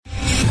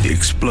The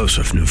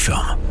explosive new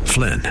film,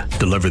 Flynn,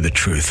 deliver the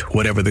truth,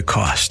 whatever the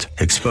cost,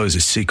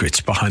 exposes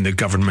secrets behind the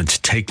government's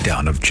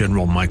takedown of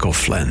General Michael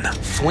Flynn.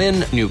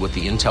 Flynn knew what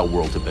the intel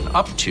world had been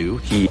up to.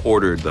 He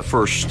ordered the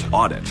first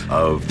audit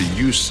of the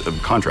use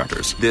of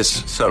contractors.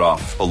 This set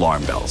off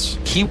alarm bells.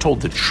 He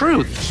told the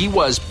truth. He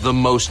was the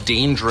most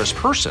dangerous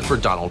person for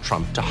Donald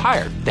Trump to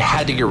hire. They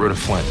had to get rid of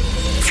Flynn.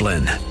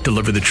 Flynn,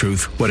 deliver the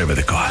truth, whatever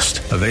the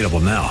cost. Available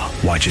now.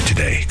 Watch it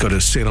today. Go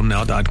to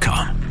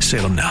salemnow.com.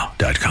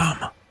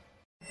 salemnow.com.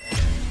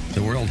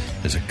 The world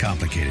is a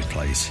complicated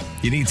place.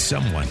 You need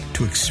someone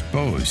to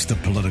expose the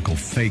political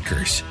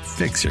fakers,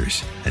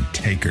 fixers, and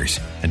takers,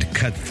 and to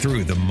cut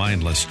through the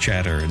mindless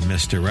chatter and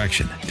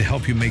misdirection to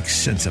help you make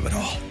sense of it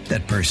all.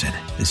 That person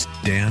is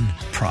Dan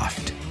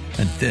Proft.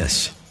 And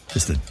this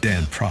is the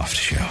Dan Proft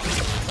Show.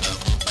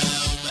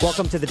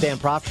 Welcome to the Dan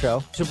Proft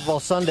Show. Super Bowl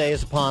Sunday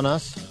is upon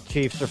us.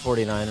 Chiefs or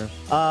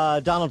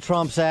 49ers. Donald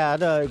Trump's ad.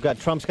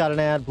 Trump's got an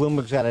ad.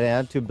 Bloomberg's got an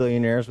ad. Two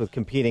billionaires with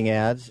competing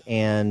ads.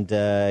 And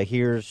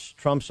here's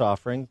Trump's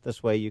offering.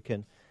 This way you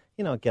can,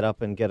 get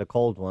up and get a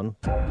cold one.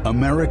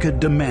 America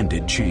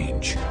demanded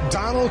change.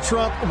 Donald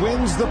Trump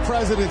wins the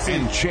presidency.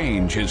 And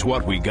change is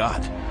what we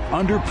got.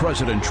 Under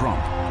President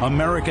Trump,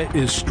 America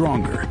is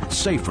stronger,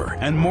 safer,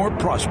 and more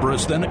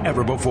prosperous than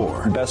ever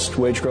before. Best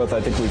wage growth I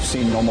think we've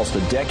seen in almost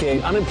a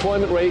decade.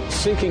 Unemployment rate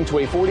sinking to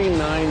a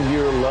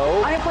 49-year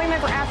low.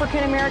 Unemployment for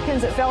African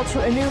Americans, it fell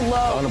to a new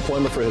low.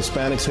 Unemployment for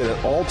Hispanics hit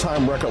an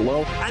all-time record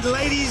low. And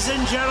ladies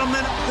and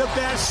gentlemen, the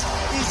best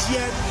is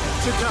yet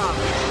to come.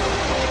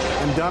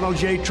 I'm Donald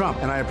J. Trump,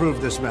 and I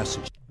approve this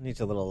message. Needs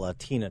a little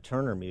Tina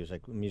Turner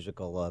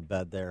musical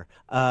bed there.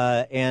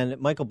 And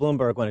Michael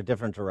Bloomberg went a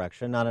different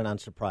direction, not an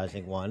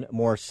unsurprising one,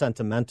 more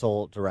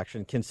sentimental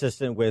direction,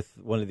 consistent with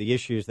one of the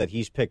issues that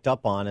he's picked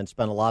up on and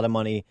spent a lot of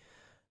money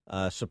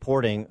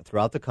supporting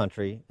throughout the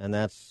country, and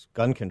that's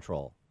gun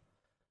control.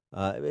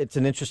 It's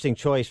an interesting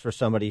choice for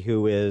somebody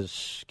who is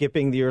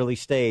skipping the early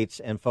states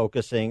and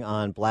focusing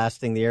on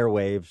blasting the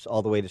airwaves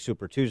all the way to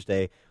Super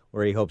Tuesday,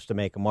 where he hopes to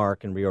make a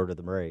mark and reorder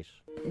the race.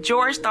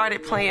 George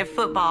started playing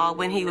football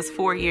when he was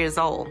 4 years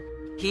old.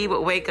 He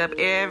would wake up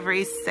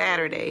every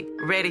Saturday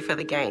ready for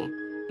the game.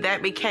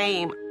 That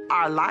became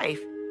our life.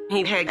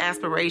 He had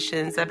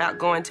aspirations about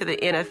going to the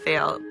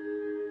NFL.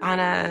 On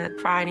a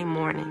Friday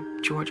morning,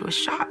 George was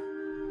shot.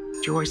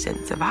 George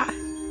didn't survive.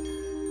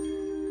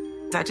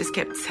 I just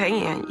kept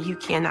saying, you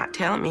cannot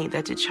tell me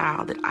that the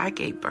child that I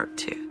gave birth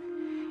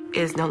to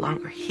is no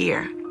longer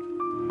here.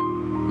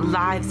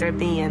 Lives are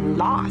being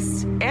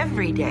lost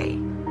every day.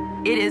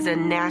 It is a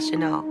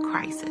national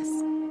crisis.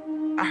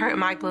 I heard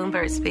Mike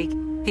Bloomberg speak.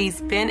 He's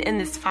been in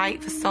this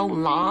fight for so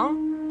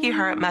long, he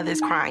heard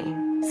mothers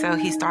crying, so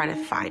he started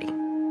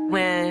fighting.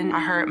 When I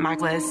heard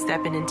Mike was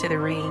stepping into the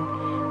ring,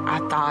 I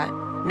thought,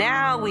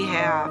 now we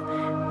have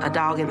a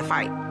dog in the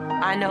fight.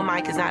 I know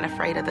Mike is not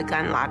afraid of the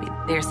gun lobby.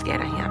 They're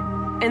scared of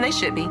him, and they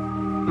should be.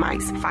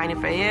 Mike's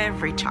fighting for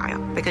every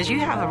child because you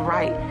have a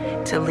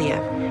right to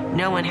live.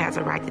 No one has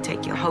a right to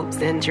take your hopes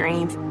and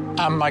dreams.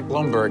 I'm Mike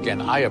Bloomberg,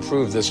 and I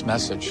approve this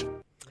message.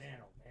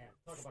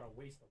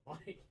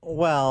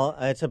 Well,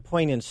 it's a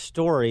poignant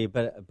story,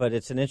 but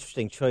it's an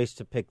interesting choice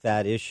to pick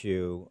that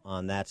issue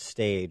on that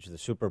stage, the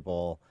Super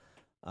Bowl,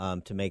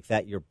 to make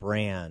that your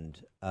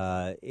brand.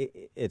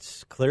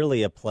 It's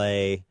clearly a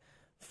play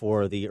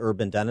for the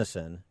urban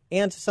denizen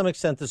and to some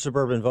extent the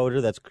suburban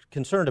voter that's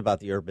concerned about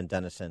the urban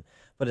denizen.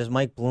 But is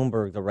Mike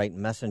Bloomberg the right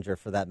messenger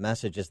for that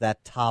message? Is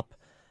that top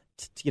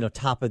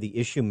of the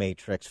issue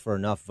matrix for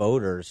enough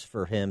voters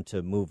for him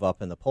to move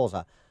up in the polls?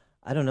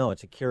 I don't know.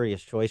 It's a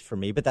curious choice for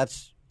me, but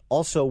that's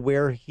also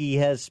where he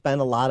has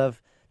spent a lot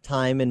of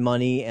time and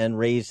money and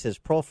raised his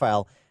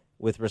profile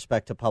with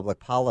respect to public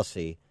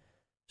policy.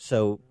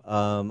 So,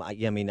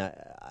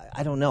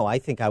 I don't know. I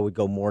think I would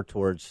go more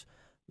towards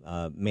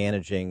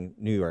managing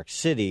New York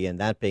City and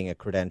that being a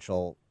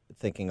credential,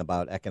 thinking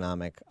about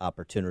economic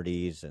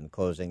opportunities and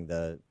closing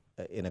the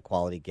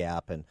inequality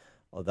gap and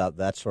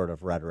that sort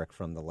of rhetoric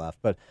from the left.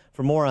 But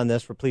for more on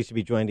this, we're pleased to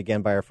be joined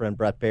again by our friend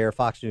Bret Baier,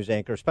 Fox News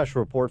anchor, special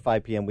report,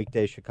 5 p.m.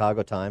 weekdays,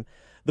 Chicago time.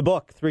 The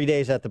book, 3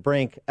 Days at the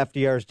Brink,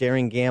 FDR's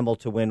Daring Gamble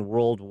to Win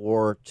World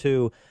War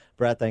II.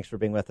 Bret, thanks for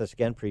being with us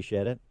again.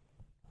 Appreciate it.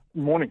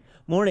 Morning.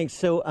 Morning.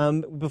 So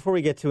before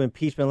we get to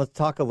impeachment, let's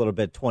talk a little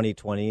bit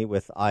 2020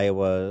 with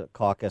Iowa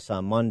caucus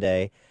on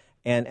Monday.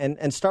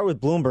 And start with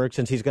Bloomberg,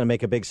 since he's going to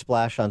make a big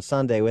splash on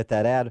Sunday with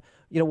that ad.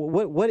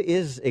 What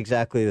is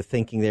exactly the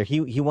thinking there?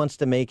 He wants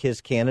to make his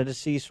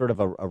candidacy sort of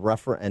a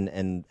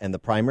and the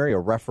primary a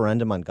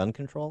referendum on gun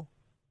control?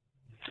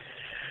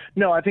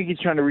 No, I think he's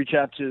trying to reach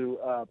out to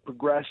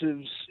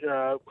progressives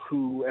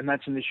and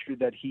that's an issue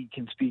that he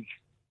can speak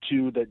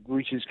to that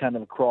reaches kind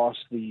of across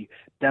the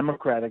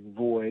Democratic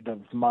void of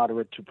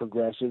moderate to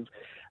progressive.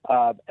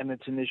 And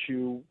it's an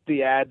issue,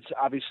 the ad's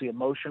obviously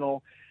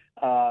emotional.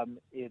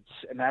 It's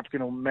an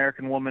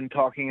African-American woman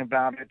talking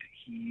about it.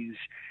 He's,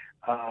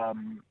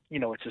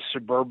 it's a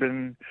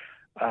suburban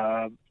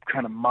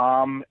kind of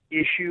mom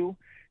issue.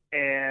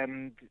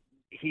 And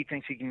he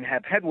thinks he can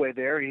have headway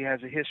there. He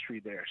has a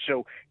history there.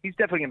 So he's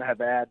definitely going to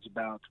have ads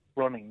about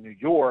running New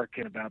York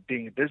and about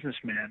being a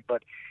businessman.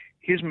 But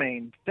his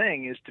main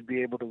thing is to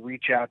be able to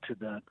reach out to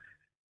the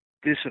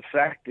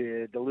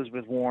disaffected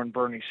Elizabeth Warren,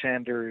 Bernie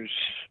Sanders,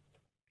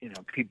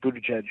 Pete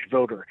Buttigieg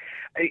voter.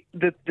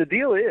 The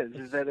deal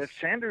is that if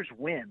Sanders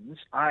wins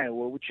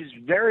Iowa, which is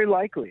very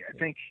likely, I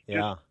think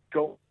just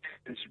go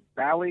to his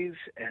rallies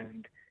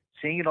and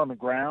seeing it on the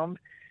ground,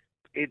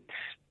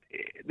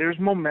 there's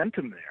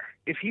momentum there.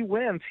 If he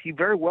wins, he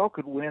very well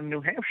could win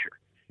New Hampshire.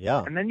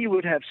 Yeah. And then you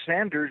would have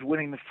Sanders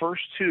winning the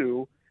first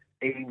two,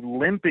 a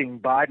limping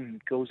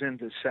Biden goes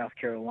into South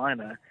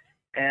Carolina,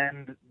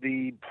 and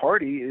the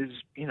party is,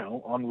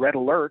 on red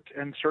alert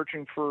and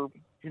searching for,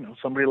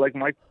 somebody like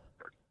Mike.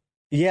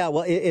 Yeah,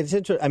 well, it's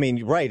interesting. I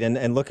mean, right,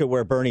 and look at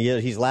where Bernie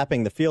is. He's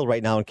lapping the field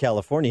right now in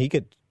California. He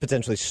could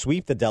potentially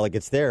sweep the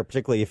delegates there,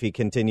 particularly if he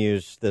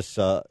continues this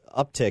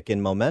uptick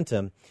in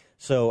momentum.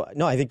 So,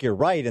 no, I think you're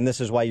right, and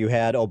this is why you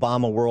had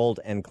Obama world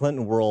and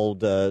Clinton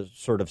world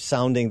sort of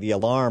sounding the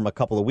alarm a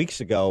couple of weeks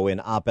ago in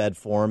op-ed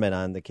form and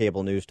on the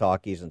cable news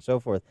talkies and so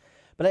forth.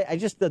 But I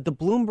just, the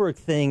Bloomberg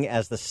thing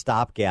as the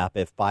stopgap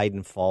if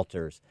Biden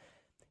falters,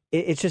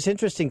 it's just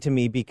interesting to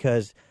me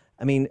because,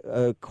 I mean,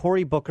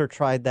 Cory Booker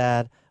tried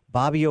that.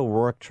 Bobby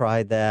O'Rourke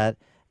tried that,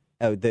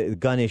 the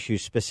gun issue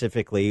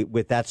specifically,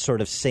 with that sort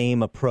of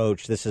same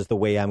approach. This is the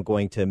way I'm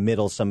going to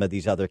middle some of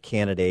these other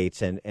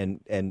candidates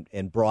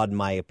and broaden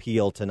my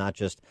appeal to not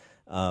just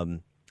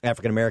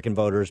African-American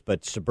voters,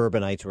 but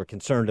suburbanites who are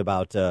concerned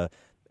about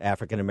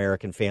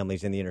African-American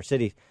families in the inner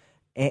city.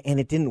 And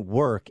it didn't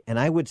work. And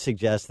I would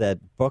suggest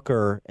that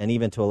Booker, and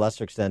even to a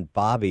lesser extent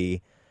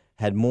Bobby,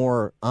 had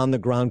more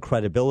on-the-ground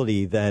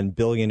credibility than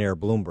billionaire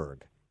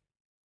Bloomberg.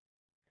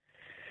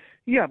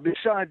 Yeah,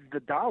 besides the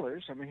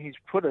dollars, I mean, he's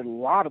put a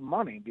lot of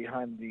money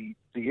behind the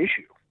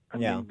issue. I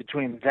mean,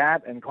 between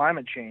that and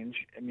climate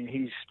change, I mean,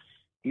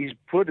 he's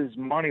put his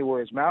money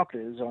where his mouth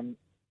is on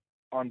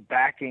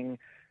backing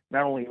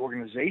not only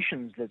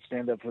organizations that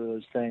stand up for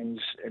those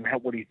things and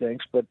help what he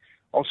thinks, but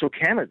also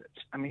candidates.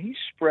 I mean, he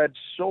spread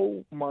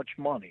so much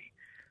money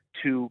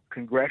to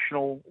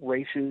congressional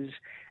races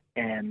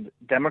and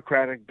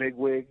Democratic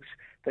bigwigs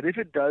that if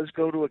it does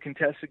go to a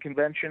contested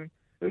convention,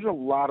 there's a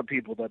lot of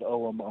people that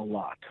owe him a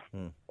lot.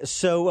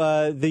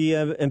 So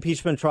the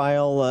impeachment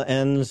trial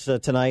ends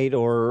tonight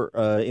or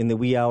in the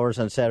wee hours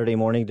on Saturday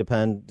morning,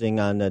 depending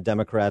on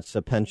Democrats'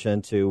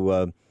 penchant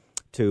to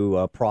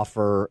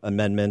proffer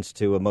amendments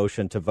to a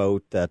motion to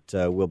vote that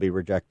will be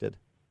rejected.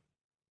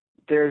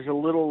 There's a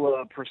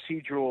little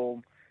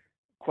procedural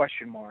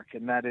question mark,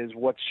 and that is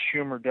what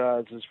Schumer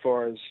does as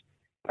far as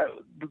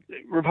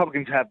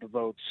Republicans have the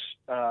votes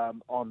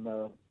on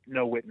the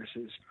no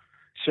witnesses.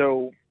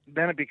 So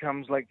then it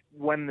becomes like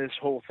when this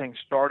whole thing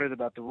started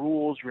about the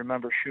rules.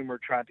 Remember, Schumer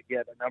tried to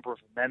get a number of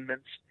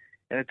amendments,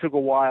 and it took a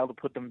while to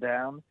put them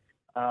down.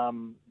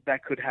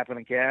 That could happen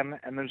again.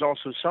 And there's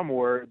also some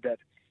word that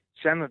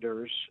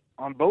senators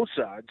on both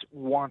sides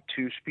want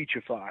to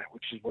speechify,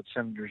 which is what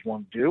senators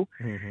want to do.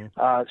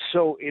 Mm-hmm.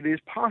 So it is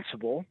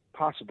possible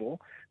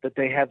that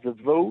they have the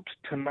vote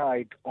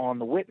tonight on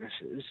the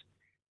witnesses,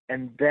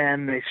 and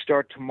then they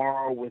start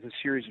tomorrow with a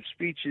series of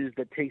speeches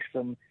that takes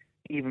them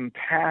even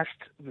past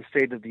the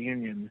State of the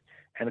Union,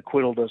 and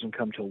acquittal doesn't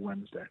come till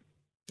Wednesday.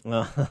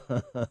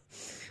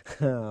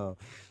 Oh,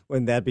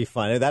 wouldn't that be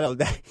fun?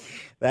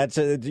 That's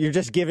you're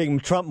just giving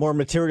Trump more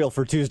material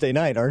for Tuesday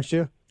night, aren't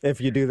you? If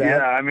you do that,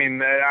 yeah. I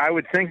mean, I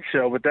would think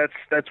so, but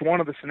that's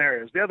one of the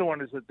scenarios. The other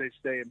one is that they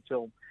stay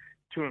until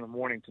 2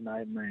 a.m.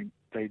 tonight, and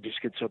they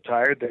just get so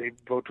tired they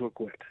vote to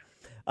acquit.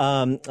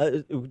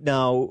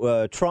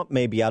 Now, Trump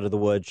may be out of the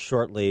woods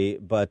shortly,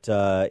 but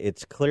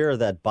it's clear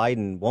that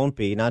Biden won't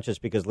be, not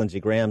just because Lindsey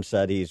Graham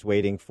said he's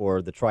waiting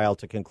for the trial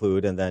to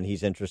conclude and then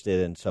he's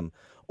interested in some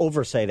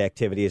oversight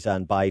activities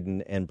on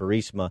Biden and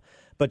Burisma,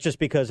 but just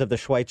because of the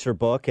Schweitzer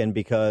book and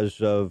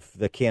because of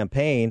the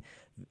campaign,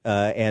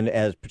 and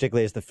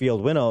particularly as the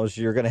field winnows,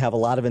 you're going to have a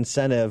lot of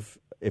incentive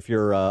if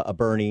you're a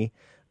Bernie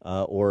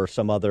or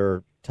some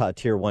other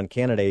tier one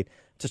candidate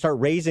to start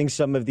raising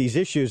some of these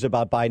issues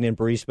about Biden and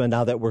Burisma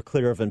now that we're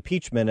clear of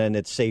impeachment and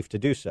it's safe to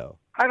do so.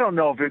 I don't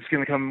know if it's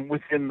going to come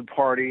within the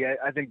party.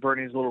 I think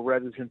Bernie's a little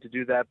reticent to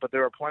do that, but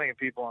there are plenty of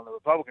people on the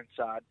Republican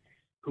side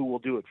who will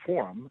do it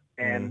for him.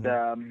 And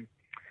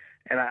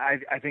and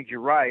I think you're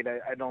right.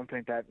 I don't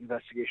think that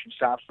investigation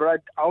stops, but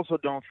I also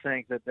don't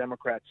think that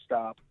Democrats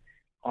stop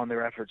on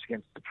their efforts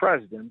against the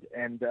president.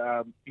 And,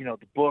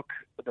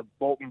 the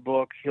Bolton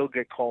book, he'll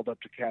get called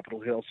up to Capitol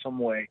Hill some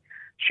way,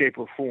 shape,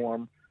 or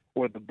form,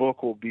 or the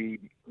book will be,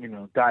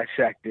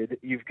 dissected.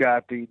 You've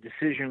got the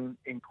decision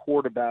in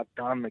court about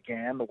Don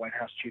McGahn, the White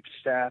House Chief of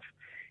Staff.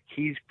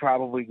 He's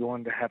probably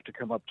going to have to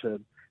come up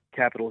to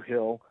Capitol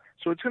Hill.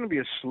 So it's going to be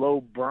a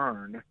slow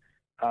burn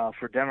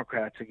for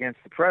Democrats against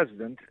the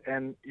president.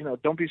 And,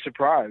 don't be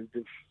surprised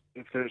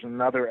if there's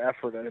another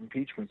effort at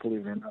impeachment,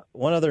 believe it or not.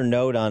 One other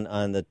note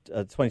on the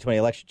 2020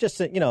 election, just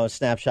a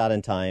snapshot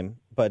in time,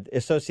 but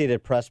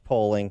Associated Press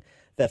polling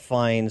that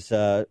finds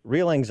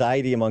real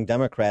anxiety among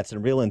Democrats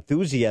and real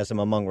enthusiasm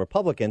among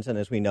Republicans. And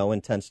as we know,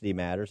 intensity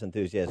matters,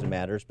 enthusiasm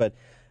matters. But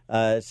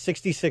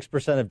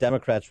 66% of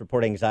Democrats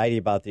report anxiety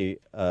about the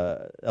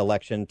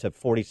election to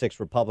 46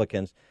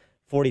 Republicans.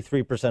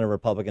 43% of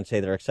Republicans say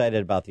they're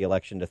excited about the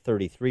election to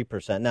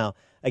 33%. Now,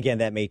 again,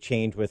 that may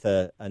change with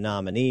a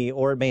nominee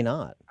or it may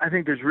not. I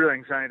think there's real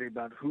anxiety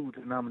about who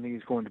the nominee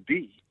is going to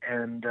be.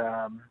 And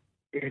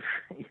if,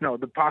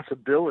 the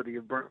possibility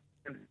of Bernie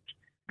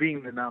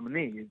being the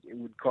nominee, it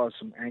would cause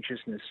some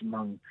anxiousness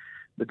among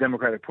the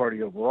Democratic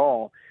Party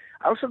overall.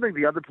 I also think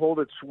the other poll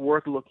that's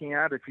worth looking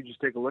at, if you just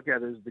take a look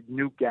at it, is the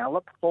new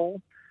Gallup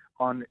poll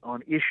on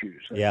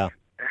issues. Yeah.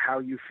 How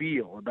you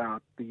feel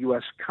about the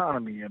U.S.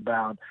 economy,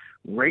 about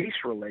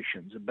race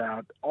relations,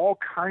 about all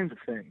kinds of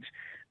things.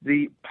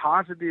 The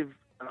positive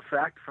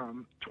effect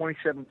from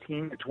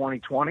 2017 to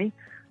 2020,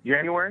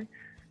 January,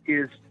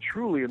 is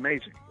truly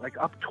amazing. Like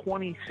up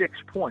 26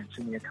 points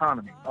in the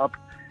economy, up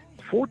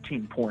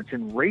 14 points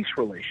in race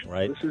relations.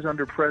 Right. This is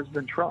under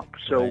President Trump.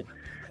 So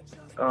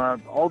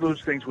all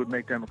those things would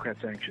make Democrats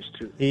anxious,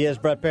 too. He is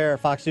Bret Baier,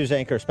 Fox News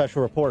anchor,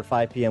 Special Report,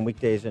 5 p.m.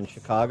 weekdays in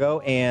Chicago,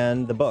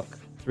 and the book,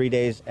 3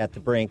 Days at the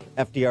Brink,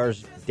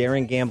 FDR's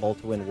Daring Gamble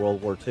to Win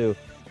World War II.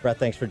 Bret,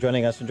 thanks for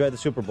joining us. Enjoy the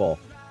Super Bowl.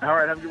 All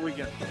right, have a good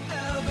weekend.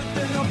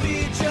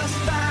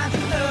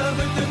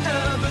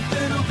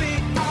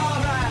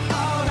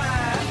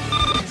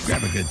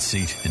 Grab a good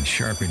seat and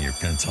sharpen your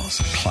pencils.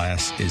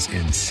 Class is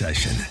in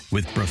session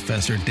with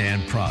Professor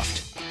Dan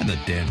Proft and the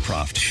Dan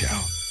Proft Show.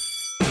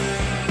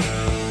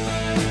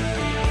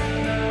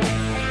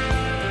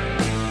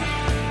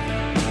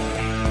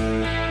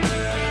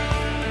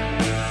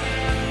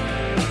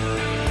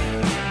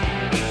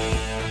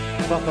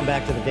 Welcome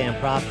back to the Dan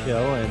Proft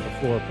Show. And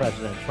before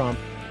President Trump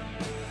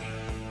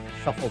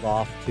shuffled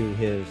off to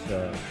his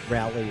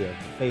rally of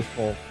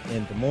faithful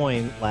in Des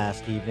Moines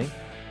last evening,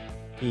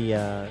 he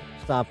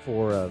stopped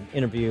for an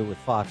interview with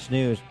Fox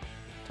News,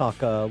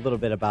 talk a little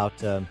bit about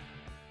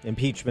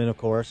impeachment, of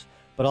course,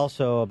 but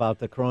also about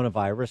the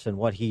coronavirus and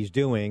what he's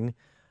doing,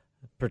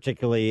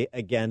 particularly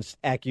against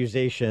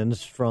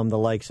accusations from the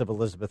likes of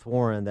Elizabeth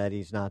Warren that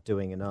he's not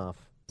doing enough.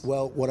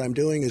 Well, what I'm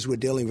doing is we're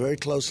dealing very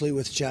closely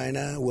with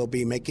China. We'll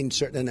be making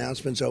certain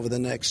announcements over the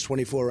next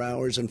 24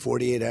 hours and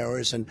 48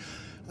 hours, and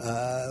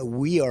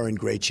we are in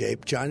great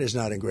shape. China's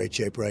not in great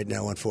shape right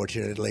now,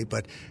 unfortunately,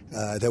 but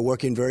they're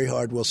working very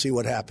hard. We'll see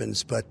what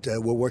happens, but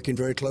we're working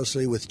very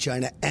closely with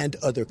China and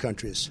other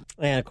countries.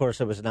 And, of course,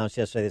 it was announced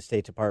yesterday the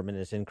State Department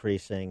is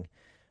increasing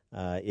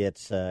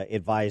its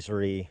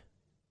advisory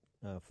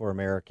for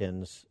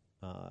Americans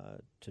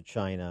to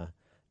China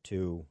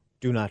to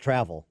do not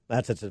travel.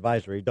 That's its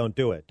advisory. Don't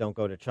do it. Don't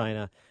go to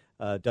China.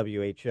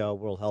 WHO,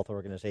 World Health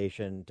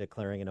Organization,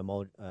 declaring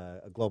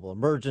a global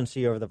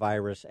emergency over the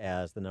virus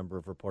as the number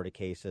of reported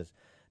cases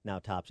now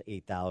tops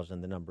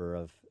 8,000. The number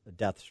of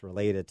deaths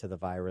related to the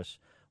virus,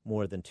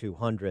 more than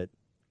 200.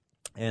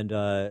 And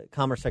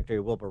Commerce Secretary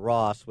Wilbur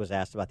Ross was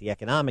asked about the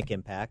economic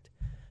impact,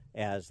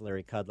 as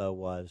Larry Kudlow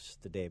was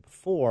the day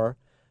before.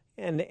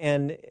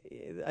 And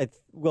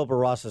Wilbur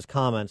Ross's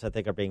comments, I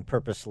think, are being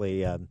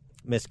purposely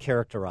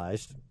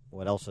mischaracterized.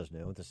 What else is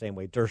new? The same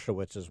way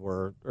Dershowitz's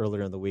were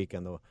earlier in the week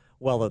in the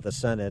well of the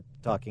Senate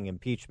talking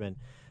impeachment,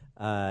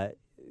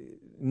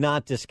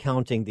 not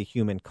discounting the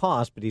human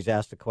cost, but he's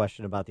asked a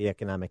question about the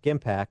economic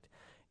impact.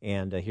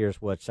 And here's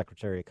what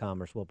Secretary of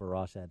Commerce Wilbur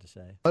Ross had to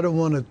say. I don't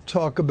want to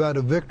talk about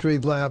a victory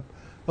lap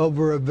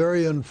over a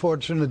very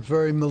unfortunate,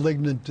 very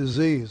malignant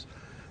disease.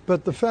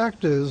 But the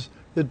fact is,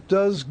 it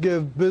does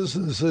give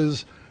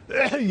businesses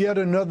yet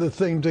another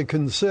thing to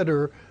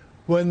consider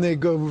when they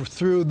go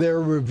through their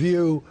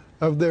review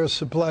of their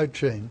supply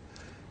chain.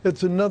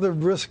 It's another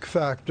risk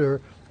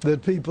factor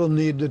that people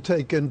need to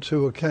take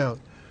into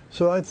account.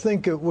 So I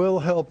think it will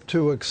help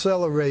to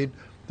accelerate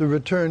the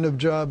return of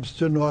jobs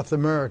to North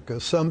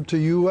America, some to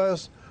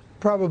U.S.,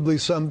 probably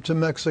some to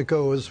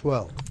Mexico as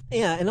well.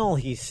 Yeah, and all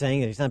he's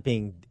saying is he's not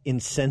being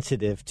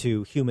insensitive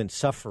to human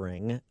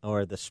suffering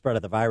or the spread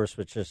of the virus,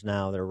 which is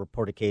now there are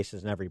reported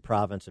cases in every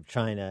province of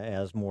China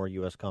as more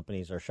U.S.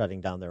 companies are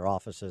shutting down their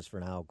offices for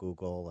now,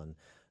 Google and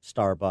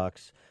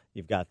Starbucks.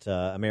 You've got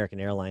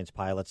American Airlines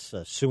pilots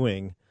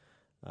suing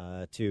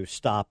to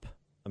stop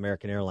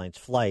American Airlines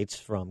flights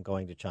from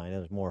going to China.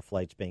 There's more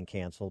flights being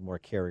canceled, more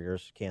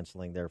carriers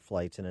canceling their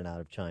flights in and out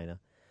of China.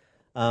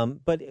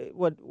 But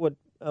what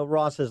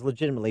Ross is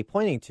legitimately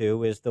pointing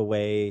to is the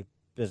way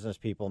business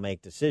people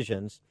make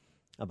decisions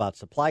about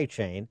supply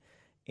chain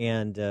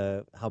and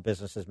how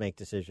businesses make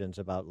decisions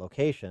about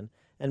location.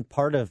 And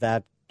part of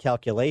that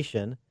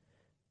calculation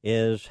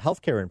is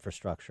healthcare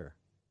infrastructure.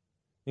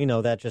 You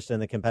know that just in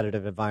the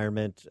competitive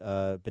environment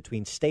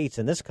between states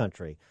in this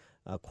country.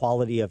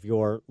 Quality of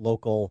your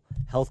local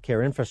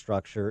healthcare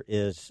infrastructure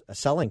is a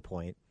selling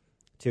point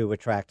to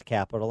attract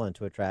capital and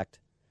to attract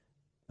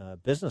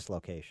business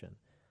location.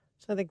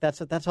 So I think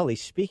that's all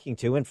he's speaking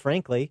to. And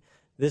frankly,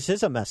 this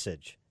is a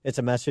message. It's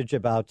a message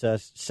about a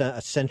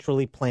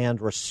centrally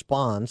planned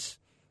response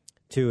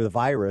to the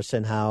virus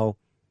and how,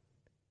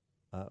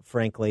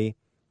 frankly,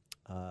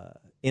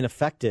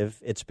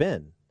 ineffective it's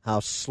been, how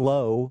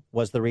slow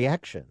was the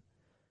reaction.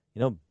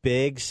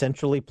 Big,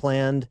 centrally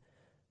planned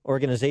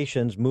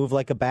organizations move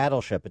like a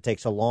battleship. It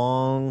takes a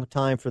long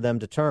time for them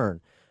to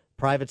turn.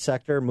 Private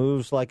sector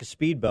moves like a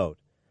speedboat.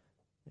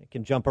 It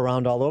can jump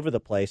around all over the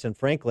place. And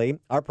frankly,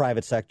 our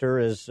private sector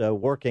is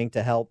working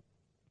to help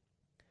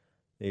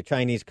the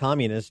Chinese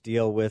communists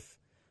deal with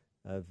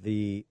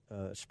the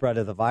spread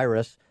of the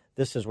virus.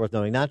 This is worth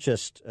noting, not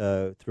just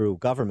through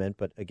government,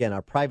 but again,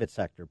 our private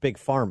sector, Big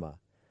Pharma,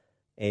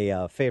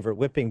 a favorite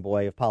whipping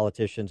boy of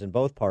politicians in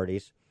both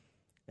parties,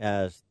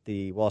 as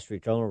the Wall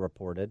Street Journal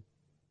reported.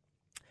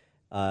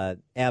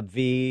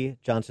 AbbVie,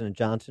 Johnson &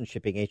 Johnson,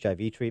 shipping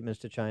HIV treatments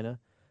to China,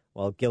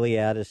 while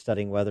Gilead is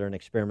studying whether an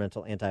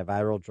experimental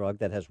antiviral drug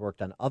that has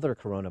worked on other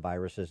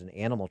coronaviruses in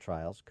animal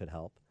trials could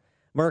help.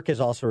 Merck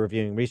is also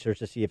reviewing research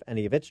to see if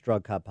any of its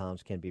drug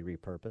compounds can be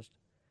repurposed.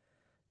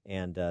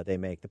 And they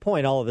make the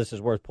point, all of this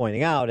is worth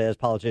pointing out, as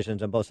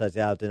politicians on both sides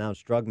of the aisle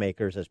denounce drug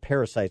makers as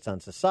parasites on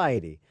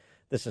society.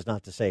 This is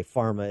not to say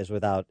pharma is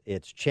without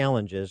its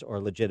challenges or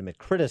legitimate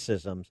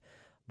criticisms,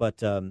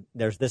 but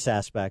there's this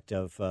aspect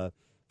of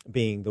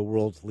being the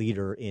world's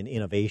leader in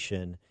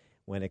innovation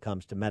when it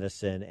comes to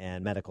medicine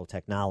and medical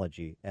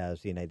technology,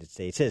 as the United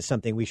States is,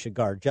 something we should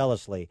guard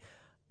jealously,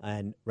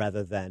 and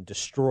rather than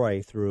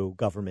destroy through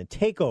government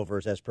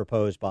takeovers as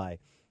proposed by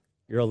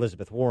your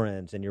Elizabeth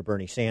Warrens and your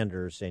Bernie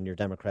Sanders and your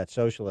Democrat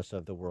socialists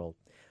of the world.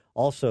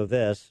 Also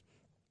this,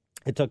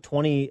 it took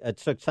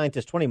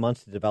scientists 20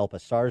 months to develop a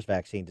SARS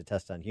vaccine to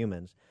test on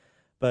humans,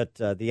 but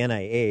the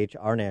NIH,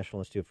 our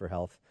National Institute for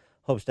Health,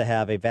 hopes to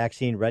have a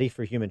vaccine ready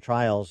for human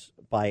trials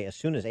by as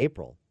soon as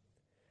April.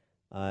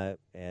 The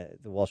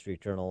Wall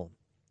Street Journal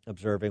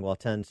observing, while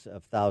tens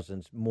of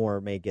thousands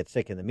more may get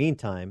sick in the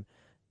meantime,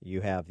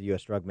 you have the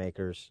U.S. drug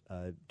makers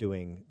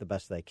doing the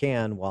best they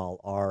can,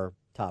 while our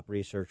top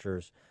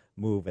researchers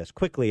move as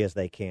quickly as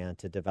they can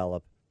to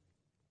develop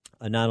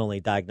not only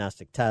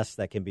diagnostic tests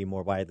that can be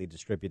more widely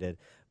distributed,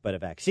 but a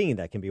vaccine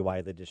that can be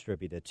widely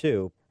distributed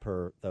too,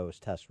 per those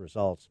test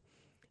results.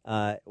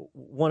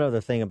 One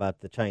other thing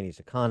about the Chinese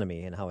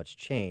economy and how it's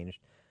changed,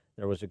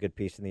 there was a good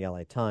piece in the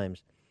LA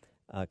Times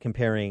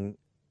comparing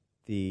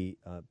the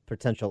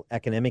potential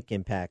economic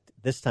impact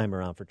this time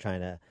around for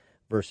China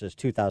versus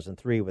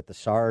 2003 with the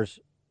SARS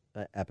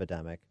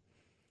epidemic.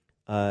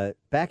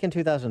 Back in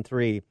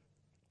 2003,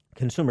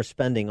 consumer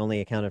spending only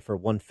accounted for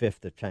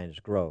 1/5 of China's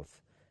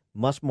growth,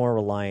 much more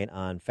reliant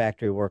on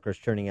factory workers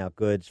churning out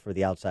goods for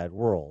the outside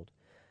world.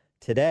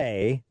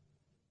 Today,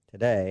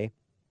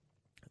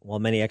 while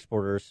many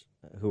exporters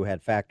who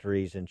had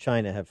factories in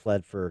China have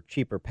fled for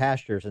cheaper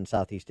pastures in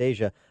Southeast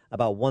Asia,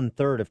 about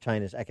 1/3 of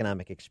China's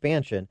economic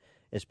expansion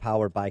is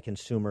powered by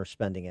consumer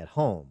spending at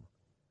home.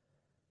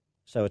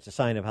 So it's a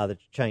sign of how the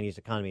Chinese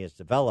economy has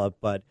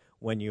developed. But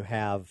when you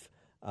have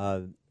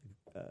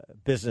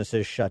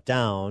businesses shut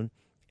down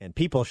and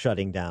people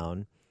shutting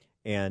down,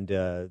 and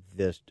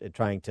this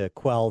trying to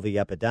quell the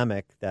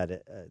epidemic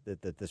that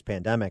this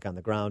pandemic on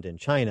the ground in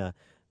China,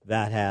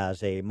 that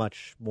has a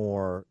much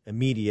more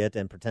immediate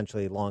and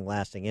potentially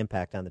long-lasting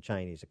impact on the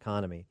Chinese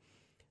economy.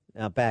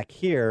 Now, back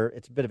here,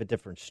 it's a bit of a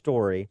different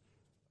story.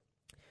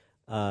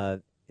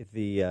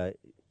 The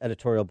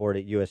editorial board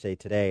at USA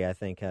Today, I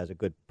think, has a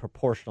good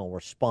proportional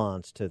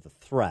response to the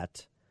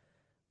threat.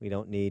 We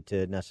don't need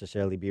to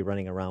necessarily be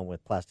running around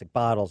with plastic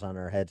bottles on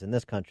our heads in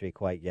this country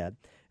quite yet.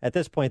 At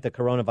this point, the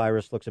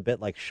coronavirus looks a bit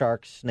like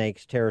sharks,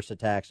 snakes, terrorist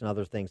attacks, and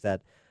other things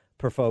that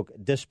provoke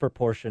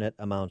disproportionate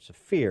amounts of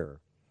fear.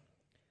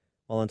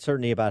 While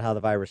uncertainty about how the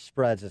virus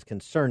spreads is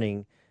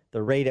concerning,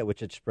 the rate at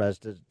which it spreads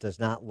does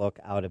not look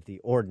out of the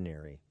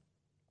ordinary.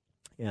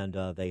 And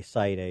they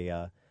cite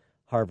a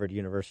Harvard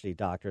University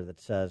doctor that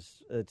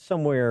says it's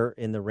somewhere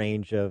in the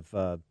range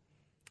of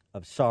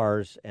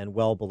SARS and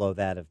well below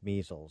that of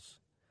measles.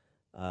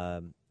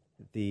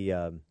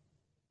 The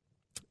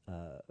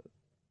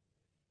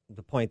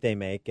point they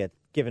make,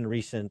 given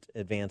recent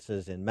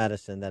advances in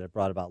medicine that have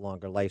brought about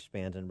longer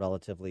lifespans and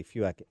relatively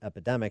few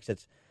epidemics,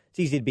 it's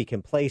easy to be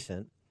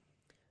complacent.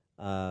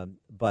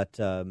 But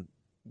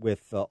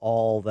with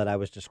all that I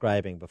was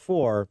describing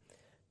before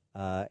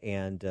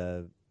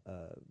and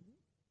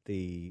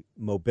the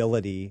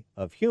mobility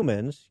of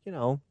humans,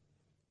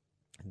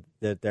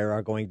 that there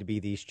are going to be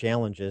these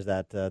challenges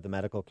that the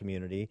medical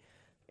community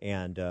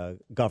and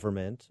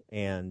government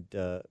and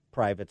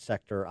private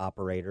sector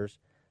operators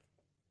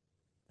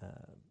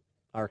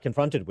are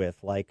confronted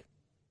with, like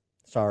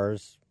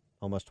SARS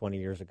almost 20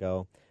 years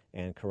ago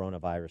and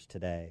coronavirus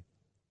today.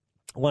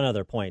 One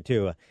other point,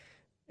 too.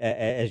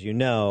 As you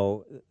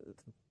know,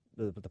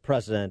 the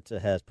president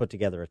has put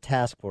together a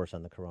task force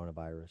on the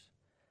coronavirus,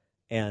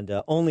 and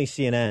only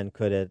CNN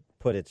could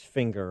put its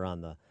finger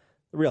on the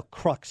real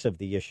crux of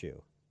the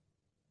issue.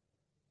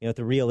 You know what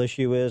the real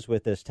issue is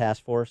with this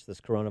task force, this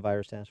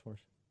coronavirus task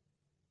force?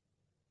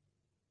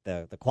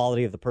 The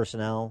quality of the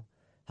personnel,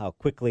 how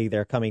quickly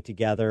they're coming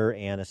together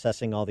and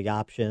assessing all the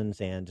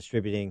options and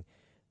distributing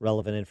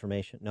relevant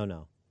information.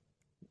 No.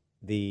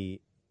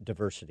 The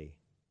diversity.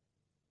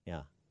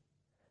 Yeah.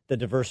 the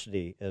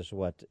diversity is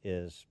what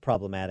is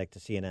problematic to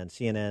CNN.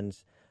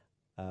 CNN's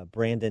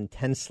Brandon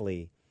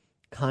Tensley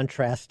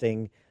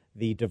contrasting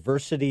the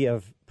diversity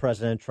of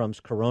President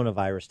Trump's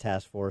coronavirus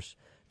task force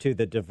to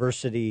the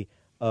diversity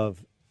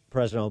of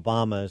President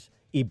Obama's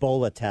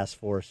Ebola task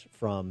force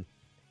from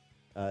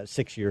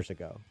 6 years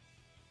ago.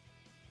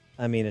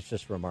 I mean, it's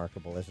just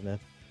remarkable, isn't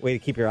it? Way to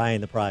keep your eye on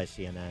the prize,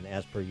 CNN,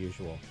 as per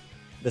usual.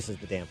 This is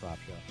the Dan Proft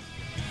Show.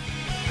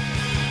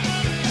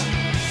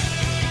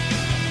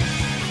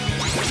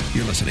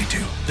 You're listening to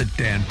The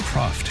Dan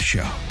Proft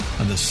Show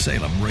on the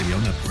Salem Radio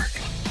Network.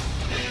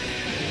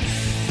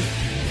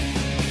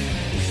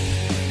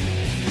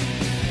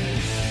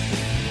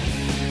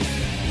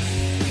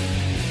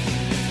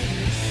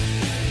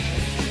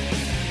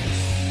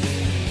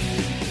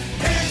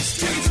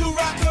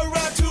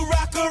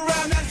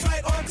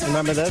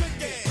 Remember this?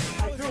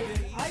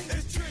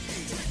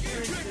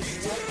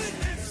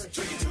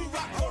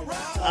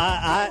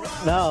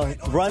 No,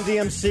 Run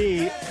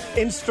DMC,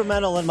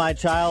 instrumental in my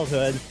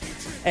childhood.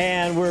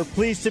 And we're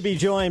pleased to be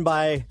joined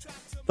by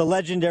the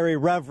legendary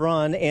Rev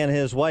Run and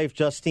his wife,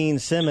 Justine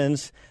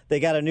Simmons.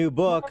 They got a new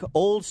book,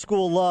 Old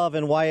School Love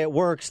and Why It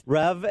Works.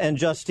 Rev and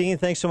Justine,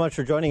 thanks so much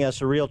for joining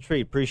us. A real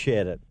treat.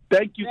 Appreciate it.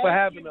 Thank you for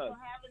having us.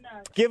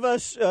 Give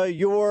us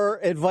your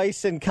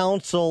advice and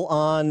counsel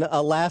on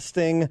a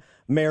lasting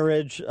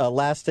marriage, a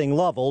lasting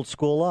love, old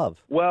school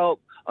love. Well,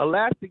 a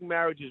lasting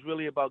marriage is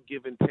really about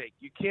give and take.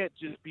 You can't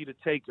just be the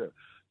taker.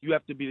 You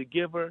have to be the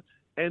giver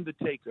and the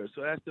taker.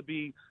 So it has to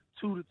be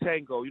two to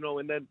tango,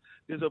 and then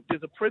there's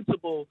a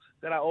principle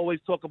that I always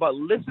talk about.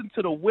 Listen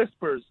to the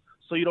whispers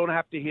so you don't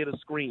have to hear the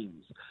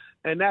screams.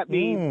 And that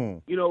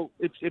means,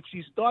 if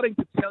she's starting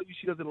to tell you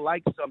she doesn't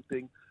like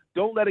something,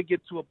 don't let it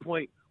get to a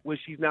point where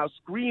she's now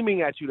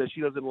screaming at you that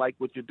she doesn't like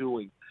what you're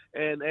doing.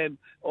 And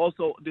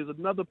also there's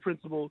another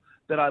principle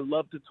that I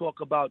love to talk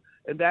about,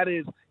 and that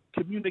is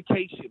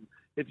communication.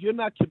 If you're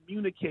not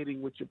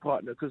communicating with your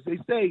partner, because they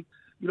say,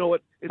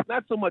 it's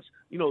not so much,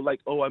 like,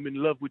 oh, I'm in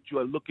love with you,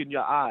 I look in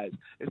your eyes.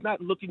 It's not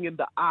looking in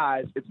the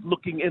eyes, it's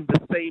looking in the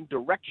same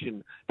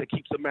direction that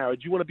keeps a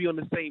marriage. You want to be on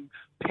the same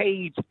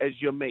page as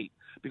your mate.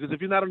 Because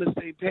if you're not on the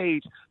same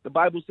page, the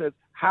Bible says,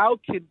 how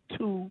can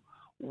two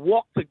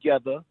walk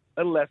together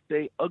unless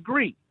they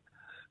agree?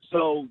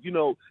 So,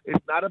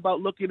 it's not about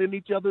looking in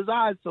each other's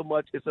eyes so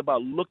much. It's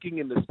about looking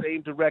in the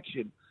same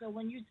direction. So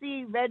when you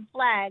see red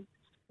flags,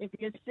 if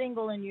you're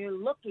single and you're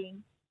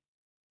looking,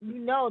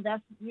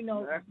 that's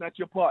not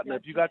your partner.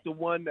 If you got the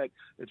one that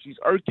if she's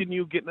irking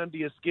you, getting under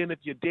your skin, if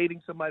you're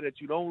dating somebody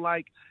that you don't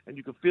like and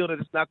you can feel that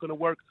it's not going to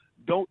work,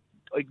 don't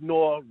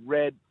ignore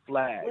red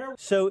flags.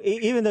 So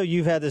even though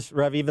you've had this,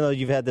 Rev,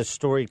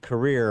 storied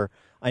career,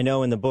 I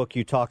know in the book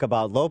you talk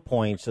about low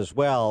points as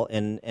well,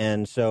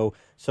 and so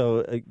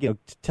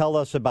tell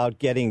us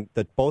about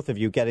both of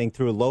you getting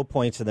through low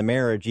points in the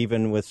marriage,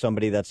 even with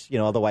somebody that's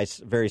otherwise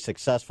very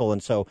successful,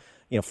 and so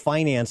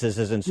finances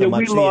isn't so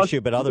much the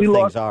issue, but other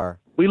things are.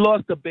 We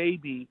lost a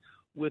baby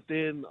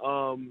within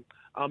our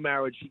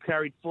marriage. He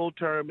carried full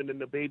term, and then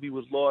the baby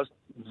was lost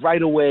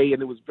right away,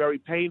 and it was very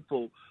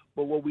painful.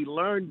 But what we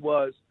learned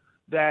was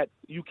that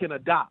you can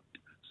adopt.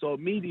 So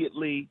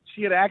immediately,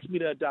 she had asked me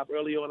to adopt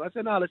early on. I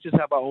said, no, let's just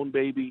have our own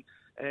baby.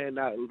 And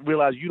I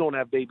realized you don't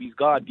have babies.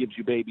 God gives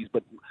you babies.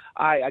 But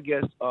I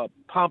guess,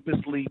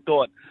 pompously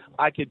thought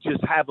I could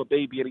just have a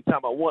baby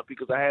anytime I want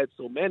because I had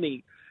so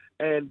many.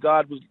 And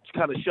God was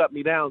kind of shut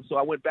me down. So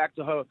I went back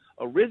to her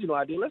original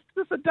idea. Let's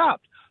just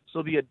adopt.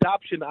 So the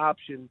adoption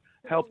option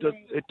helped us.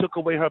 It took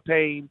away her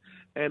pain,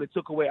 and it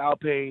took away our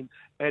pain.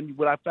 And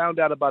what I found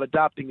out about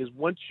adopting is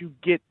once you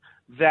get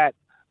that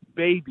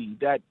baby,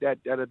 that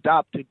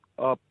adopted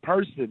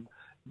person,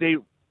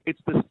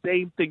 it's the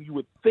same thing. You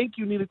would think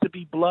you need it to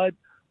be blood,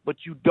 but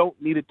you don't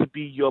need it to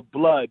be your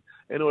blood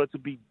in order to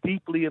be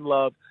deeply in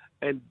love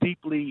and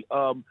deeply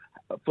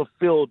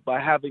fulfilled by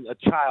having a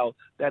child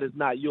that is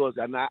not yours.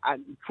 And I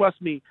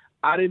trust me,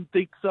 I didn't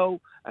think so.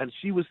 And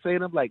she was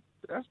saying, I'm like,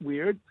 that's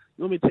weird.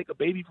 You want me to take a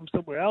baby from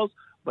somewhere else?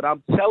 But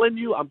I'm telling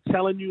you,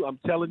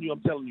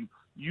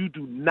 you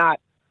do not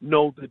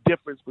know the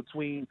difference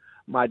between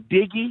my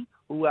Diggy,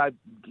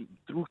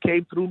 who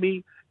came through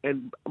me,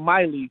 and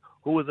Miley,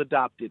 who was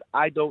adopted.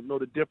 I don't know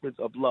the difference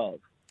of love.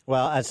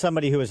 Well, as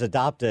somebody who is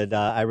adopted,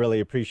 I really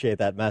appreciate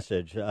that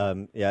message.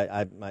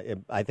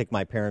 I think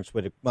my parents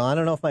would. Well, I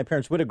don't know if my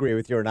parents would agree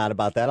with you or not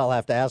about that. I'll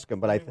have to ask them,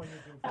 but I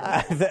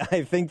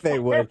think they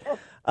would.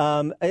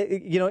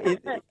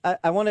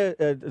 I want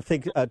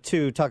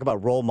to talk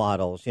about role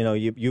models.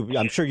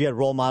 I'm sure you had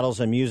role models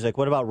in music.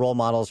 What about role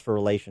models for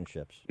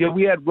relationships? Yeah,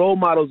 we had role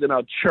models in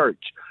our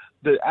church.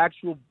 The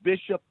actual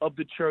bishop of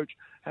the church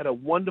had a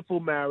wonderful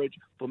marriage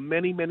for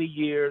many, many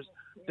years.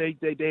 They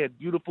had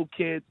beautiful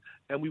kids,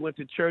 and we went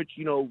to church.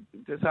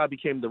 That's how I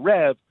became the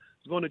Rev. I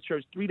was going to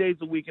church 3 days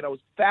a week, and I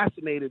was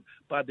fascinated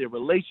by their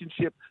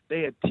relationship.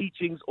 They had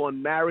teachings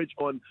on marriage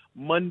on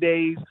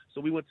Mondays,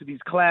 so we went to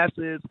these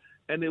classes,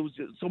 and there was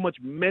just so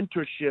much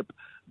mentorship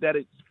that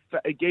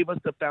it gave us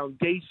the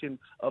foundation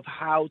of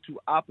how to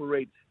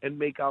operate and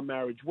make our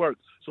marriage work.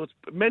 So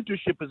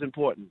mentorship is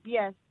important.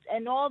 Yes,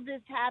 and all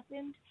this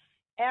happened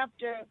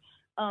after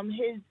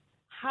his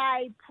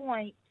high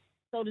point,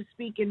 so to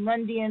speak, in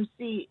Run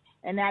DMC,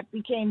 and that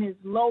became his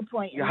low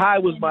point. Your high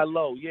was my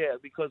low, yeah,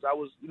 because I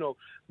was,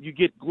 you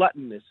get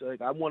gluttonous.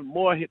 Like, I want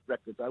more hit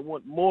records. I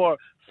want more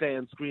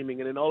fans screaming.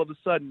 And then all of a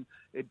sudden,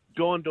 it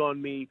dawned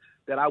on me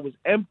that I was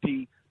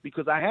empty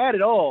because I had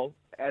it all,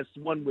 as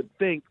one would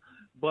think,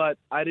 but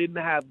I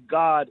didn't have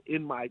God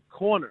in my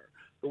corner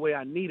the way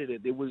I needed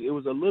it. It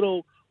was a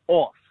little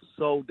off.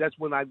 So that's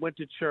when I went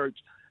to church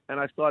and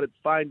I started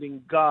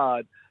finding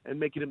God and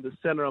making him the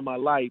center of my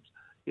life,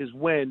 is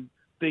when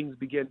things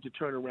began to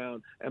turn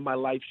around and my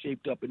life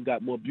shaped up and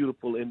got more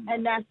beautiful.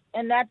 And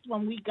that's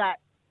when we got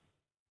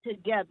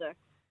together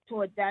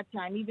toward that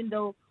time. Even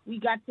though we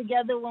got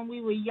together when we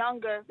were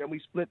younger, then we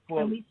split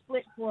for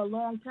a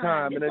long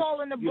time. It's all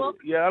in the book.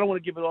 Yeah, I don't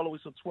want to give it all away.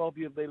 So 12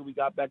 years later, we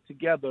got back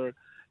together,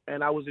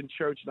 and I was in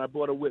church, and I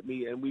brought her with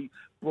me, and we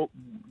broke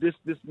this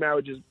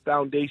marriage's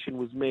foundation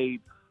was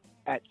made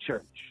at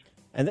church.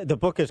 And the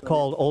book is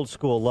called Old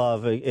School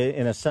Love.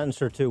 In a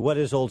sentence or two, what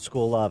is old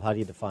school love? How do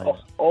you define it?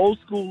 Old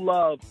school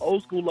love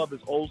is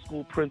old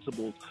school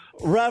principles.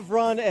 Rev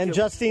Run and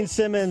Justine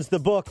Simmons, the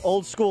book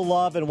Old School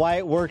Love and Why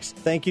It Works.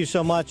 Thank you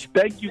so much.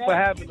 Thank you for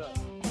having us.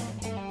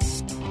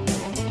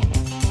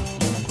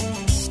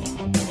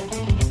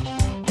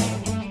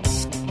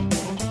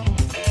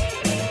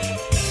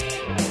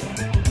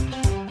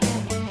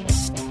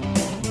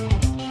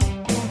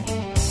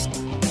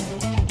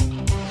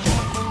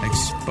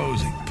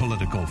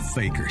 Political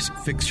fakers,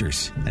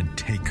 fixers, and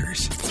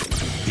takers.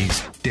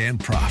 He's Dan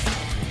Proft,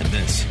 and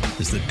this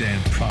is the Dan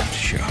Proft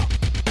Show.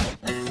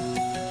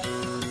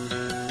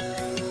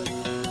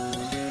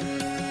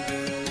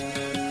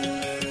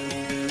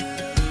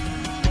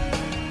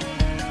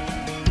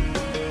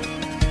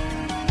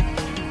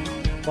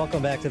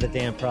 Welcome back to the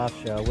Dan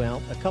Proft Show.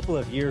 Well, a couple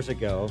of years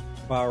ago,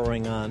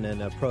 borrowing on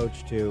an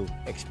approach to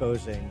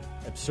exposing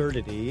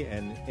absurdity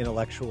and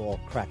intellectual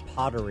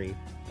crackpottery,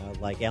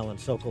 like Alan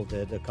Sokol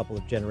did a couple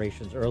of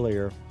generations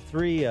earlier,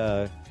 three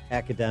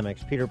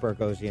academics, Peter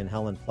Boghossian,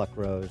 Helen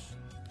Pluckrose,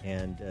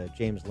 and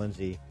James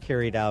Lindsay,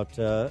 carried out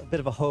a bit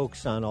of a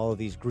hoax on all of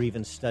these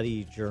grievance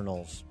study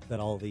journals that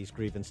all of these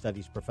grievance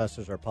studies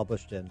professors are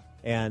published in.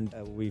 And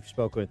we've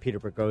spoken with Peter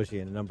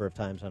Boghossian a number of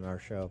times on our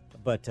show.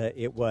 But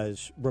it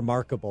was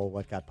remarkable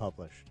what got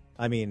published.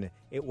 I mean,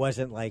 it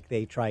wasn't like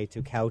they tried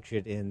to couch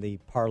it in the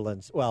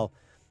parlance. Well,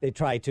 they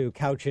tried to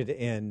couch it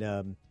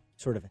in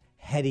sort of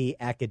heady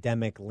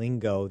academic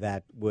lingo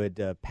that would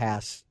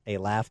pass a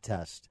laugh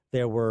test.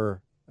 There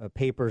were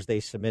papers they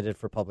submitted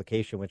for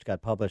publication which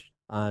got published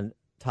on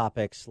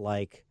topics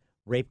like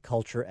rape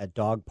culture at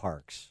dog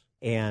parks.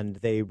 And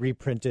they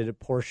reprinted a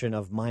portion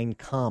of Mein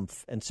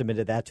Kampf and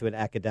submitted that to an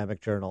academic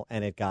journal,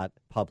 and it got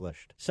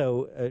published.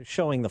 So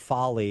showing the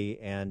folly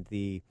and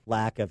the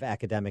lack of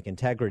academic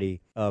integrity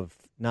of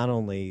not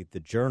only the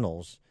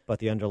journals, but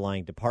the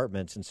underlying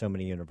departments in so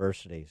many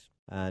universities.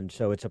 And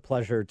so it's a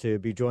pleasure to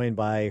be joined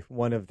by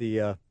one of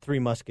the three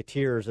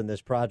musketeers in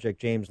this project,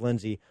 James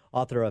Lindsay,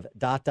 author of ...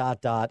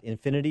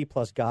 Infinity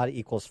plus God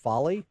equals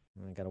Folly.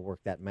 I got to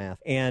work that math.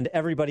 And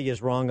Everybody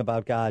is Wrong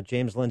About God.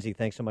 James Lindsay,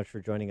 thanks so much for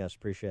joining us.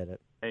 Appreciate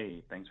it.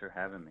 Hey, thanks for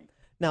having me.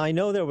 Now, I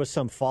know there was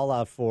some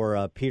fallout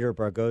for Peter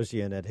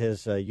Boghossian at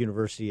his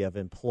University of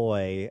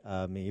Employ.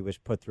 He was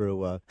put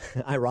through,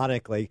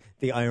 ironically,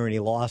 the irony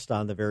lost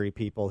on the very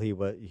people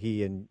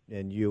he and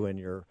you and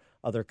your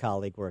other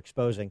colleague were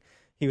exposing.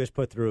 He was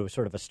put through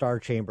sort of a Star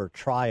Chamber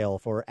trial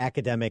for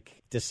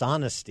academic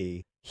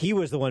dishonesty. He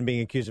was the one being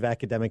accused of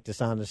academic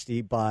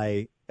dishonesty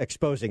by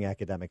exposing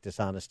academic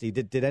dishonesty.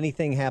 Did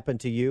anything happen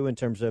to you in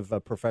terms of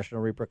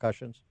professional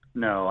repercussions?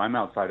 No, I'm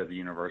outside of the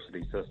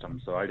university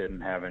system, so I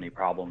didn't have any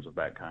problems of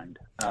that kind.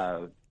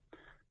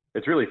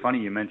 It's really funny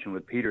you mentioned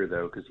with Peter,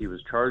 though, because he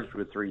was charged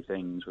with three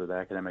things with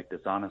academic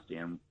dishonesty,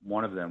 and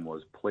one of them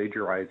was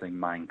plagiarizing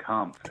Mein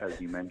Kampf,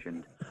 as you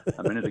mentioned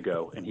a minute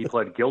ago, and he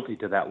pled guilty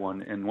to that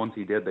one, and once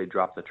he did, they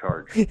dropped the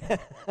charge.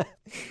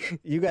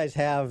 You guys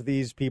have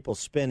these people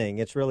spinning.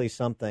 It's really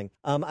something.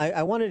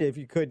 I wanted, if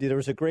you could, there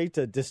was a great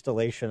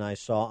distillation I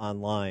saw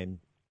online,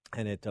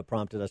 and it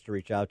prompted us to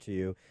reach out to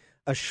you.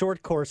 A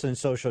short course in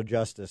social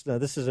justice. Now,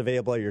 this is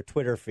available at your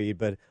Twitter feed,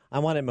 but I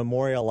want it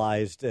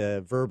memorialized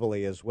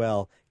verbally as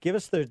well. Give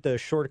us the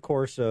short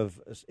course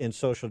in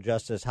social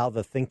justice, how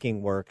the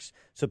thinking works,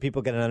 so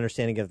people get an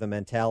understanding of the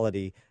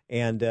mentality.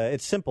 And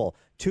it's simple.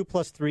 2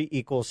 +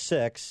 3 =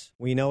 6.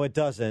 We know it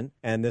doesn't,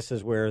 and this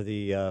is where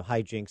the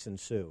hijinks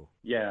ensue.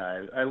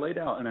 Yeah, I laid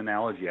out an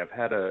analogy. I've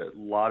had a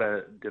lot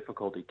of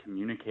difficulty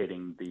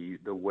communicating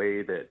the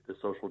way that the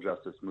social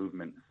justice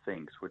movement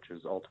thinks, which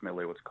is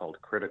ultimately what's called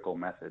critical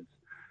methods.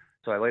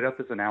 So I laid out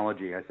this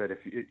analogy. I said,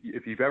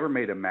 if you've ever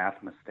made a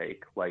math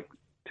mistake, like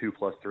 2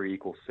 + 3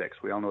 = 6,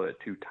 we all know that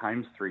 2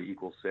 × 3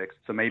 = 6.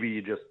 So maybe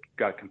you just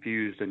got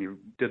confused and you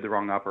did the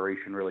wrong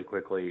operation really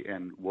quickly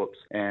and whoops.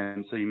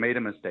 And so you made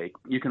a mistake.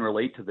 You can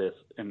relate to this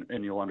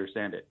and you'll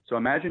understand it. So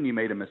imagine you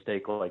made a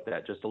mistake like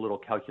that, just a little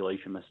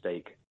calculation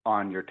mistake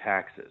on your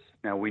taxes.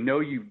 Now, we know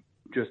you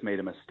just made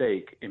a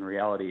mistake in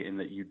reality in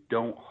that you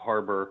don't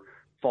harbor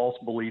false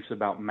beliefs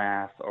about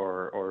math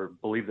or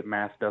believe that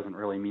math doesn't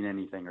really mean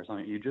anything or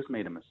something. You just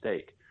made a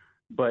mistake.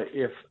 But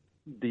if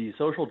the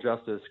social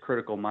justice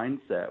critical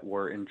mindset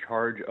were in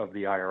charge of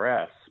the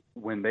IRS,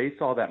 when they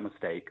saw that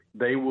mistake,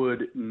 they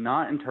would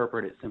not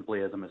interpret it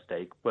simply as a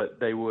mistake, but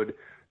they would,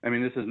 I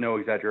mean, this is no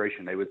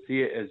exaggeration, they would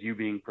see it as you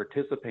being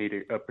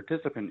a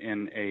participant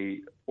in a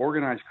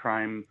organized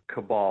crime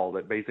cabal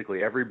that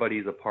basically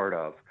everybody's a part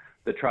of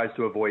that tries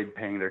to avoid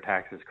paying their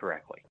taxes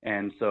correctly.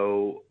 And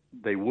so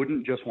they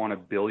wouldn't just want to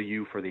bill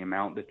you for the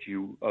amount that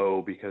you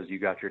owe because you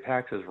got your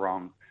taxes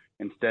wrong.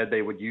 Instead,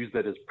 they would use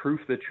that as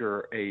proof that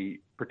you're a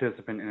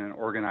participant in an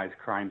organized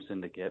crime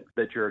syndicate,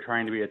 that you're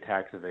trying to be a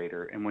tax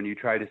evader. And when you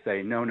try to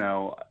say,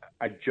 no,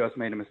 I just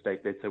made a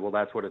mistake, they'd say, well,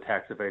 that's what a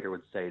tax evader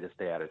would say to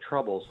stay out of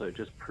trouble. So it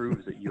just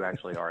proves that you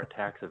actually are a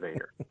tax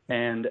evader.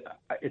 And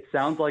it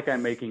sounds like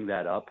I'm making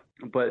that up,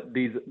 but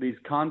these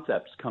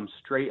concepts come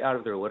straight out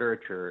of their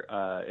literature.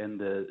 And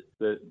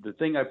the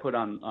thing I put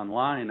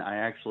online, I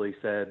actually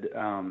said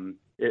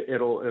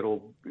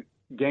it'll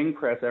gang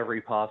press every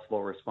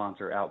possible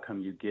response or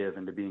outcome you give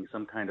into being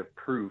some kind of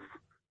proof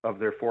of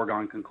their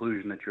foregone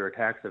conclusion that you're a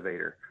tax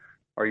evader.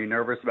 Are you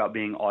nervous about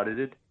being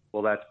audited?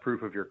 Well, that's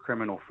proof of your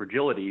criminal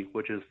fragility,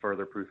 which is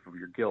further proof of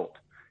your guilt.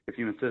 If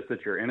you insist that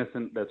you're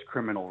innocent, that's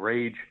criminal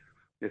rage.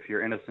 If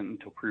you're innocent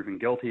until proven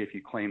guilty, if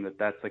you claim that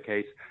that's the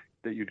case,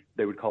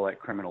 they would call that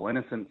criminal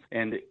innocence.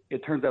 And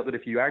it turns out that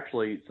if you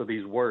actually, so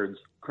these words,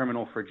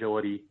 criminal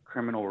fragility,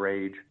 criminal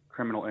rage,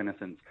 criminal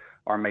innocence,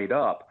 are made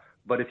up.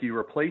 But if you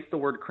replace the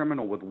word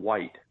criminal with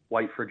white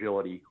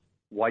fragility,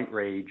 white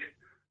rage,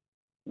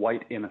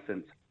 white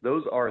innocence,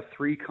 those are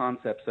three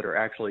concepts that are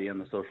actually in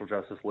the social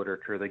justice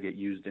literature that get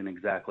used in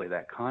exactly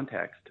that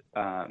context.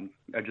 I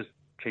just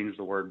changed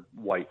the word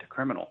white to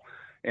criminal.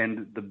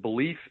 And the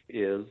belief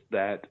is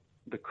that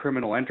the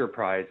criminal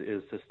enterprise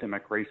is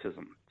systemic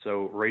racism.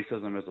 So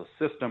racism is a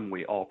system.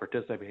 We all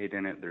participate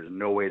in it. There's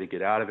no way to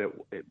get out of it.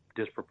 It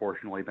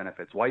disproportionately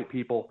benefits white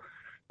people.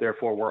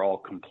 Therefore, we're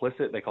all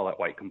complicit. They call that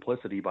white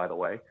complicity, by the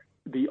way.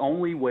 The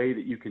only way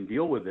that you can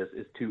deal with this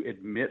is to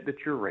admit that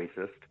you're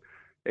racist,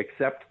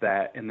 accept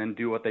that, and then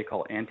do what they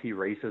call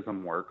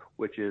anti-racism work,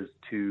 which is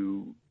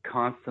to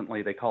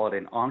constantly, they call it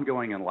an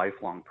ongoing and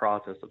lifelong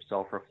process of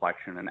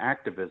self-reflection and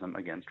activism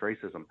against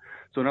racism.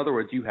 So in other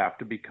words, you have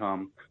to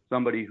become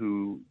somebody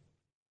who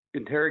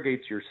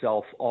interrogates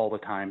yourself all the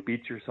time,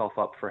 beats yourself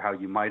up for how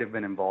you might have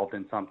been involved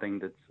in something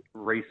that's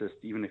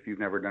racist, even if you've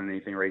never done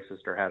anything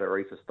racist or had a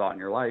racist thought in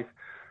your life.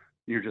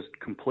 You're just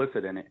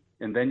complicit in it.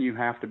 And then you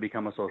have to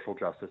become a social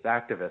justice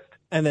activist.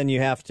 And then you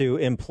have to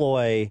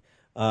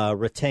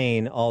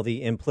retain all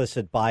the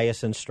implicit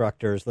bias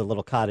instructors, the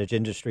little cottage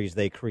industries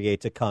they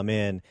create to come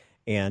in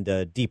and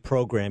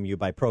deprogram you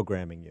by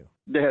programming you.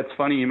 Yeah, it's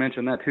funny you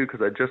mentioned that, too,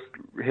 because I just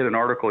hit an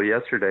article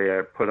yesterday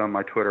I put on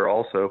my Twitter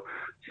also.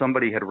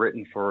 Somebody had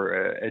written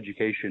for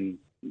Education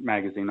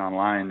magazine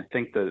online. I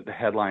think the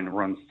headline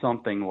runs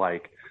something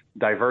like,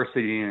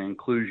 diversity and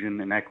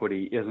inclusion and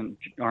equity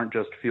aren't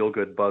just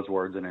feel-good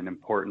buzzwords in an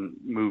important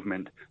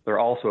movement. They're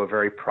also a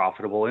very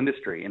profitable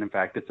industry. And in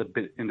fact, it's an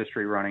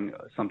industry running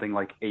something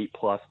like $8+,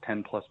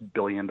 $10+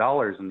 billion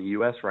in the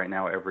U.S. right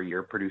now every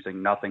year,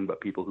 producing nothing but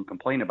people who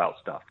complain about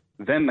stuff.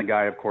 Then the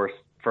guy, of course,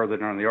 further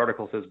down in the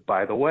article says,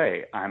 by the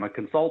way, I'm a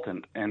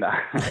consultant and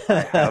I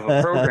have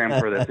a program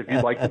for this if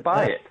you'd like to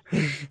buy it.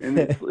 And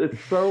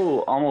it's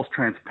so almost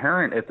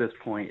transparent at this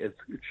point. It's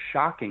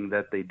shocking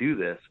that they do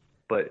this.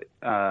 But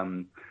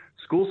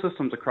school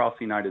systems across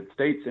the United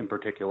States in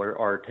particular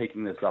are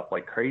taking this up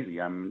like crazy.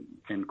 I'm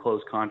in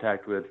close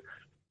contact with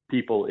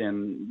people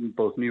in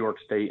both New York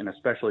State and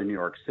especially New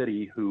York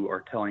City who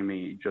are telling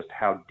me just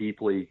how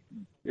deeply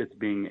it's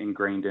being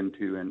ingrained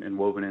into and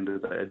woven into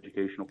the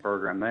educational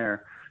program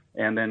there.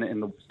 And then in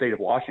the state of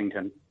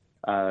Washington,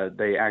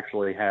 they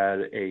actually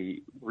had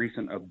a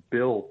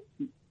bill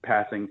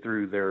passing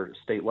through their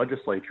state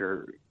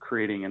legislature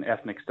creating an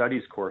ethnic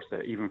studies course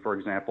that even, for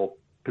example,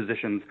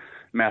 positions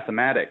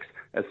mathematics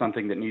as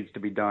something that needs to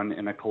be done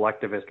in a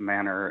collectivist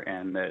manner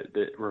and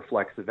that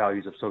reflects the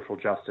values of social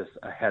justice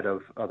ahead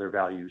of other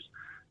values.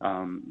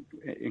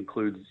 It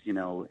includes,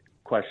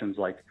 questions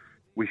like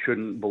we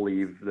shouldn't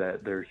believe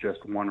that there's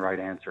just one right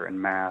answer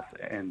in math,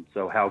 and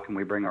so how can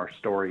we bring our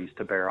stories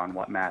to bear on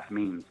what math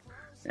means?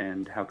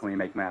 And how can we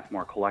make math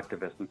more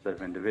collectivist instead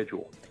of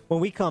individual? When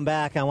we come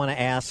back, I want to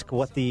ask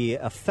what the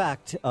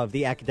effect of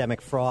the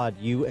academic fraud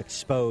you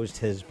exposed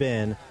has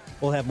been.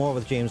 We'll have more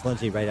with James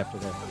Lindsay right after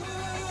this.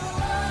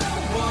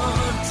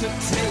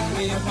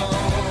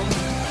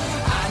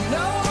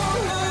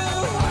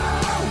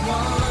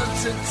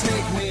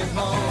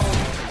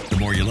 The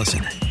more you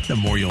listen, the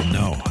more you'll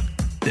know.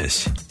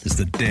 This is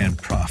the Dan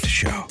Proft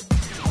Show.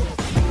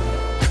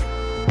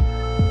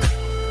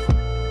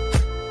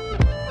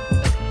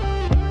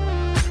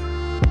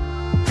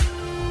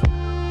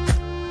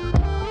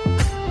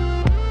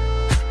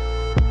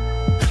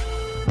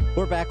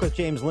 We're back with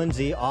James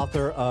Lindsay,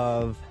 author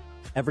of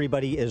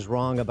Everybody is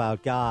Wrong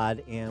About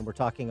God, and we're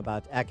talking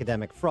about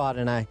academic fraud.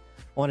 And I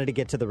wanted to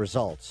get to the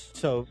results.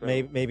 So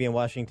maybe in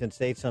Washington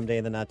State someday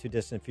in the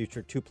not-too-distant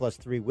future, 2 +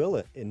 3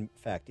 will, in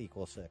fact,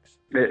 equal 6.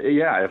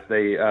 Yeah, if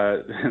they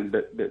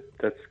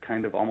that's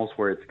kind of almost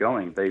where it's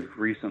going. They've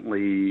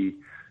recently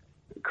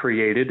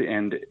created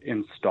and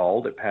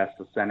installed, it passed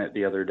the Senate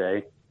the other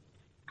day,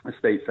 the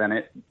state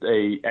Senate,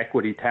 a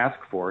equity task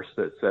force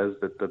that says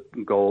that the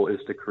goal is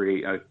to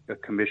create a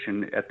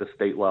commission at the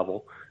state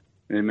level,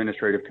 an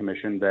administrative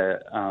commission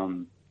that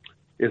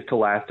is to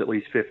last at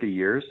least 50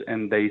 years.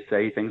 And they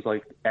say things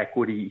like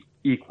equity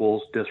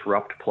equals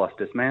disrupt plus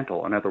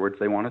dismantle. In other words,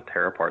 they want to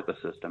tear apart the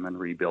system and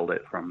rebuild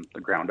it from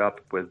the ground up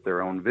with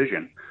their own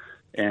vision.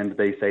 And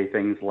they say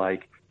things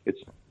like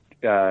it's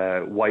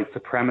white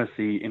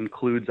supremacy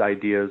includes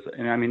ideas,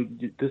 and I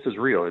mean, this is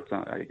real. It's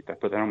not, I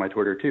put that on my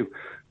Twitter too.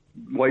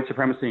 White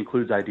supremacy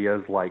includes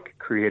ideas like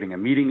creating a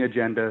meeting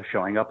agenda,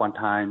 showing up on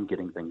time,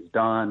 getting things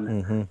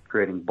done,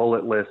 creating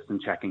bullet lists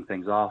and checking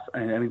things off.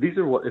 And I mean, these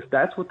are if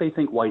that's what they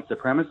think white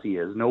supremacy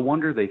is, no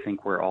wonder they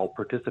think we're all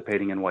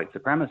participating in white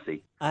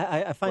supremacy.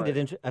 I find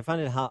it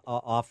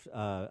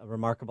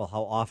remarkable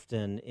how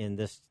often in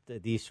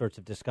these sorts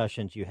of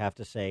discussions you have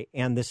to say,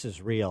 and this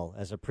is real,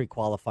 as a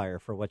pre-qualifier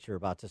for what you're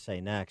about to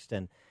say next.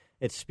 And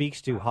it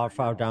speaks to how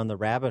far down the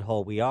rabbit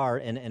hole we are.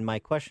 And my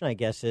question, I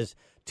guess, is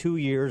 2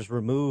 years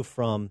removed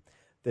from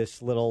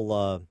this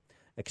little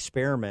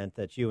experiment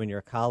that you and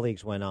your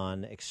colleagues went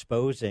on,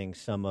 exposing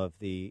some of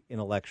the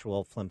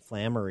intellectual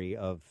flimflammery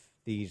of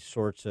these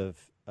sorts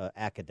of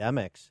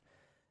academics.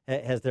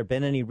 Has there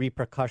been any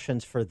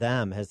repercussions for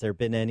them? Has there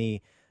been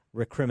any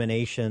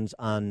recriminations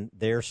on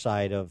their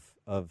side of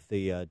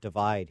the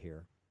divide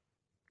here?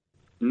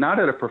 Not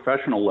at a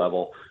professional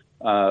level.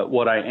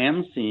 What I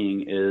am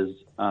seeing is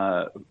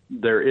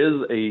there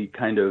is a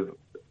kind of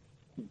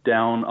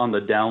down on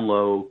the down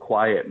low,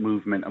 quiet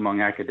movement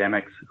among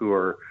academics who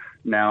are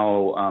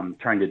now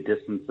trying to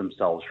distance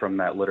themselves from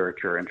that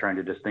literature and trying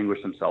to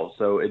distinguish themselves.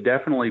 So it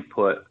definitely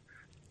put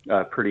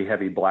a pretty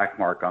heavy black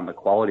mark on the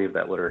quality of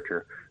that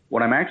literature.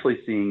 What I'm actually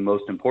seeing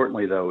most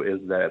importantly, though, is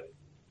that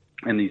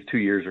in these 2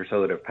 years or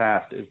so that have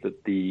passed, is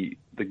that the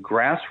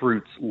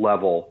grassroots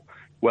level,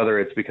 whether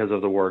it's because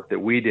of the work that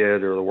we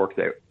did or the work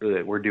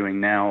that we're doing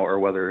now, or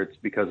whether it's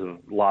because of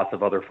lots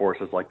of other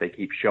forces, like they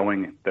keep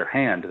showing their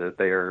hand that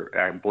they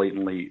are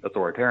blatantly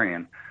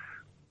authoritarian,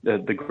 the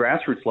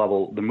grassroots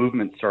level, the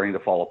movement's starting to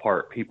fall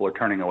apart. People are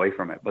turning away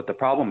from it. But the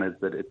problem is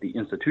that at the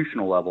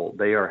institutional level,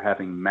 they are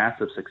having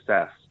massive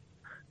success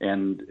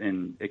and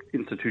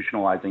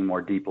institutionalizing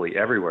more deeply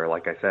everywhere,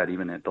 like I said,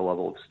 even at the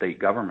level of state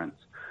governments.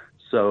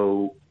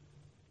 So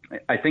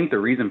I think the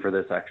reason for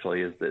this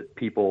actually is that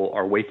people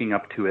are waking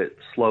up to it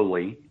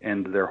slowly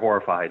and they're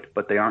horrified,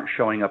 but they aren't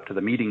showing up to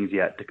the meetings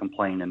yet to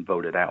complain and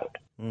vote it out.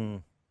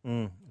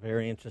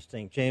 Very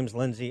interesting. James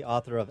Lindsay,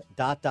 author of ...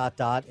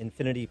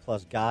 Infinity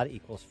plus God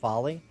equals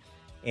folly.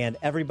 And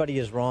everybody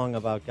is wrong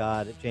about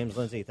God. James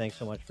Lindsay, thanks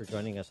so much for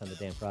joining us on the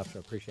Dan Proft Show.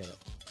 Appreciate it.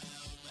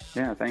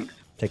 Yeah, thanks.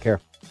 Take care.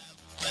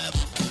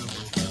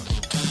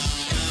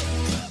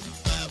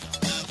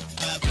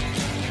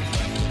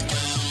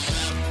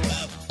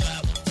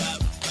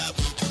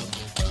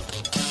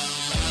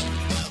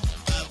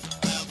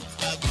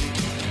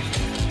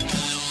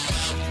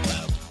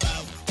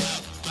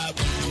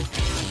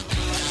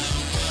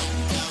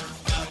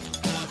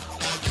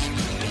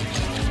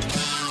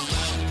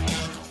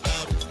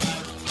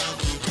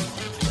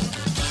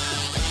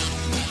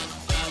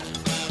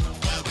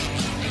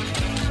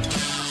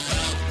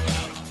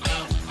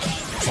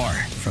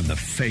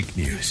 Fake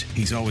news.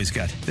 He's always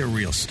got the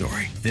real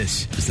story.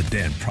 This is the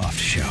Dan Proft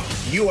Show.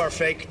 You are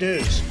fake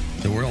news.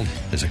 The world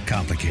is a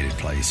complicated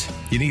place.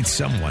 You need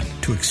someone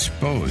to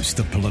expose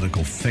the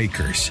political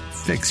fakers,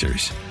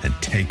 fixers, and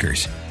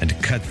takers, and to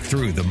cut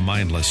through the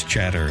mindless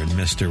chatter and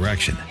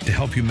misdirection to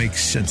help you make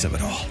sense of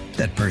it all.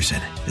 That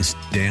person is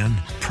Dan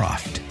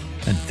Proft.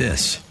 And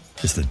this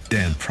is the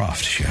Dan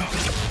Proft Show.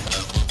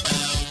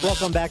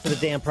 Welcome back to the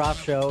Dan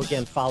Proft Show.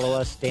 Again, follow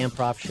us,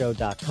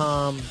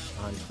 danproftshow.com,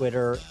 on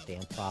Twitter,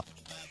 Dan Proft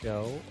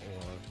Show,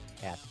 or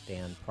at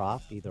Dan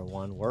Proft. Either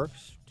one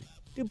works.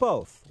 Do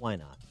both. Why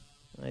not?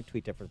 I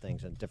tweet different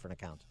things on different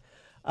accounts.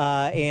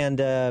 And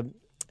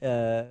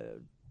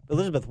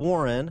Elizabeth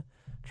Warren,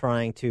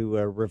 trying to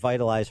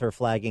revitalize her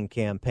flagging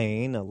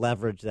campaign,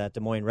 leverage that Des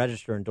Moines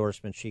Register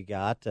endorsement she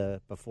got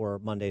before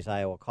Monday's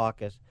Iowa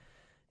caucus,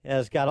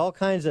 has got all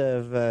kinds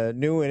of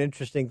new and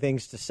interesting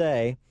things to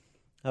say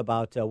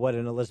about what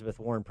an Elizabeth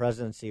Warren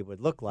presidency would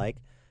look like.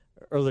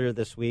 Earlier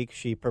this week,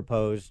 she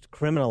proposed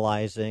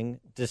criminalizing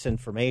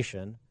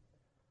disinformation.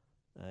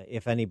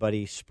 If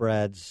anybody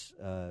spreads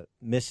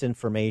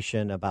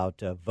misinformation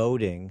about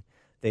voting,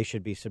 they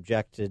should be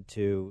subjected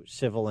to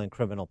civil and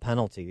criminal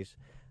penalties.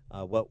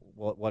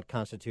 What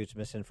constitutes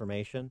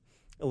misinformation?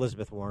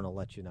 Elizabeth Warren will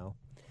let you know.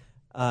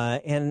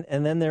 And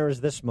then there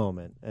is this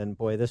moment, and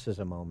boy, this is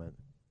a moment.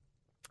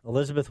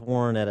 Elizabeth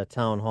Warren at a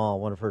town hall,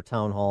 one of her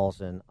town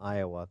halls in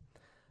Iowa,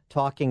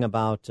 talking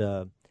about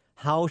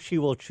how she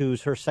will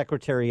choose her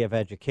Secretary of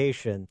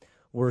Education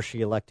were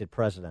she elected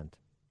president.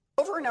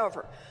 Over and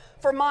over,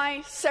 for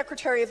my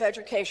Secretary of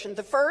Education.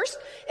 The first,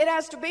 it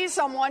has to be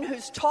someone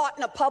who's taught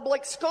in a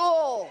public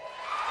school.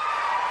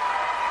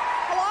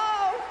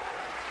 Hello?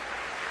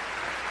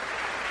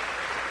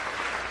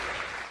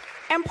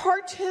 And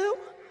part two,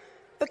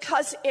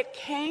 because it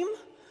came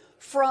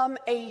from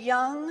a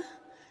young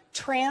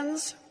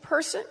trans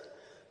person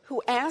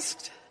who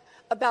asked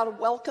about a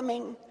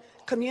welcoming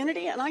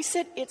community, and I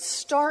said it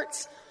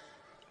starts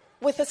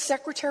with a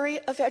Secretary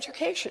of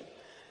Education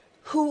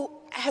who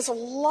has a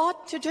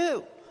lot to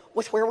do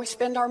with where we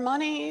spend our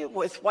money,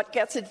 with what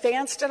gets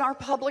advanced in our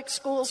public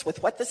schools,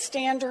 with what the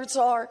standards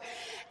are.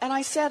 And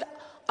I said,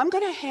 I'm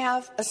going to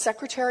have a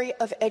Secretary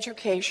of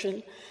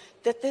Education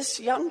that this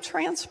young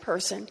trans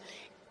person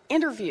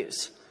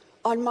interviews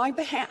on my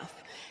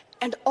behalf.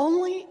 And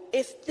only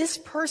if this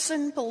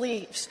person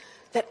believes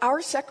that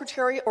our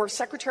Secretary or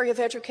Secretary of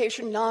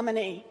Education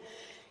nominee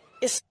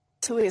is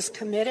who is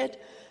committed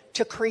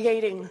to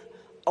creating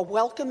a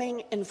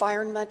welcoming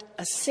environment,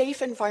 a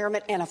safe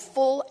environment, and a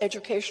full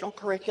educational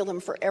curriculum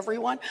for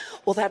everyone,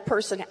 will that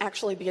person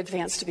actually be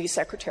advanced to be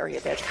Secretary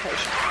of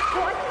Education?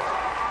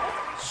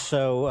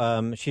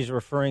 So she's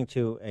referring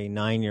to a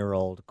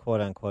 9-year-old,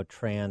 quote-unquote,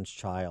 trans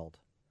child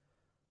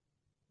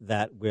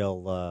that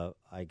will,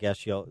 I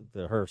guess,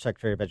 her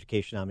Secretary of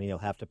Education nominee will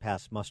have to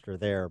pass muster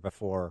there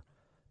before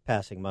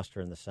passing muster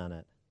in the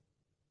Senate.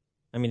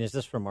 I mean, is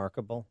this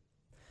remarkable?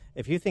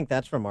 If you think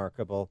that's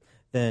remarkable,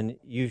 then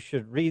you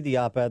should read the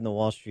op-ed in the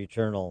Wall Street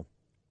Journal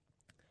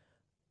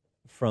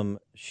from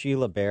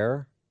Sheila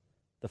Bair,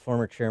 the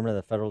former chairman of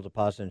the Federal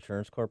Deposit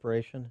Insurance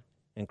Corporation,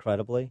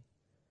 incredibly.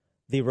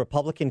 The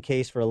Republican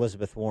case for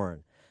Elizabeth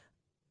Warren.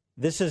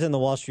 This is in the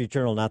Wall Street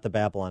Journal, not the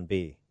Babylon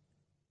Bee.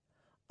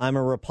 I'm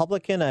a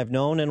Republican. I've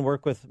known and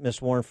worked with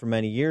Ms. Warren for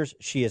many years.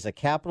 She is a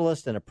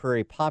capitalist and a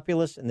prairie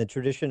populist in the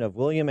tradition of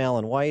William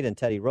Allen White and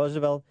Teddy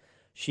Roosevelt.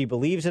 She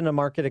believes in a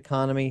market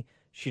economy.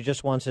 She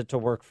just wants it to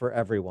work for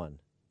everyone.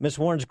 Ms.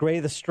 Warren's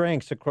greatest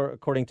strengths,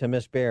 according to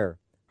Ms. Bair,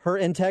 her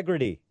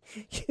integrity.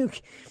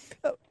 This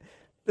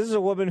is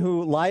a woman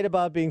who lied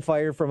about being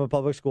fired from a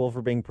public school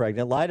for being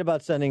pregnant, lied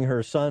about sending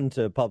her son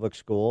to public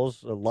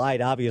schools,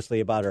 lied, obviously,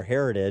 about her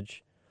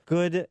heritage.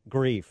 Good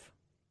grief.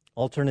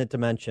 Alternate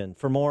dimension.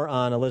 For more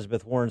on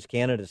Elizabeth Warren's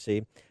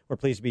candidacy, we're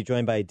pleased to be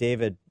joined by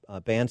David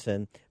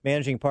Bahnsen,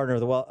 managing partner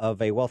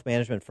of a wealth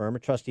management firm, a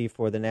trustee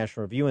for the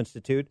National Review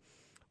Institute,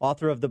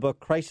 author of the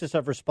book Crisis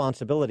of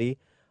Responsibility,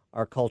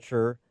 Our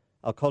Cultural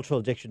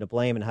Addiction to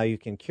Blame and How You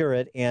Can Cure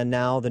It, and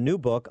now the new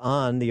book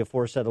on the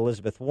aforesaid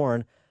Elizabeth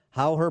Warren,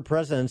 How Her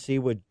Presidency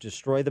Would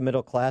Destroy the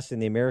Middle Class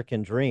and the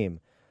American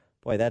Dream.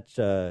 Boy, that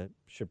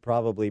should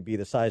probably be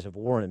the size of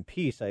War and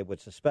Peace, I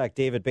would suspect.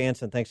 David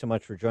Bahnsen, thanks so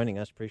much for joining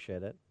us.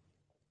 Appreciate it.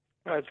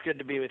 Oh, it's good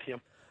to be with you.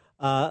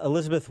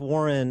 Elizabeth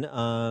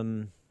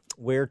Warren,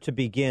 where to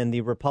begin?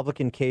 The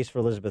Republican case for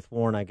Elizabeth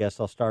Warren, I guess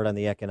I'll start on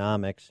the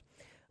economics.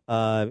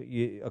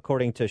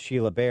 According to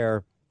Sheila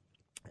Bair,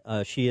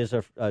 she is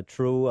a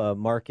true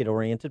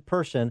market-oriented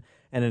person,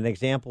 and an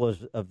example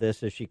of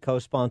this is she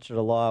co-sponsored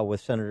a law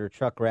with Senator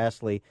Chuck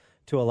Grassley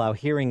to allow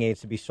hearing aids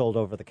to be sold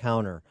over the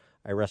counter.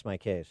 I rest my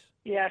case.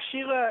 Yeah,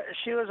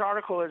 Sheila's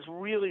article is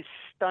really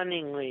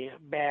stunningly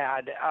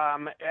bad.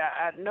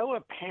 At no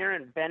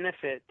apparent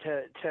benefit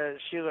to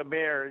Sheila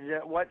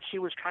Bair. What she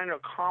was trying to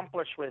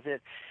accomplish with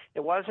it,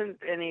 it wasn't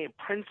any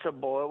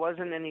principle. It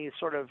wasn't any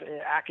sort of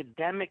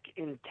academic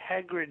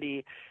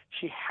integrity.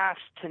 She has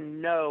to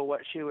know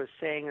what she was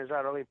saying is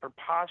utterly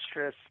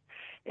preposterous.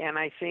 And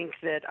I think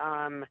that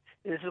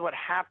this is what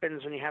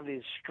happens when you have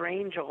these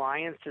strange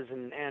alliances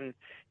and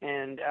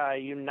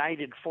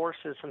united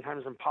forces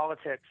sometimes in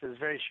politics as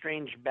very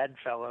strange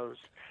bedfellows.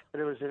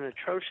 But it was an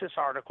atrocious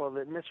article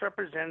that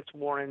misrepresents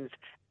Warren's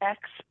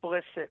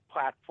explicit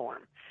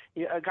platform.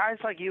 Guys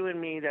like you and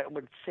me that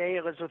would say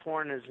Elizabeth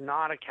Warren is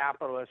not a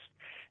capitalist,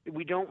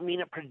 we don't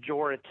mean it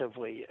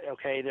pejoratively,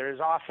 okay? There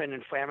is often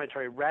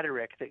inflammatory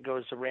rhetoric that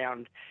goes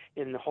around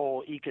in the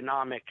whole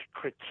economic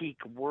critique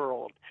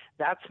world.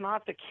 That's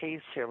not the case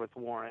here with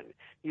Warren.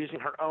 Using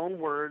her own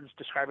words,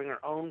 describing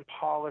her own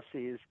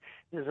policies,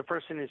 is a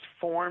person who's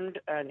formed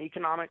an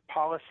economic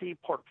policy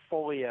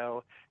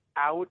portfolio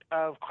out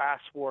of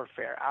class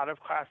warfare, out of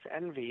class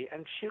envy,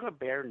 and Sheila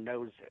Bair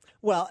knows it.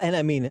 Well, and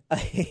I mean,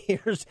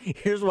 here's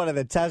one of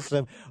the tests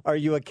of, are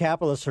you a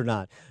capitalist or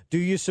not? Do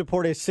you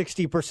support a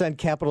 60%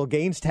 capital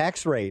gains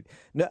tax rate?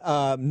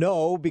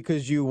 No,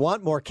 because you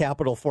want more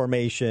capital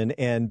formation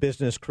and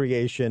business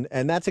creation,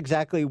 and that's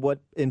exactly what,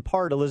 in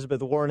part,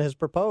 Elizabeth Warren has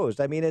proposed.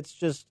 I mean,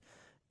 it's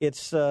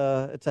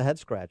a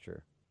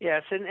head-scratcher.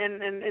 Yes, and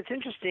it's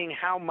interesting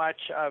how much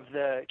of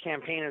the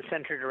campaign is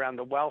centered around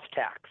the wealth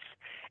tax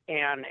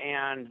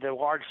and the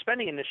large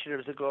spending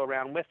initiatives that go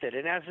around with it.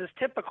 And as is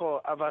typical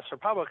of us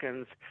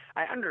Republicans,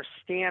 I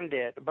understand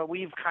it, but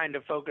we've kind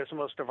of focused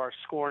most of our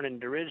scorn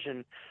and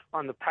derision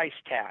on the price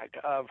tag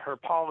of her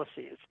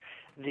policies,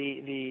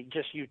 the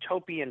just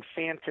utopian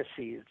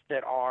fantasies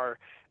that are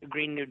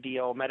Green New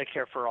Deal,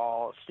 Medicare for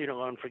All, student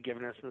loan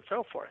forgiveness, and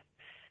so forth.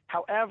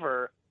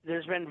 However,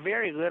 there's been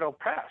very little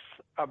press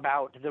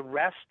about the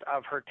rest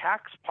of her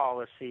tax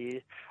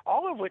policy,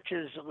 all of which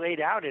is laid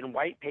out in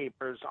white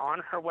papers on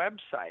her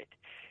website.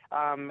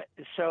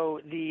 So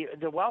the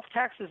wealth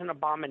tax is an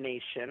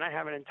abomination. I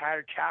have an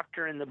entire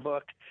chapter in the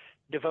book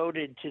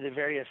devoted to the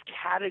various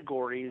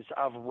categories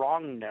of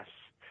wrongness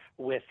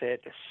with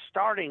it,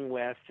 starting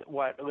with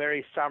what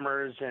Larry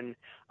Summers and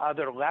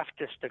other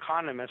leftist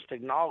economists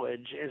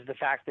acknowledge is the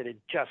fact that it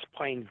just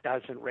plain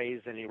doesn't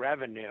raise any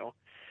revenue.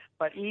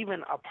 But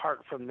even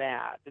apart from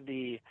that,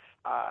 the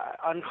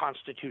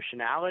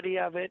unconstitutionality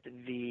of it,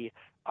 the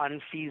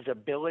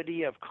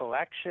unfeasibility of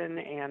collection,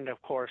 and,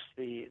 of course,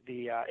 the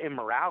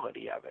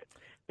immorality of it.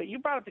 But you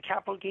brought up the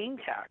capital gain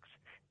tax.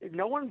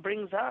 No one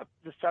brings up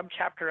the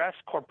Subchapter S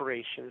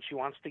corporations she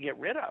wants to get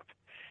rid of,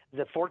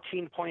 the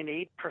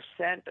 14.8%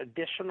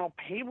 additional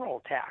payroll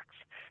tax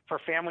for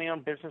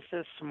family-owned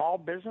businesses, small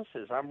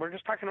businesses. We're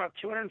just talking about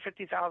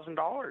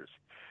 $250,000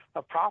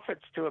 of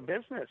profits to a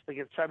business that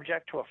gets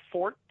subject to a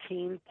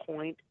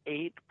 14.8%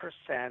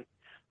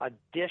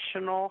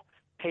 additional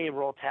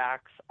payroll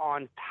tax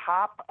on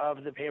top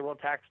of the payroll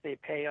tax they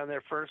pay on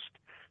their first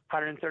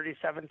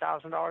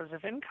 $137,000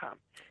 of income.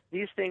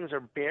 These things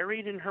are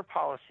buried in her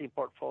policy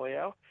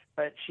portfolio,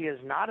 but she is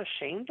not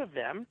ashamed of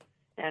them,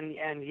 and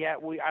yet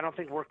I don't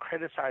think we're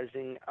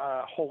criticizing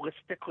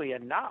holistically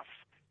enough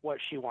what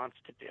she wants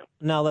to do.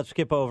 Now let's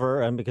skip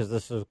over, and because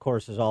this, of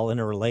course, is all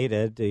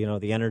interrelated,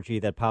 the energy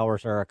that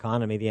powers our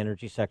economy, the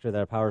energy sector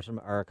that powers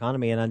our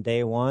economy, and on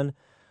day one,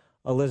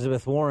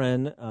 Elizabeth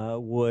Warren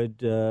would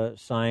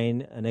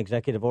sign an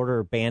executive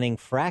order banning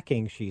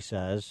fracking, she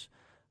says,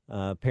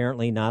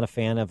 apparently not a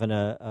fan of an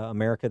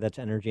America that's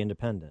energy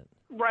independent.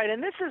 Right,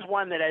 and this is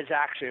one that is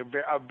actually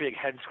a big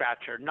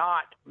head-scratcher,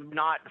 not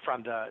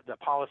from the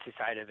policy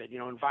side of it.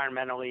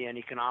 Environmentally and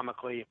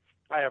economically,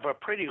 I have a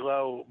pretty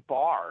low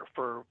bar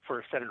for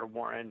Senator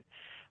Warren.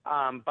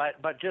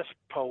 But just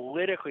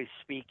politically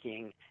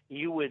speaking,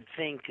 you would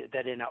think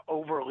that in an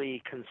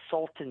overly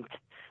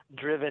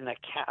consultant-driven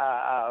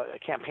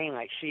campaign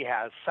like she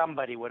has,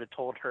 somebody would have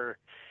told her,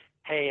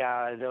 hey,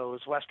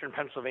 those Western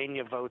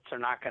Pennsylvania votes are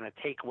not going to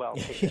take well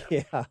to them.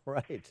 Yeah,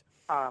 right.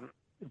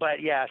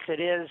 But yes, it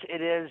is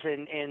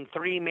in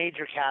three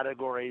major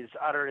categories,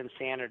 utter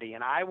insanity.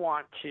 And I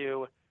want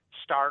to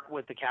start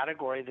with the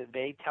category that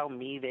they tell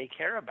me they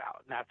care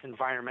about, and that's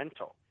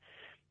environmental.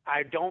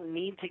 I don't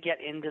need to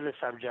get into the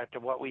subject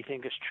of what we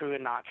think is true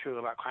and not true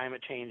about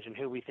climate change and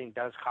who we think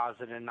does cause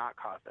it and not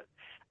cause it.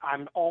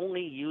 I'm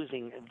only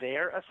using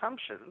their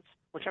assumptions,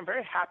 which I'm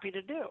very happy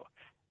to do,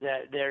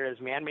 that there is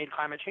man-made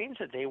climate change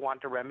that they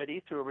want to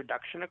remedy through a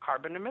reduction of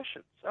carbon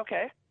emissions.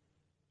 Okay.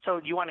 So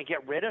do you want to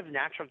get rid of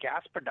natural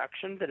gas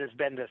production that has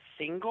been the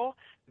single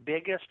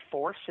biggest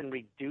force in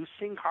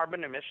reducing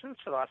carbon emissions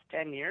for the last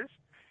 10 years?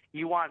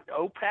 You want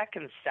OPEC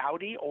and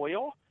Saudi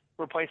oil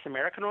replace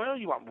American oil?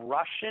 You want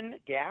Russian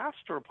gas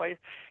to replace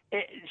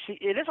it?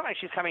 It isn't like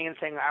she's coming in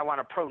saying, I want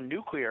a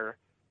pro-nuclear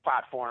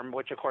platform,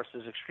 which, of course,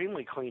 is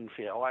extremely clean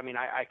fuel. I mean,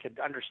 I could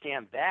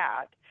understand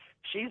that.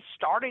 She's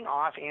starting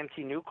off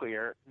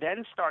anti-nuclear,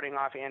 then starting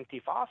off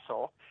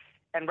anti-fossil,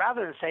 and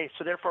rather than say,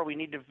 so therefore we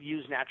need to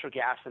use natural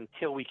gas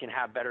until we can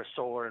have better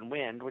solar and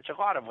wind, which a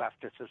lot of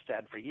leftists have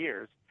said for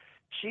years,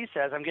 she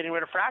says, I'm getting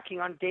rid of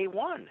fracking on day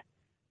one.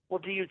 Well,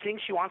 do you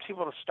think she wants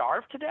people to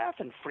starve to death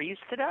and freeze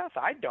to death?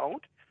 I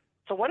don't.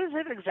 So what is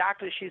it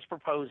exactly she's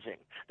proposing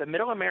that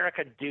Middle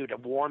America do to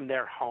warm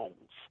their homes?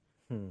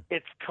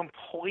 It's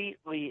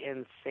completely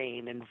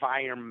insane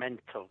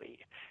environmentally,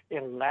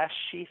 unless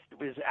she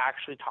was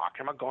actually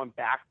talking about going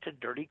back to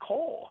dirty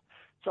coal.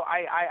 So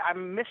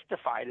I'm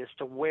mystified as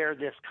to where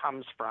this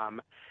comes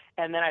from.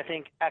 And then I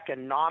think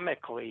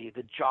economically,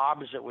 the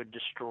jobs it would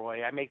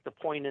destroy. I make the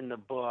point in the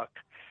book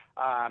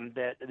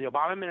that the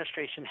Obama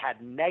administration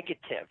had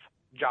negative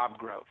job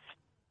growth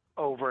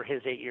over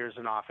his 8 years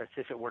in office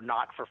if it were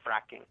not for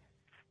fracking.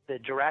 The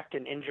direct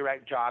and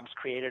indirect jobs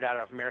created out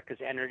of America's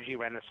energy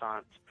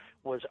renaissance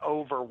was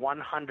over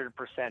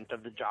 100%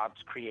 of the jobs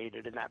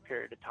created in that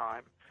period of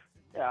time.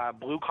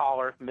 Blue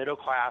collar, middle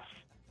class,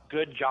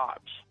 good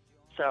jobs.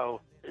 So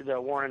the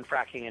Warren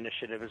fracking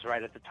initiative is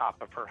right at the top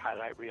of her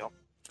highlight reel.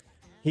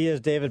 He is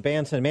David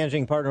Bahnsen,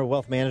 managing partner of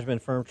wealth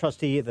management firm,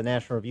 trustee at the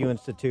National Review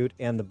Institute,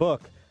 and the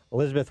book,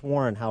 Elizabeth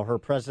Warren, How Her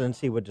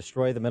Presidency Would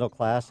Destroy the Middle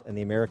Class and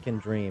the American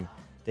Dream.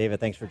 David,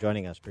 thanks for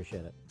joining us.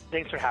 Appreciate it.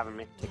 Thanks for having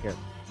me. Take care.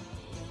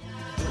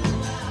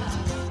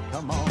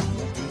 Come on.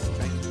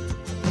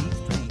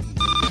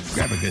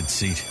 Grab a good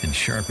seat and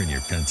sharpen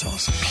your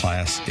pencils.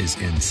 Class is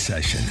in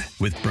session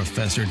with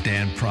Professor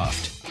Dan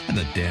Proft and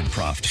the Dan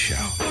Proft Show.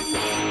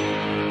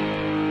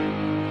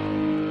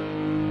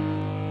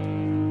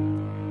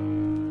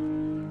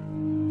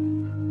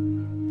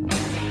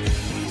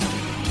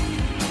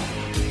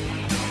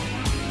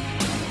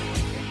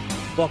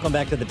 Welcome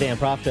back to the Dan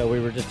Proft Show. We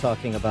were just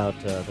talking about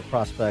the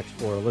prospects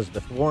for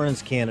Elizabeth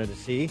Warren's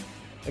candidacy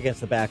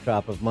against the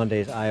backdrop of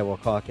Monday's Iowa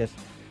caucus.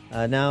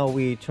 Now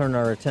we turn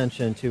our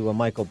attention to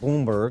Michael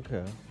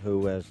Bloomberg,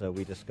 who, as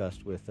we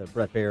discussed with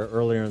Bret Baier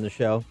earlier in the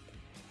show,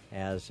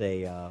 has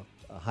a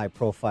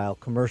high-profile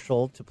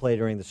commercial to play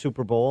during the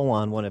Super Bowl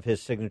on one of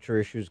his signature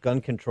issues,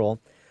 gun control.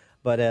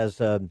 But as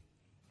Joel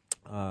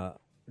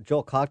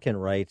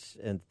Kotkin writes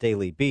in the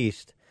Daily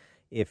Beast,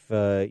 if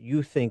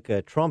you think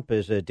Trump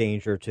is a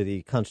danger to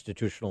the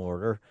constitutional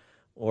order,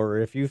 or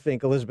if you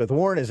think Elizabeth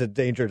Warren is a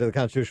danger to the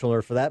constitutional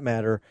order for that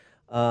matter,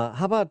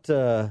 how about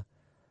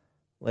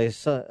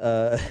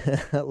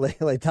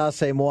l'état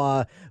c'est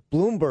moi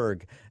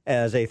Bloomberg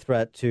as a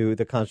threat to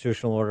the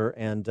constitutional order?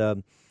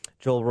 And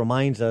Joel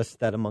reminds us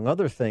that, among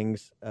other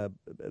things,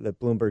 that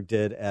Bloomberg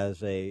did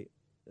as the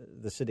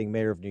sitting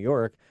mayor of New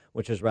York,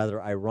 which is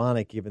rather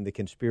ironic given the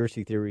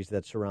conspiracy theories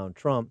that surround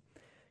Trump,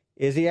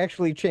 is he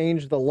actually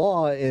changed the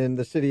law in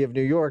the city of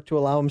New York to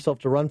allow himself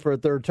to run for a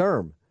third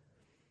term.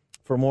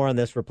 For more on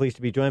this, we're pleased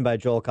to be joined by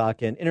Joel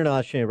Kotkin,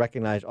 internationally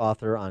recognized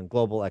author on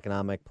global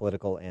economic,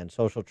 political, and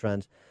social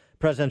trends,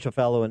 presidential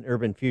fellow in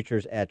urban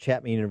futures at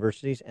Chapman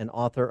University, and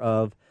author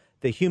of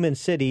The Human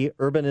City,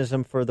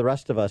 Urbanism for the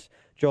Rest of Us.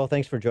 Joel,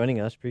 thanks for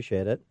joining us.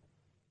 Appreciate it.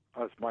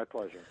 It's my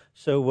pleasure.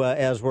 So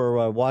as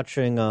we're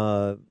watching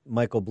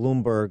Michael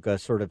Bloomberg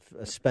sort of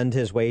spend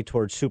his way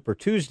towards Super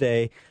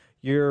Tuesday,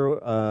 you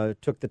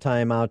took the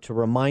time out to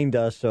remind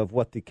us of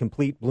what the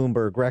complete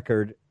Bloomberg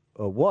record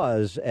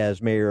was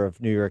as mayor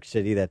of New York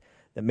City that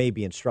may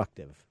be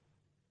instructive.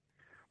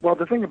 Well,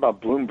 the thing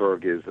about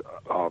Bloomberg is,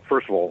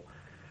 first of all,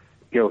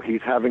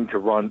 he's having to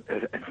run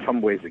in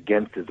some ways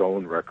against his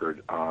own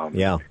record.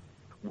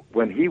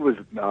 When he was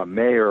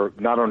mayor,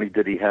 not only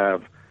did he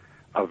have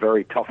a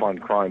very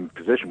tough-on-crime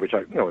position, which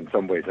in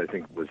some ways I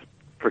think was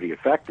pretty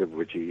effective,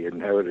 which he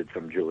inherited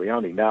from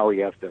Giuliani. Now he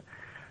has to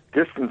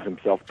distance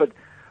himself. But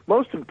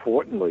most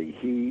importantly,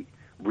 he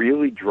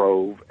really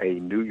drove a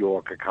New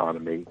York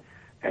economy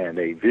and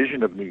a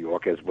vision of New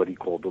York as what he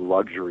called the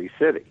luxury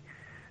city.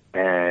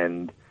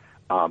 And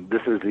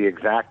this is the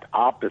exact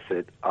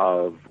opposite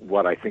of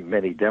what I think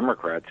many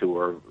Democrats who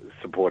are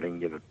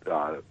supporting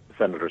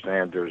Senator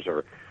Sanders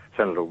or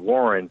Senator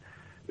Warren,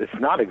 it's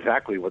not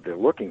exactly what they're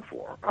looking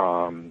for.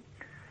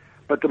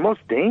 But the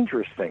most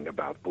dangerous thing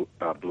about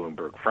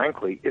Bloomberg,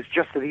 frankly, is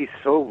just that he's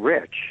so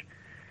rich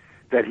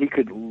that he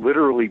could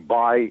literally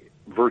buy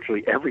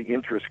virtually every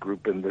interest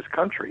group in this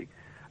country.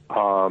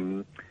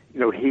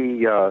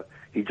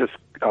 He just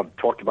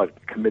talked about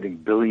committing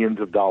billions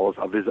of dollars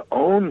of his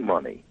own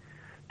money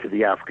to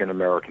the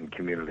African-American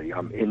community.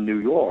 In New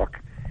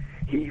York,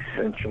 he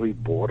essentially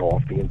bought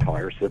off the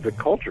entire civic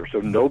culture, so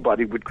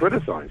nobody would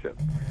criticize him.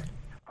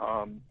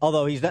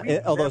 Although he's not,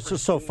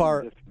 so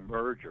far, this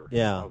merger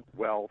of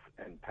wealth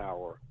and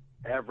power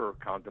ever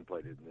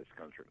contemplated in this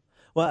country.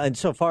 Well, and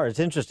so far it's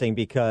interesting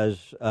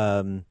because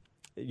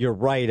you're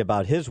right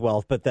about his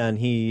wealth, but then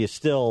he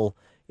still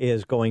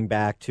is going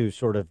back to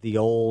sort of the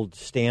old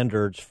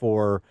standards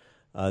for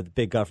the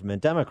big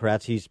government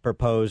Democrats. He's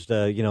proposed,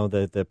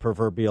 the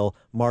proverbial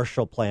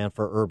Marshall Plan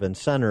for urban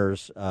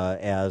centers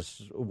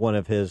as one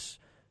of his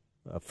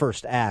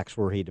first acts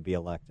were he to be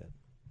elected.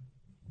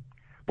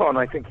 Well, and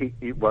I think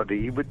what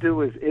he would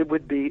do is it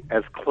would be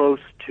as close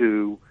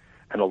to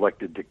an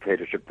elected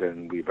dictatorship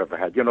than we've ever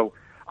had.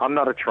 I'm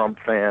not a Trump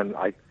fan,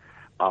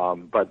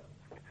 but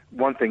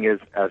one thing is,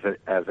 as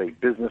a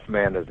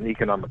businessman, as an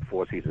economic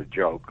force, he's a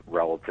joke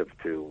relative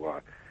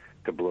to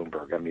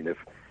Bloomberg. I mean, if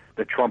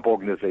the Trump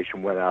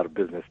organization went out of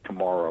business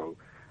tomorrow,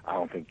 I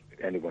don't think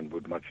anyone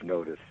would much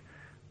notice.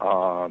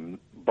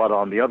 But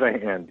on the other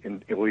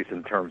hand, at least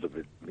in terms of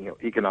the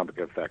economic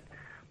effect,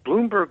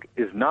 Bloomberg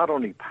is not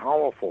only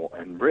powerful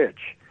and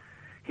rich,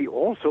 he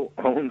also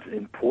owns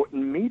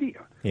important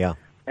media. Yeah.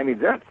 I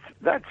mean,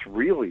 that's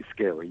really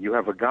scary. You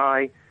have a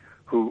guy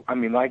who,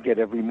 I get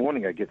every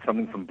morning, I get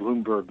something from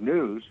Bloomberg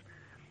News,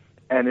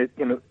 and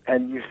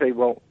and you say,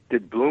 well,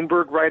 did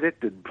Bloomberg write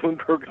it? Did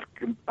Bloomberg's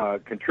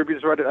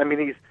contributors write it? I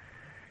mean,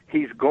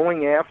 he's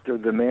going after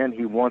the man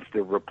he wants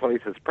to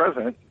replace as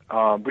president,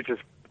 which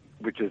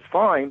is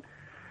fine,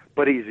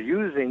 but he's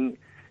using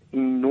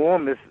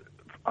enormous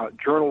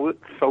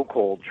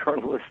so-called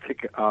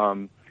journalistic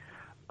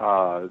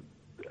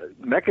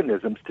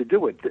mechanisms to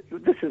do it.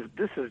 This is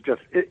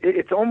just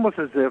it's almost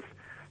as if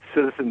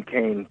Citizen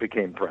Kane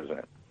became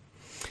president.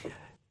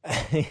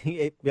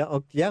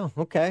 Yeah,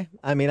 okay.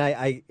 I mean,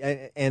 I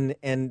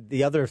and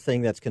the other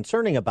thing that's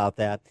concerning about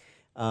that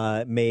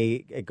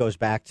it goes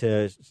back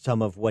to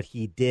some of what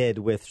he did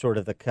with sort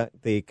of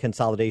the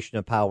consolidation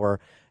of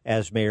power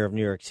as mayor of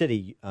New York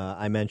City.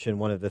 I mentioned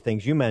one of the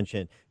things you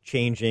mentioned,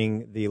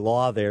 changing the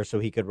law there so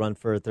he could run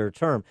for a third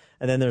term.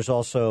 And then there's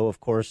also, of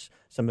course,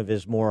 some of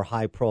his more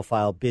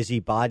high-profile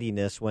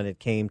busybodiness when it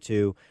came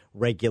to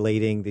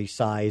regulating the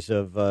size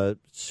of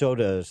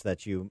sodas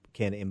that you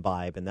can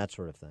imbibe and that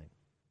sort of thing.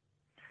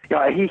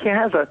 Yeah, he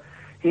has a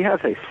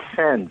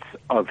sense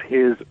of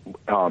his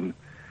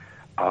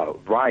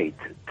right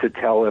to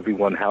tell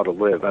everyone how to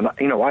live. And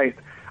I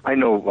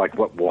know like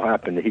what will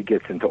happen. He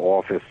gets into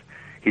office.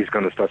 He's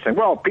going to start saying,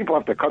 well, people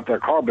have to cut their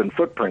carbon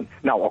footprint.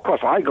 Now, of course,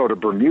 I go to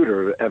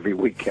Bermuda every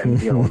weekend,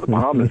 the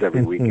Bahamas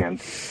every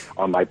weekend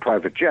on my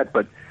private jet.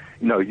 But,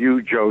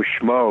 you, Joe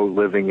Schmo,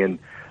 living in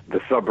the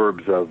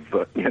suburbs of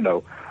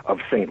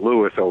St.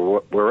 Louis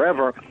or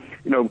wherever,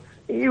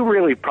 you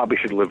really probably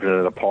should live in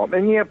an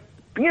apartment.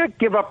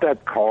 Give up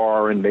that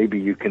car, and maybe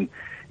you can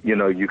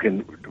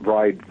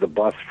ride the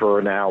bus for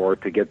an hour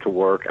to get to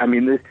work. I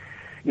mean,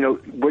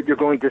 what you're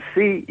going to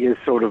see is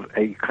sort of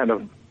a kind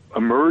of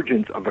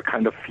emergence of a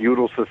kind of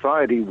feudal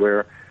society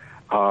where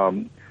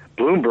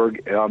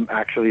Bloomberg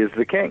actually is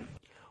the king.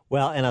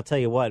 Well, and I'll tell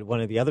you what,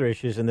 one of the other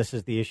issues, and this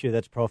is the issue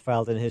that's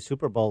profiled in his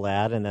Super Bowl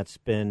ad, and that's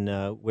been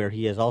where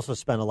he has also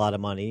spent a lot of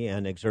money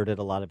and exerted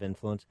a lot of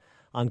influence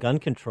on gun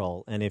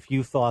control. And if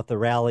you thought the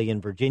rally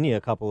in Virginia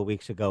a couple of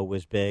weeks ago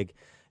was big,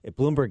 if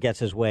Bloomberg gets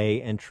his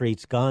way and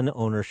treats gun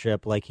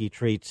ownership like he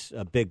treats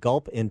a big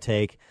gulp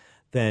intake,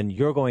 then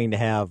you're going to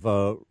have,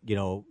 you're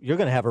going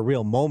to have a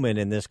real moment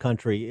in this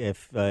country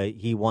if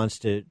he wants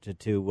to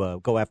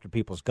go after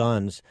people's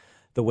guns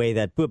the way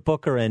that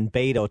Booker and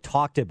Beto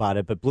talked about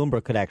it, but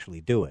Bloomberg could actually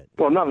do it.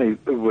 Well, not only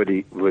would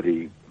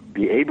he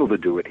be able to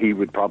do it, he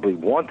would probably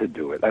want to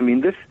do it. I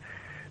mean, this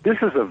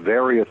is a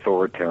very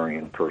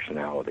authoritarian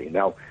personality.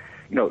 Now,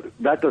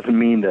 that doesn't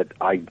mean that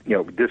I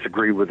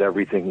disagree with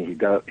everything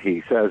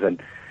he says,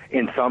 and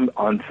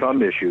on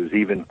some issues,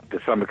 even to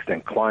some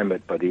extent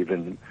climate, but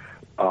even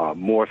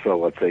more so,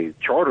 let's say,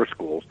 charter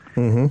schools.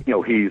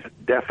 Mm-hmm. He's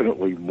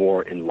definitely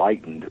more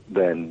enlightened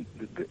than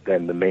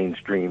the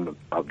mainstream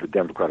of the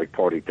Democratic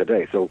Party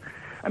today. So,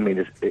 I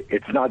mean,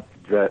 it's not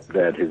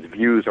that his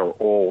views are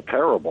all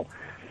terrible.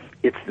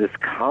 It's this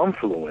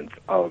confluence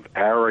of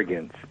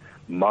arrogance,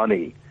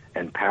 money,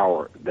 and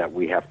power that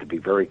we have to be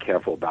very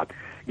careful about.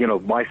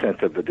 My sense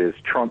of it is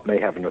Trump may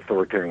have an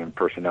authoritarian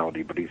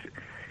personality, but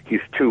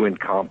he's too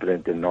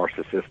incompetent and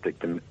narcissistic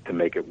to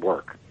make it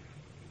work.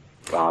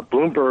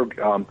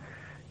 Bloomberg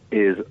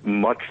is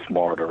much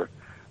smarter,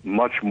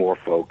 much more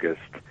focused,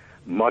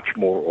 much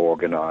more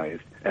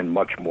organized, and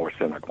much more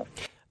cynical.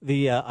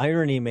 The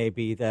irony may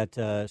be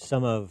that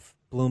some of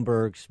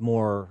Bloomberg's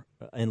more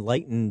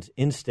enlightened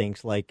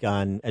instincts, like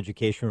on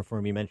education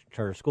reform, you mentioned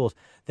charter schools,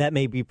 that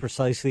may be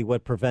precisely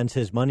what prevents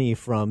his money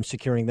from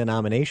securing the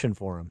nomination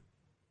for him.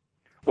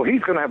 Well,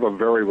 he's going to have a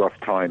very rough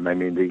time. I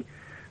mean,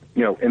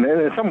 and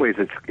in some ways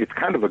it's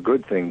kind of a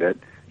good thing that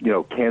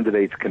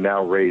candidates can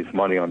now raise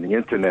money on the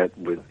internet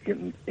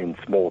in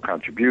small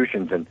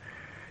contributions, and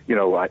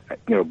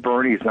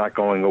Bernie's not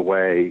going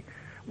away,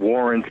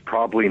 Warren's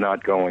probably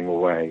not going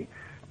away.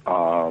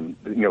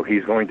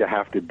 He's going to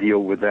have to deal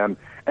with them,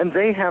 and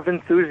they have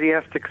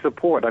enthusiastic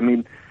support. I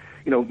mean,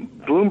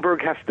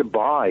 Bloomberg has to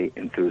buy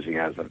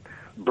enthusiasm.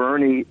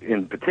 Bernie,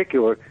 in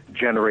particular,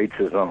 generates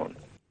his own.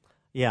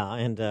 Yeah,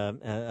 and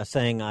a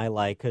saying I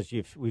like, because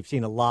we've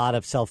seen a lot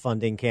of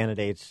self-funding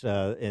candidates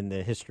in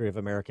the history of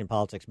American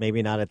politics,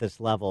 maybe not at this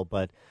level,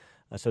 but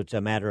so it's a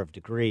matter of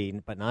degree,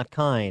 but not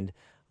kind.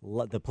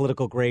 The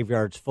political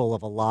graveyard's full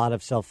of a lot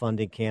of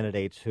self-funding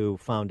candidates who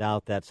found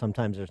out that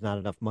sometimes there's not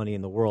enough money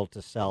in the world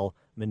to sell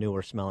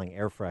manure-smelling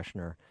air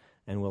freshener,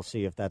 and we'll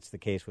see if that's the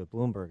case with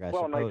Bloomberg, I suppose.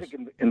 Well, and I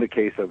think in the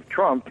case of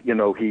Trump,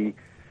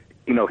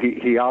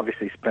 he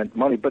obviously spent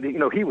money, but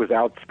he was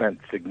outspent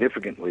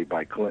significantly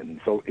by Clinton.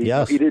 So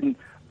he didn't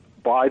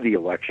buy the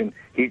election.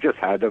 He just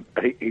had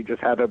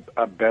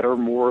a better,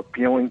 more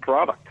appealing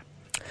product.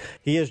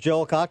 He is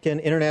Joel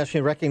Kotkin,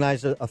 internationally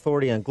recognized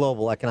authority on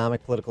global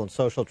economic, political, and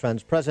social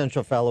trends,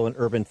 presidential fellow in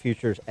urban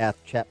futures at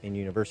Chapman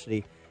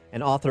University,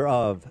 and author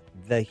of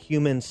The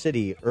Human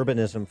City: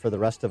 Urbanism for the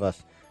Rest of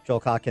Us.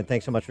 Joel Kotkin,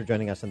 thanks so much for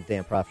joining us on the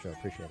Dan Proft Show.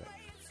 Appreciate it.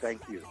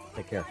 Thank you.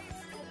 Take care.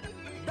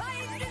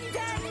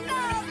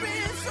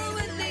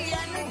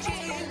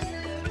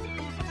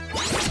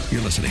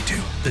 You're listening to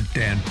The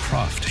Dan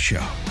Proft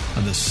Show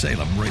on the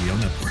Salem Radio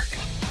Network.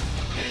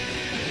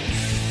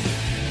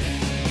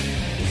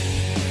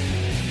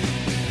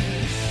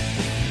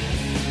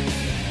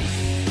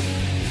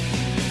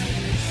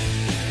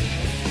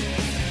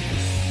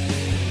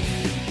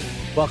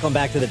 Welcome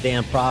back to the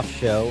Dan Proft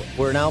Show.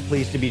 We're now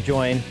pleased to be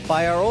joined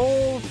by our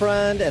old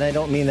friend, and I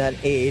don't mean that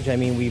age. I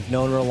mean, we've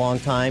known her a long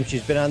time.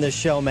 She's been on this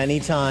show many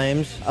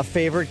times. A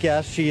favorite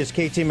guest. She is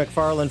KT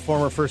McFarland,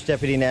 former First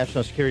Deputy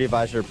National Security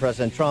Advisor to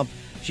President Trump.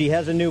 She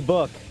has a new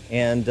book,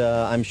 and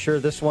I'm sure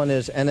this one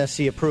is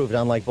NSC approved,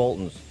 unlike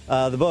Bolton's.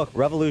 The book,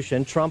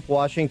 Revolution, Trump,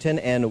 Washington,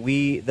 and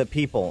We the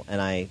People.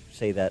 And I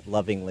say that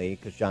lovingly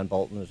because John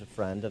Bolton is a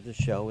friend of the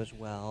show as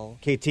well.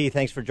 KT,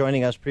 thanks for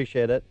joining us.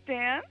 Appreciate it.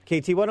 Dan?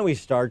 KT, why don't we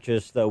start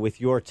just, though,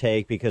 with your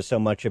take, because so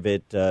much of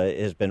it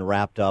has been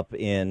wrapped up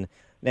in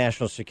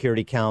National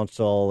Security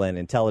Council and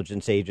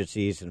intelligence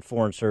agencies and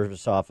foreign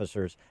service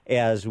officers.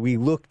 As we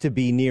look to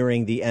be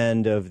nearing the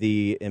end of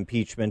the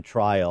impeachment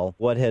trial,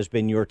 what has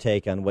been your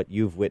take on what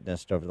you've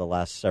witnessed over the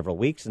last several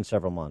weeks and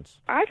several months?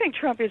 I think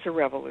Trump is a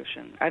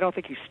revolution. I don't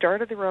think he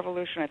started the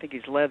revolution. I think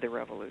he's led the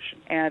revolution.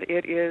 And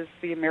it is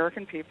the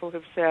American people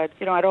who've said,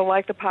 I don't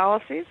like the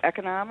policies,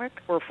 economic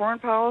or foreign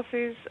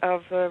policies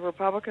of the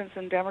Republicans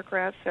and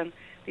Democrats and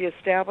the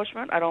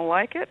establishment. I don't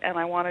like it, and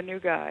I want a new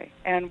guy.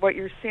 And what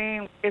you're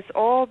seeing, it's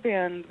all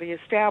been the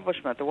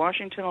establishment, the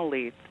Washington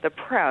elite, the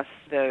press,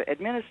 the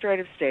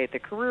administrative state, the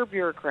career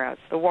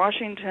bureaucrats, the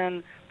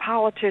Washington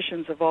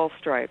politicians of all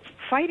stripes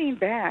fighting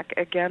back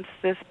against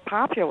this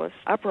populist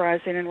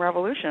uprising and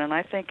revolution. And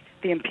I think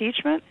the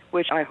impeachment,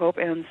 which I hope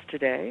ends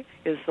today,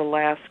 is the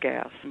last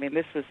gasp. I mean,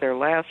 this is their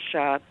last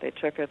shot. They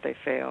took it. They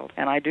failed.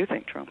 And I do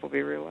think Trump will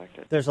be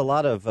reelected. There's a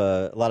lot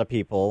of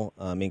people,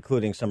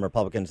 including some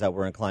Republicans, that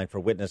were inclined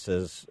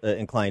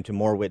to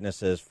more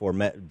witnesses for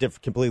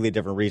completely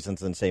different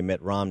reasons than, say,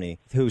 Mitt Romney,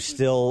 who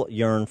still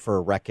yearn for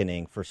a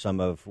reckoning for some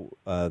of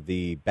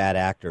the bad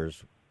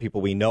actors.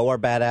 People we know are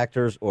bad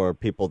actors or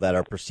people that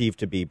are perceived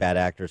to be bad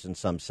actors in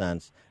some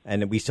sense.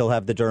 And we still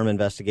have the Durham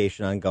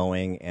investigation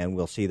ongoing, and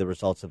we'll see the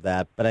results of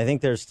that. But I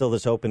think there's still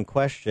this open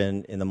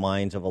question in the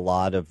minds of a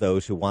lot of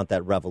those who want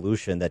that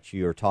revolution that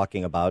you're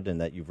talking about and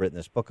that you've written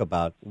this book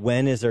about.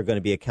 When is there going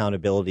to be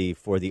accountability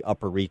for the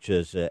upper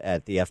reaches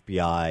at the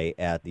FBI,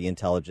 at the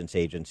intelligence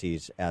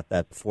agencies, at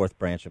that fourth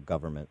branch of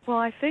government? Well,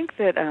 I think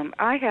that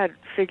I had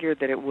figured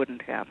that it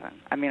wouldn't happen.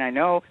 I mean, I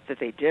know that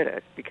they did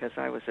it because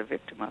I was a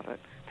victim of it.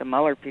 The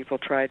Mueller people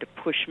tried to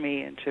push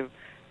me into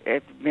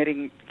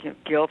admitting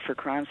guilt for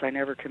crimes I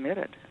never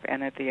committed.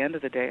 And at the end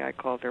of the day, I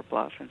called their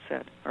bluff and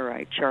said, all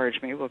right,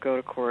 charge me, we'll go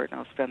to court, and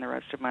I'll spend the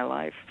rest of my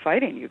life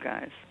fighting you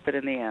guys. But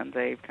in the end,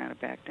 they kind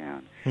of backed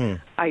down.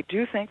 I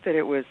do think that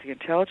it was the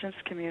intelligence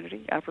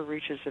community, upper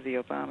reaches of the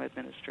Obama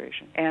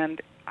administration.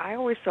 And I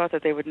always thought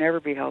that they would never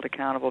be held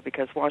accountable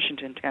because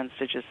Washington tends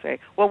to just say,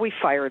 well, we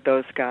fired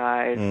those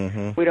guys.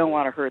 We don't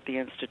want to hurt the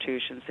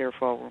institutions,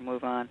 therefore we'll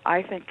move on.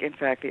 I think, in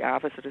fact, the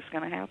opposite is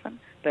going to happen,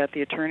 that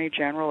the Attorney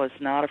General is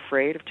not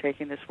afraid of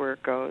taking this where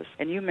it goes.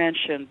 And you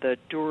mentioned the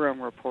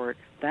Durham report.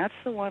 That's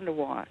the one to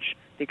watch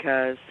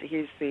because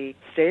he's the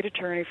state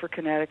attorney for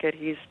Connecticut.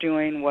 He's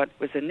doing what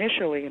was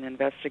initially an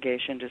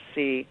investigation to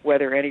see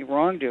whether any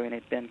wrongdoing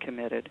had been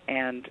committed.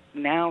 And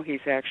now he's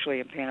actually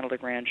impaneled a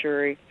grand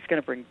jury. He's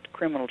going to bring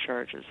criminal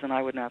charges, and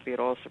I would not be at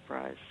all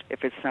surprised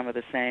if it's some of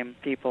the same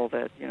people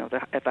that,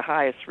 at the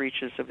highest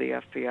reaches of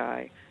the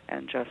FBI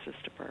and Justice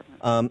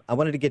Department. I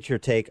wanted to get your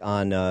take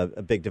on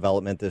a big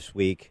development this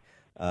week,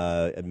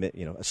 a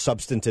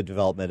substantive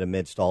development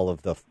amidst all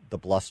of the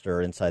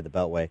bluster inside the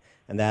Beltway,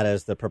 and that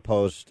is the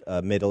proposed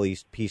Middle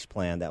East peace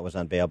plan that was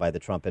unveiled by the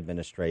Trump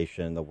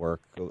administration, the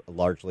work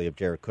largely of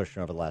Jared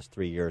Kushner over the last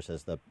 3 years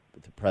as the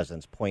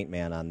president's point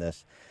man on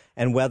this,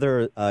 and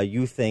whether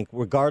you think,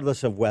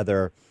 regardless of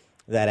whether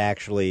that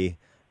actually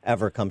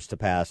ever comes to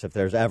pass, if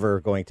there's ever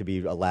going to be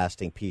a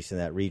lasting peace in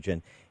that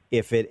region,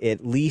 if it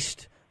at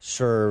least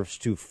serves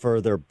to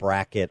further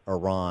bracket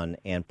Iran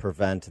and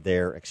prevent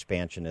their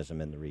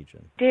expansionism in the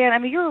region. Dan, I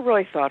mean, you're a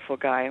really thoughtful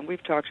guy, and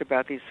we've talked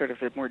about these sort of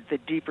the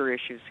deeper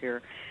issues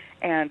here.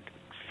 And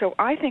so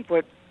I think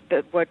what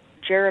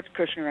Jared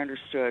Kushner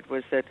understood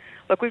was that,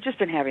 look, we've just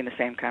been having the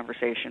same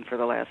conversation for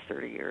the last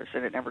 30 years,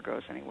 and it never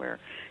goes anywhere.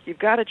 You've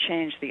got to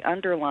change the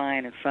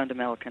underlying and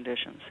fundamental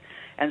conditions.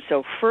 And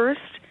so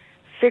first,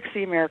 fix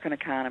the American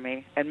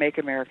economy and make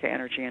America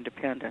energy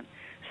independent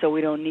so we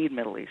don't need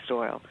Middle East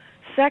oil.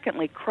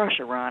 Secondly, crush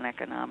Iran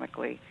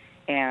economically.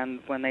 And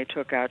when they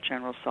took out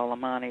General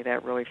Soleimani,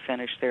 that really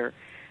finished their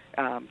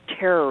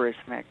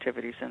terrorism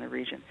activities in the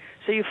region.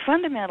 So you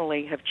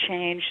fundamentally have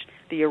changed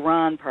the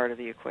Iran part of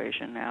the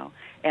equation now,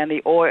 and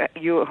the oil,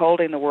 you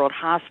holding the world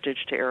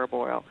hostage to Arab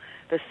oil.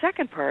 The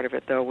second part of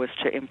it, though, was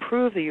to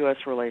improve the U.S.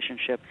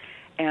 relationship,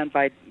 and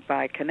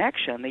by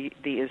connection,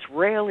 the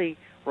Israeli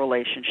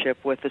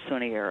relationship with the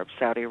Sunni Arabs,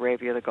 Saudi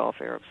Arabia, the Gulf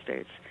Arab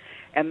states.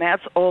 And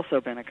that's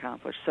also been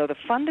accomplished. So the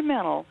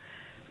fundamental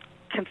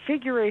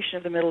configuration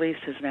of the Middle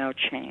East has now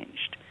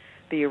changed.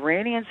 The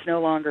Iranians no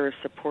longer are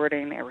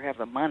supporting or have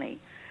the money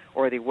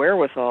or the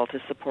wherewithal to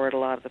support a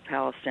lot of the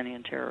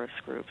Palestinian terrorist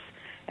groups.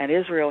 And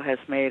Israel has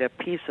made a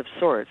peace of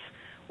sorts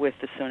with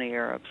the Sunni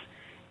Arabs.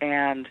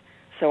 And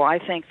so I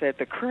think that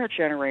the current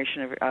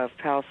generation of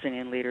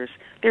Palestinian leaders,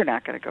 they're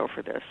not going to go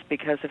for this,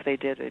 because if they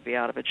did, they'd be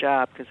out of a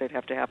job because they'd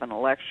have to have an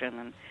election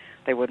and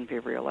they wouldn't be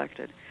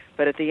reelected.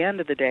 But at the end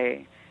of the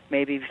day,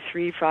 maybe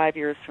 3-5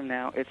 years from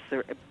now, it's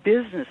the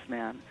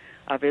businessmen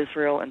of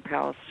Israel and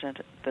Palestine,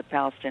 the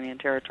Palestinian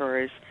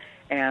territories,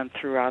 and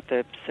throughout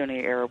the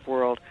Sunni Arab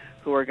world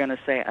who are going to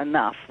say,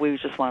 enough, we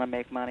just want to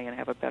make money and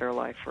have a better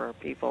life for our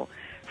people.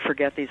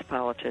 Forget these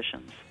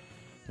politicians.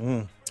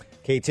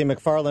 K.T.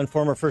 McFarland,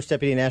 former First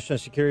Deputy National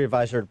Security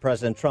Advisor to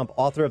President Trump,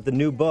 author of the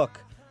new book,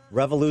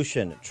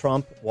 Revolution,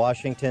 Trump,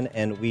 Washington,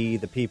 and We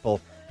the People.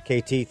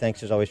 K.T.,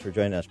 thanks as always for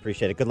joining us.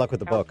 Appreciate it. Good luck with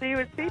the book. See you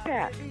at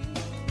CPAC.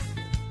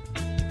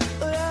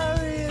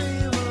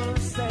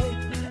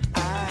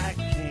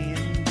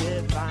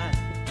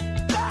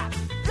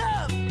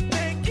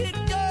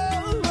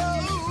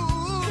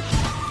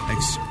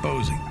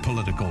 Exposing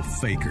political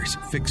fakers,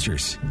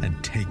 fixers,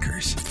 and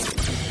takers.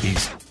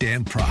 He's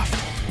Dan Proft,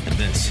 and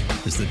this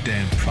is the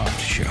Dan Proft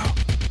Show.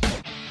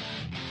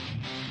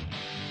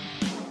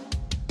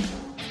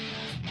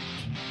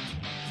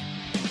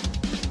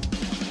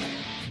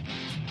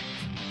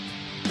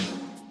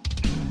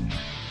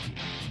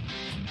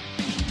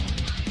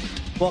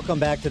 Welcome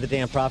back to the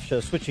Dan Proft Show.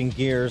 Switching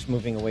gears,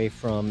 moving away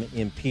from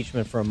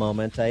impeachment for a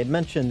moment. I had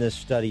mentioned this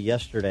study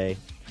yesterday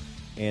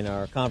in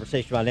our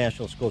conversation about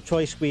National School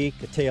Choice Week,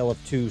 a tale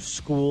of two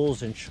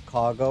schools in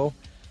Chicago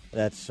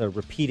that's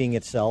repeating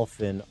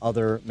itself in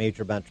other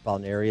major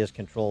metropolitan areas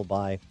controlled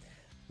by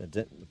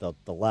the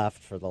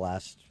left for the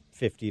last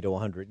 50 to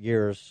 100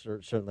 years,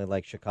 certainly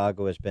like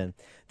Chicago has been.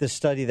 This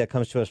study that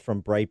comes to us from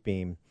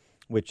Brightbeam,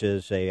 which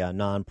is a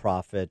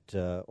nonprofit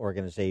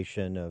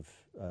organization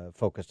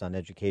focused on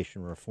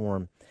education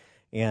reform,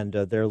 and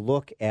their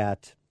look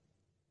at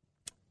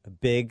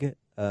big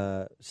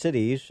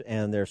cities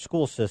and their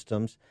school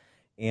systems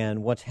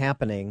and what's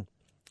happening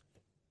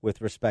with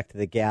respect to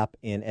the gap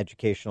in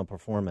educational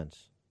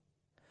performance.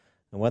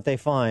 And what they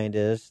find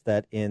is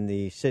that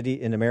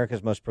in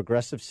America's most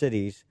progressive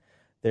cities,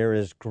 there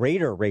is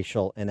greater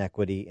racial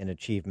inequity in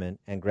achievement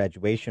and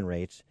graduation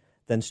rates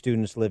than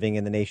students living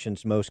in the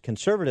nation's most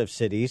conservative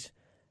cities,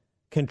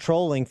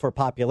 controlling for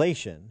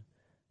population.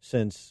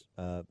 Since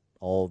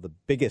all the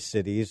biggest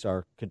cities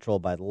are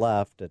controlled by the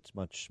left, it's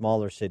much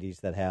smaller cities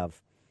that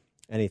have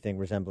anything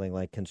resembling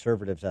like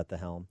conservatives at the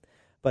helm.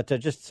 But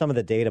just some of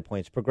the data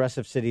points.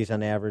 Progressive cities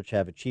on average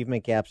have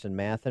achievement gaps in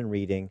math and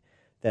reading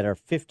that are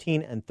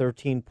 15 and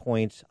 13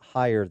 points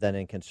higher than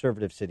in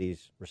conservative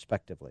cities,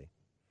 respectively.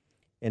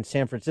 In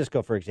San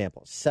Francisco, for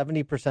example,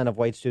 70% of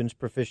white students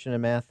proficient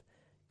in math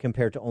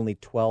compared to only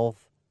 12%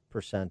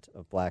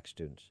 of black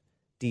students.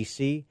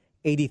 D.C.,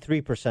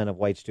 83% of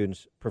white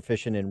students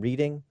proficient in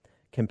reading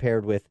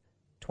compared with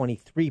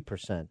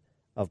 23%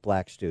 of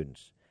black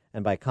students.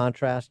 And by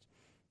contrast,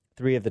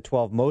 3 of the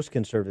 12 most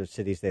conservative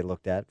cities they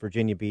looked at,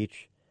 Virginia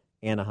Beach,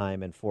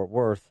 Anaheim, and Fort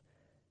Worth,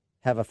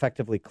 have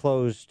effectively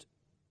closed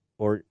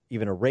or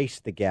even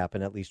erased the gap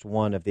in at least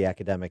one of the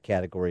academic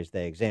categories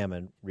they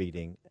examined,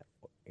 reading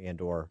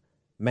and or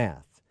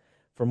math.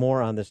 For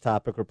more on this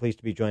topic, we're pleased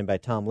to be joined by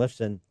Tom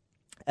Lifson,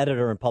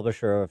 editor and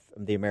publisher of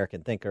The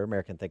American Thinker,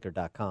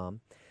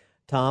 AmericanThinker.com.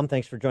 Tom,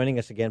 thanks for joining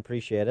us again.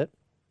 Appreciate it.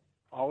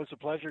 Always a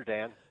pleasure,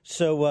 Dan.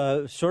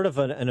 So sort of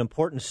an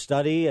important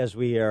study as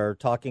we are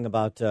talking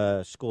about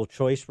school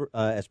choice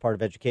as part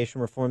of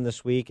education reform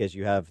this week, as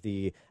you have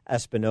the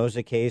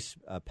Espinoza case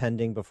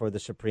pending before the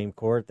Supreme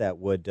Court that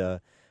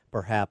would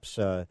perhaps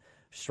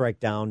strike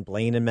down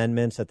Blaine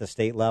amendments at the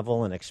state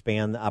level and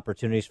expand the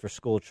opportunities for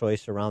school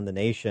choice around the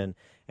nation.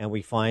 And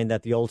we find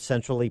that the old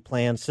centrally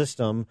planned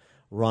system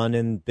run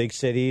in big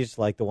cities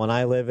like the one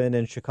I live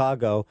in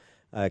Chicago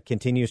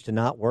continues to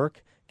not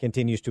work,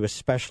 continues to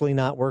especially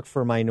not work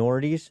for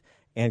minorities,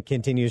 and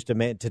continues to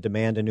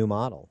demand a new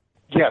model.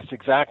 Yes,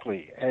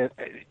 exactly.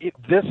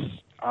 This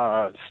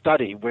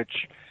study,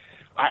 which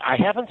I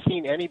haven't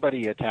seen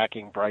anybody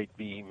attacking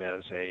Brightbeam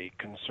as a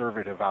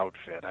conservative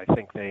outfit. I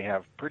think they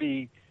have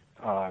pretty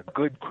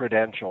good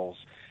credentials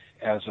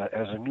as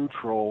a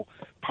neutral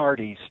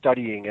party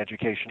studying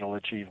educational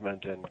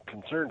achievement and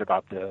concerned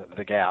about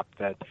the gap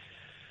that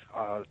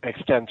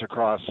extends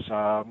across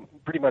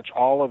pretty much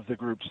all of the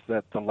groups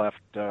that the left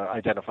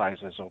identifies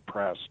as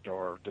oppressed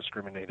or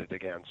discriminated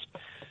against,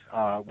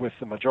 with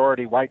the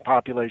majority white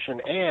population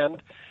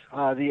and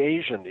the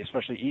Asian,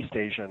 especially East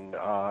Asian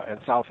and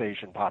South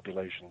Asian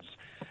populations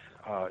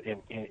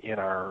in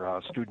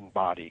our student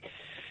body.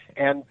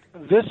 And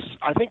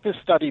I think this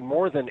study,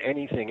 more than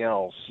anything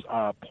else,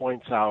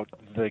 points out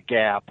the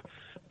gap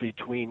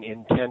between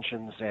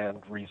intentions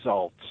and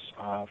results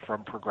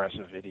from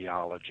progressive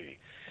ideology.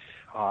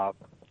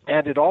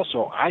 And it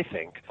also, I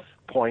think,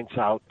 points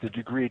out the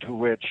degree to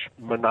which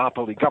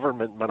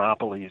government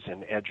monopolies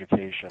in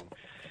education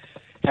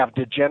have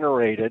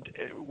degenerated,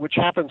 which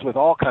happens with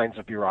all kinds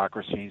of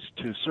bureaucracies,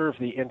 to serve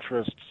the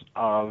interests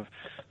of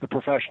the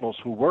professionals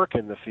who work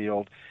in the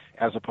field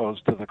as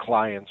opposed to the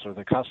clients or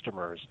the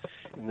customers,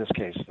 in this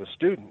case, the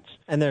students.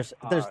 And there's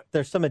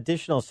some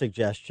additional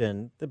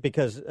suggestion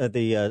because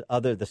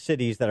the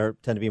cities that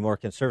tend to be more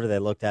conservative they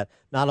looked at,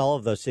 not all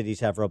of those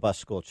cities have robust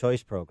school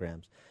choice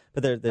programs.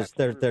 But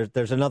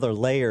there's another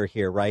layer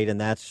here, right?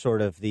 And that's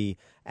sort of the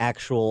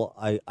actual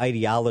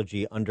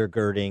ideology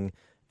undergirding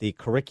the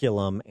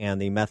curriculum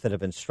and the method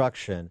of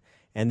instruction.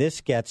 And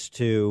this gets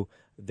to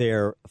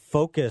their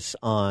focus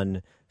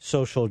on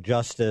social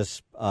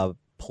justice,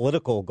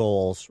 political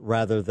goals,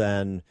 rather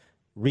than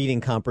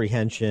reading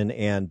comprehension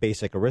and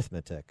basic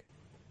arithmetic.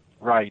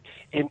 Right.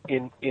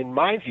 In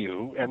my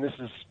view, and this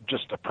is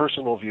just a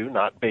personal view,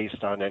 not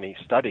based on any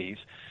studies,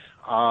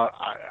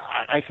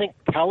 I think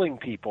telling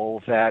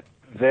people that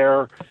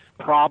their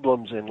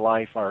problems in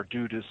life are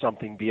due to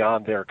something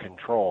beyond their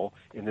control,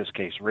 in this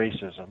case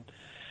racism,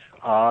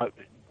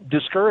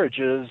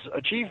 discourages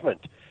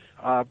achievement.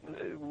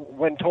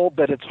 When told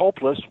that it's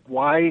hopeless,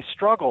 why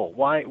struggle?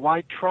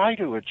 Why try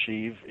to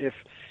achieve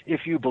if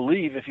you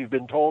believe, if you've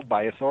been told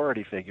by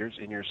authority figures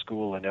in your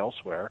school and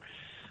elsewhere,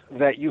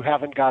 that you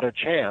haven't got a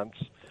chance?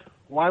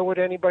 Why would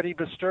anybody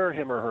bestir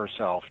him or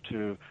herself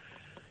to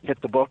hit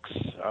the books,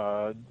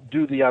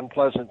 do the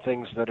unpleasant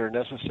things that are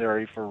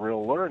necessary for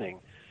real learning,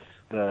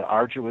 the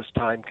arduous,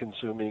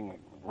 time-consuming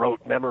rote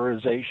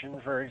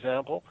memorization, for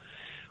example?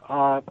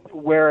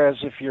 Whereas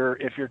if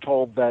you're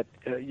told that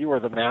you are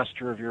the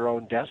master of your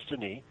own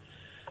destiny,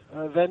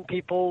 then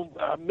people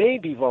may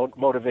be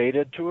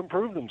motivated to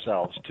improve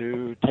themselves,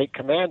 to take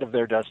command of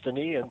their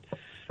destiny and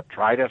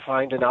try to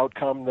find an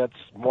outcome that's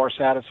more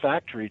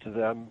satisfactory to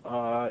them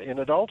in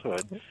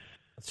adulthood.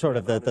 Sort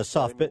of the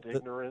soft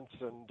ignorance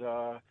and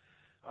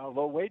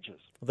low wages.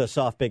 The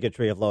soft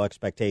bigotry of low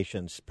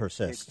expectations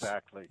persists.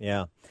 Exactly.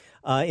 Yeah.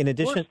 In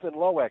addition, worse than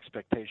low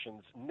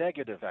expectations,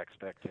 negative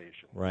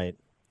expectations. Right.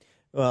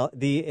 Well,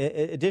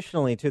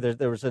 additionally, too,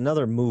 there was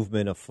another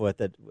movement afoot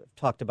that we've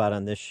talked about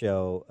on this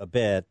show a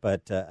bit,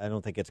 but I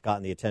don't think it's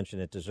gotten the attention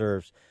it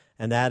deserves,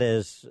 and that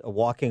is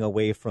walking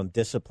away from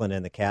discipline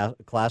in the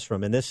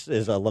classroom. And this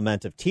is a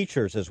lament of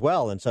teachers as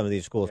well in some of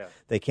these schools. Yeah.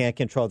 They can't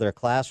control their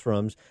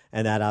classrooms,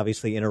 and that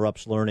obviously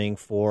interrupts learning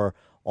for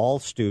all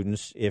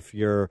students if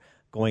you're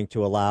going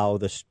to allow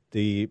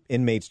the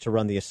inmates to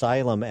run the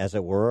asylum, as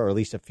it were, or at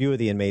least a few of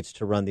the inmates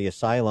to run the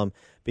asylum,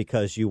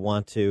 because you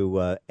want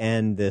to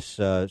end this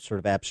sort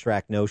of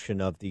abstract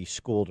notion of the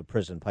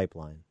school-to-prison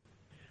pipeline.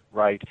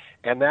 Right.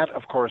 And that,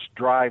 of course,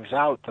 drives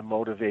out the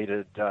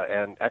motivated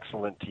and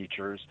excellent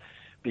teachers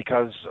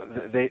because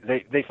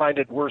they find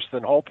it worse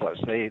than hopeless.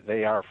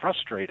 They are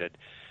frustrated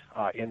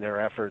in their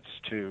efforts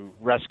to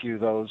rescue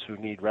those who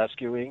need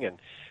rescuing and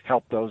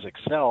help those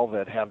excel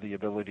that have the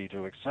ability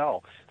to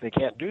excel. They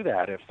can't do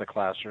that if the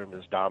classroom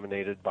is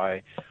dominated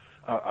by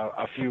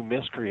a few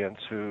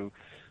miscreants who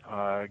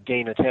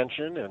gain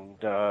attention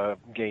and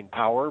gain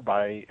power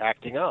by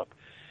acting up.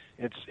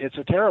 It's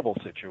a terrible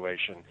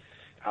situation.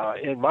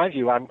 In my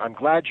view, I'm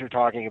glad you're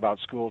talking about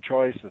school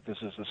choice, that this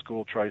is a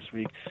school choice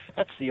week.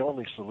 That's the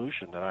only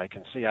solution that I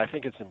can see. I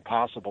think it's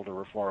impossible to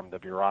reform the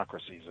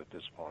bureaucracies at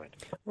this point.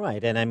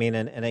 Right. And I mean,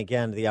 and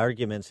again, the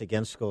arguments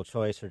against school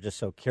choice are just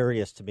so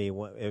curious to me,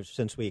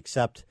 since we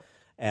accept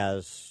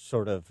as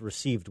sort of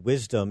received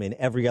wisdom in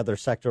every other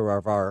sector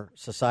of our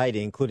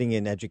society, including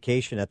in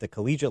education at the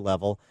collegiate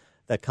level,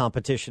 that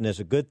competition is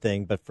a good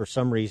thing. But for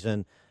some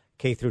reason,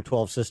 K through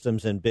 12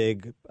 systems in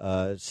big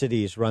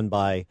cities run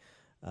by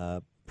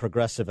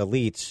progressive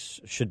elites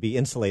should be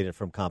insulated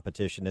from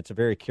competition. It's a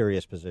very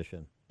curious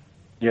position.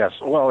 Yes,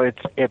 well, it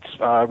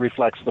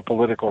reflects the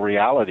political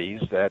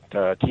realities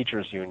that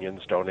teachers'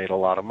 unions donate a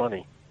lot of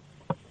money.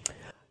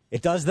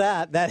 It does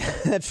that.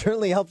 That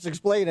certainly helps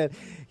explain it.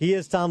 He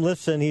is Tom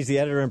Lifson. He's the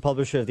editor and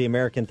publisher of The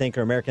American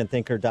Thinker,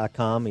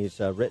 AmericanThinker.com. He's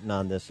written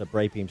on this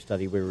Bright Beam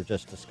study we were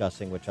just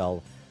discussing, which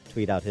I'll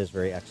tweet out his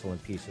very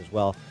excellent piece as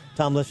well.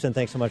 Tom Lifson,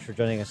 thanks so much for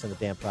joining us on the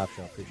Dan Proft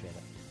Show. Appreciate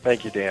it.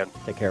 Thank you, Dan.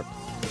 Take care.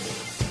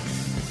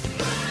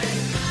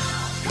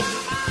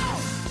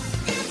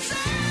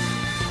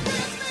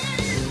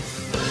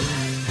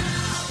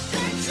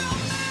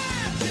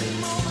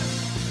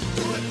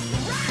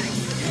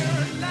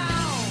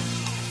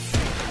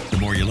 The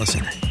more you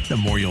listen, the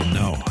more you'll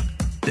know.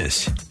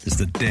 This is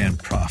the Dan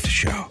Proft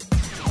Show.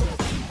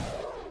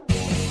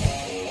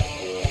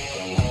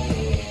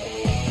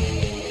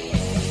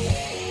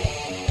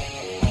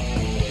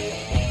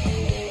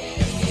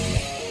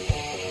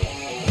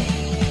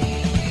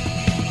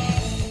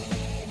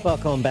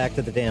 Welcome back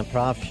to the Dan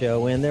Proft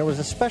Show. And there was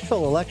a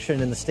special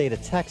election in the state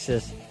of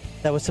Texas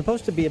that was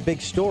supposed to be a big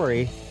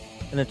story,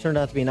 and it turned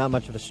out to be not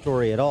much of a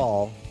story at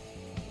all.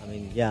 I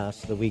mean,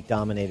 yes, the week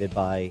dominated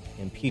by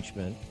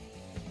impeachment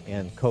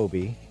and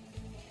Kobe.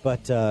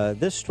 But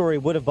this story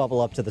would have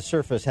bubbled up to the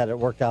surface had it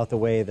worked out the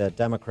way the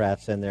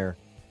Democrats and their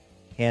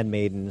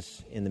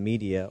handmaidens in the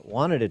media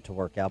wanted it to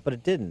work out, but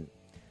it didn't.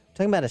 I'm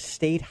talking about a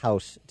state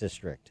house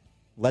district,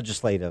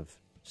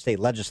 state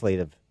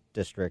legislative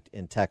district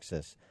in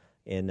Texas,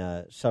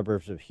 in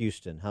suburbs of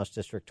Houston, House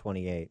District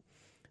 28.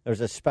 There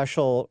was a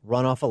special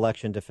runoff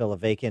election to fill a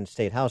vacant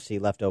state house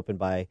seat left open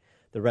by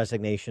the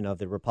resignation of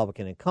the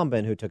Republican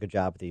incumbent who took a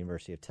job at the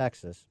University of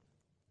Texas.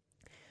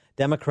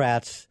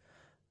 Democrats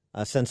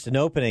sensed an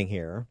opening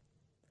here,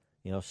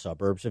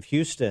 suburbs of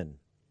Houston,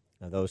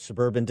 those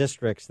suburban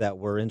districts that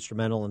were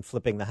instrumental in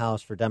flipping the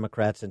House for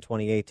Democrats in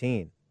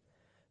 2018.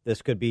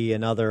 This could be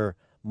another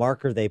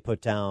marker they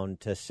put down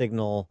to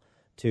signal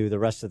to the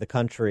rest of the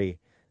country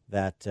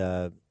that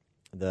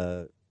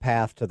the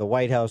path to the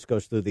White House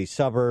goes through these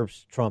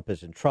suburbs. Trump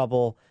is in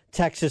trouble.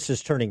 Texas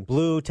is turning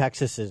blue.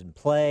 Texas is in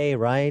play,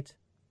 right?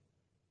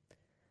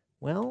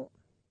 Well,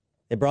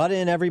 they brought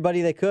in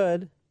everybody they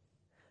could.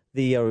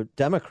 The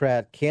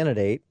Democrat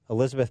candidate,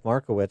 Elizabeth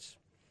Markowitz,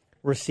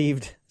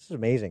 received, this is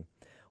amazing,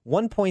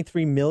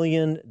 $1.3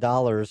 million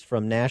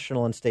from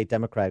national and state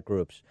Democrat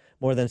groups.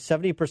 More than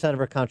 70% of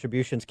her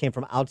contributions came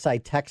from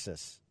outside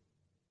Texas,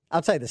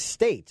 outside the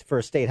state for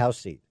a state House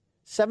seat.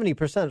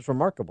 70% is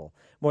remarkable.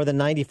 More than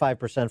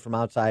 95% from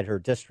outside her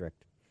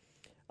district.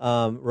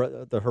 Her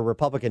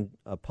Republican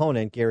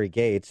opponent, Gary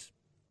Gates,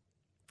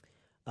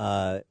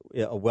 a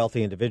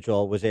wealthy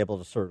individual, was able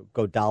to sort of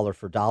go dollar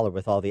for dollar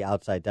with all the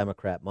outside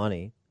Democrat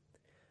money.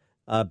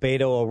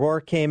 Beto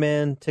O'Rourke came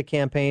in to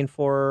campaign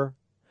for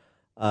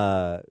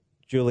her.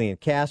 Julian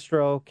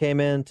Castro came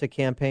in to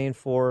campaign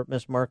for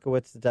Ms.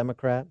 Markowitz, the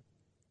Democrat.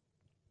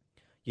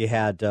 You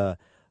had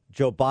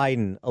Joe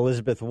Biden,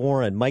 Elizabeth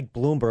Warren, Mike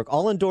Bloomberg,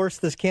 all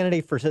endorsed this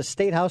candidate for a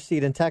state House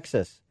seat in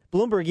Texas.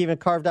 Bloomberg even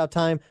carved out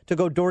time to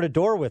go door to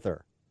door with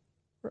her.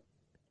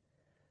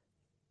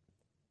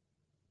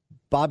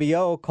 Bobby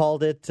O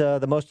called it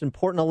the most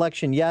important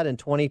election yet in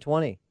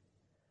 2020.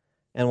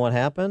 And what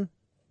happened?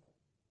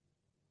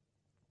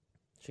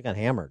 She got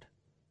hammered.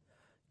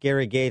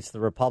 Gary Gates,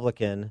 the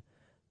Republican,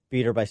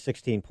 beat her by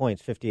 16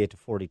 points,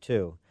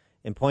 58-42.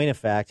 In point of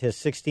fact, his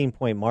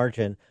 16-point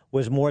margin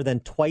was more than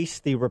twice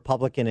the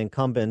Republican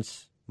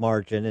incumbent's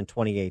margin in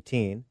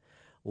 2018,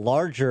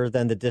 larger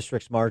than the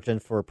district's margin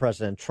for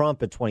President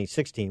Trump in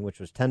 2016, which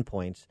was 10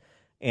 points,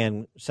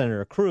 and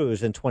Senator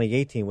Cruz in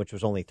 2018, which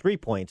was only 3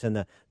 points.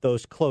 And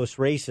those close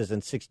races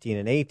in 16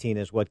 and 18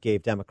 is what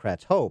gave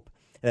Democrats hope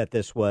that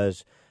this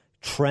was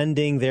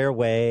trending their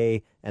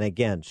way. And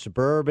again,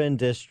 suburban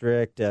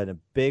district and a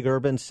big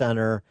urban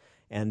center,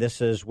 and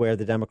this is where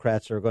the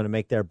Democrats are going to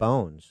make their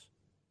bones.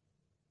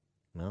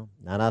 Well,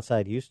 not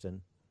outside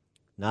Houston,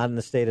 not in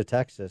the state of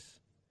Texas.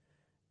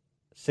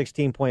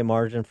 16-point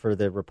margin for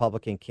the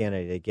Republican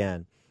candidate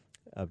again.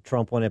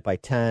 Trump won it by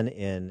 10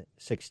 in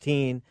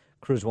 16.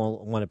 Cruz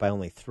won it by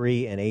only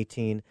 3 in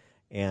 18.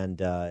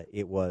 And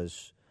it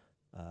was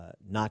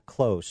not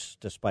close,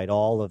 despite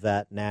all of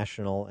that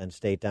national and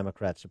state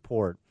Democrat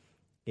support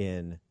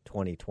in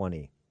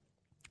 2020.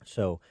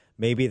 So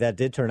maybe that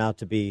did turn out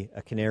to be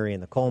a canary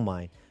in the coal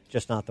mine,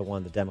 just not the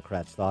one the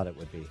Democrats thought it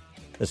would be.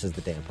 This is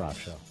the Dan Proft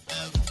Show.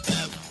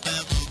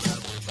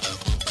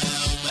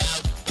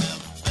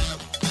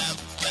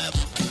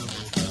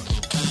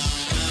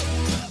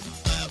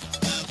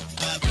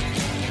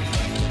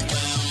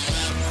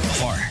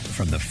 Far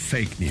from the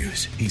fake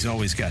news, he's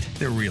always got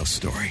the real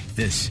story.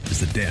 This is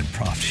the Dan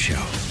Proft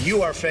Show.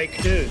 You are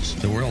fake news.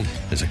 The world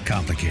is a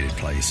complicated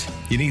place.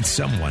 You need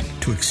someone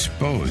to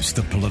expose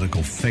the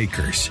political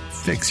fakers,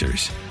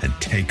 fixers, and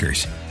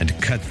takers, and to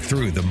cut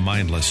through the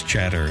mindless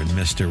chatter and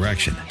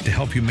misdirection to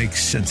help you make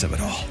sense of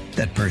it all.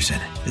 That person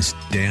is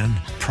Dan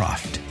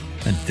Proft,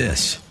 and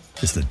this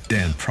is the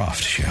Dan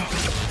Proft Show.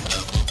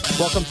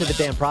 Welcome to the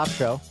Dan Proft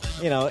Show.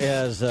 You know,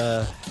 as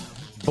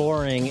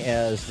boring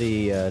as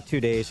the 2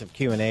 days of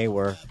Q&A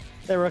were,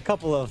 there were a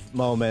couple of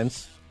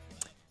moments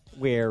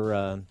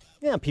where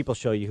people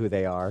show you who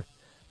they are.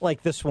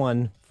 Like this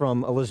one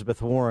from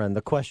Elizabeth Warren,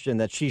 the question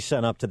that she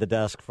sent up to the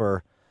desk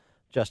for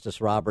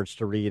Justice Roberts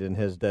to read in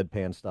his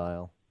deadpan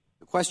style.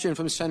 The question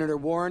from Senator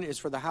Warren is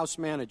for the House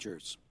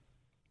managers.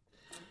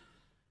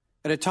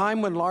 At a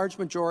time when large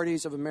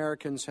majorities of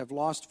Americans have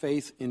lost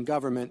faith in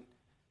government,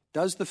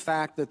 does the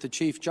fact that the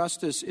Chief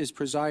Justice is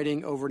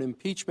presiding over an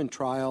impeachment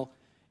trial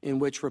in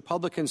which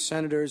Republican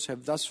senators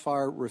have thus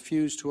far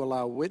refused to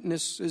allow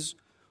witnesses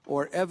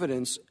or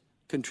evidence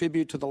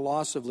contribute to the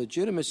loss of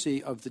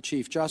legitimacy of the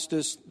Chief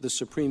Justice, the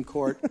Supreme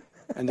Court,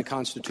 and the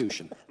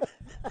Constitution?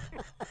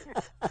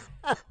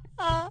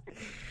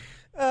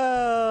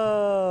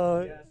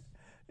 Oh,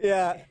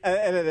 yeah.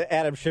 And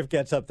Adam Schiff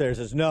gets up there and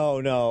says, no,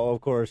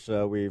 of course,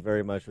 we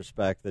very much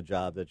respect the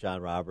job that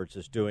John Roberts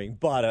is doing.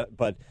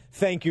 But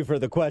thank you for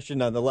the question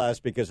nonetheless,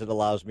 because it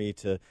allows me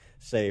to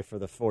say for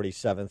the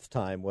 47th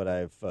time what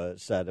I've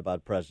said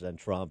about President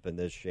Trump and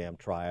this sham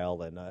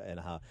trial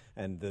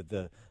and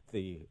the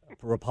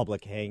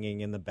Republic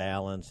hanging in the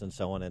balance and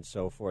so on and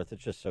so forth.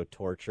 It's just so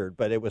tortured,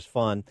 but it was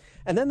fun.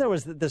 And then there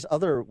was this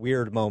other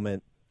weird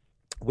moment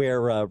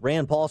where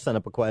Rand Paul sent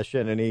up a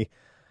question and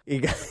he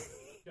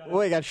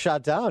got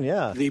shot down,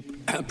 yeah. The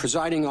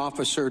presiding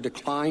officer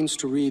declines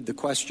to read the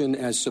question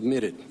as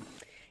submitted.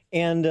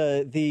 And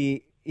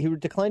he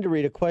declined to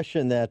read a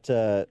question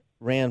that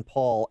Rand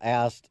Paul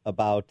asked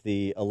about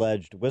the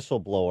alleged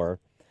whistleblower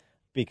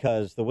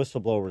because the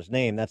whistleblower's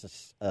name,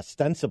 that's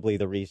ostensibly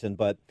the reason.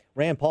 But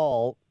Rand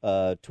Paul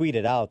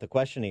tweeted out the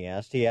question he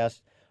asked. He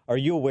asked, are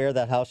you aware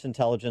that House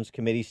Intelligence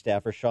Committee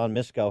staffer Sean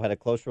Misko had a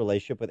close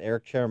relationship with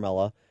Eric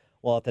Ciaramella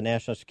while at the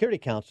National Security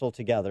Council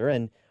together?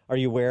 And are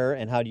you aware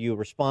and how do you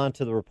respond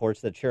to the reports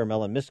that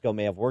Ciaramella and Misko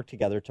may have worked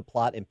together to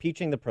plot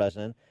impeaching the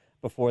president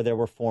before there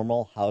were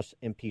formal House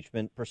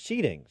impeachment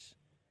proceedings?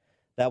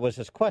 That was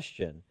his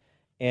question.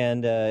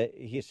 And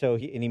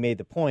he made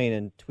the point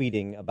in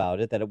tweeting about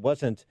it that it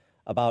wasn't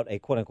about a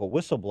quote-unquote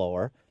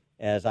whistleblower,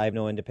 as I have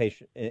no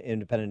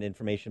independent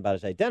information about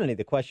his identity.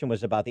 The question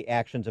was about the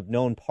actions of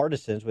known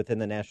partisans within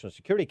the National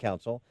Security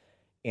Council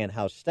and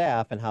House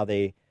staff and how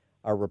they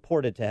are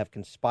reported to have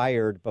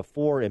conspired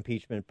before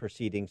impeachment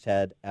proceedings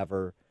had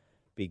ever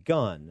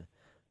begun.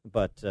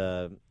 But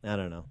I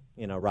don't know.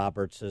 You know,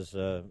 Roberts is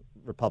a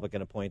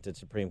Republican-appointed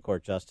Supreme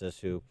Court justice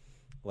who,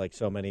 like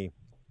so many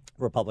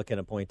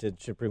Republican-appointed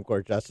Supreme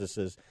Court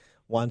justices,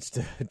 wants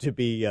to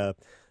be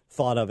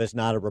thought of as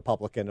not a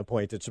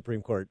Republican-appointed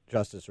Supreme Court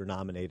justice or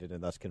nominated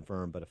and thus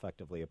confirmed but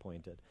effectively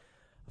appointed.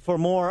 For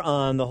more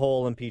on the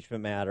whole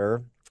impeachment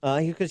matter,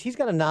 because he's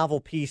got a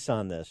novel piece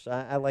on this.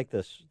 I like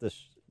this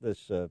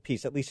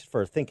piece, at least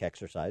for a think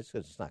exercise,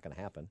 because it's not going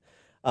to happen.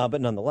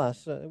 But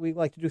nonetheless, we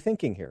like to do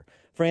thinking here.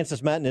 Francis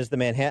Metten is the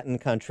Manhattan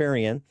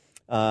Contrarian,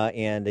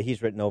 and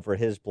he's written over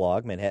his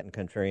blog,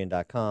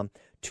 manhattancontrarian.com,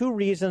 2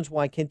 reasons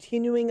why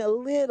continuing a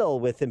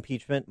little with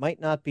impeachment might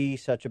not be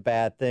such a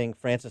bad thing.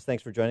 Francis,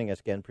 thanks for joining us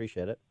again.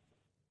 Appreciate it.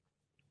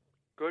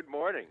 Good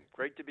morning.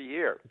 Great to be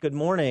here. Good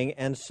morning.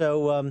 And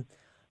so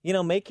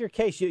make your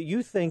case.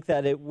 You think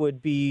that it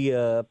would be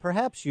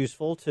perhaps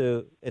useful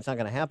to, it's not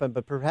going to happen,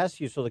 but perhaps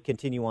useful to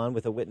continue on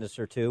with a witness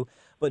or two,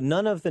 but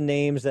none of the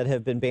names that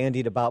have been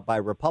bandied about by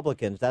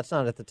Republicans, that's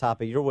not at the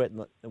top of your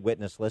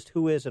witness list.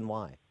 Who is and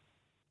why?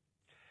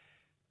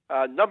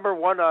 Number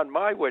one on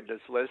my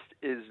witness list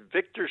is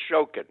Victor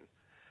Shokin.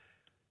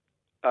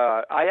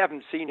 I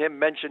haven't seen him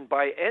mentioned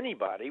by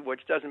anybody,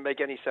 which doesn't make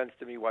any sense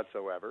to me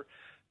whatsoever.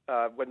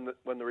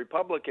 When the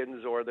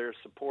Republicans or their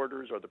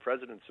supporters or the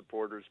president's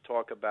supporters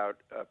talk about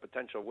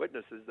potential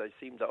witnesses, they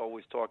seem to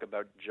always talk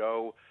about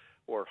Joe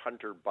or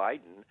Hunter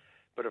Biden.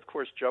 But, of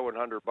course, Joe and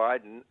Hunter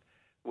Biden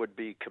would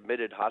be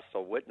committed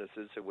hostile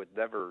witnesses who would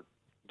never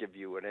give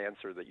you an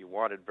answer that you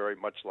wanted, very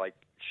much like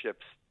Schiff's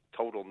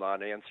total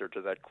non-answer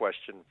to that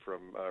question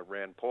from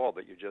Rand Paul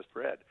that you just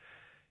read.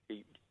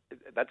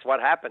 That's what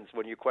happens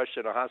when you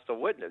question a hostile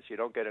witness. You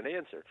don't get an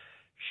answer.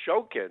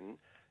 Shokin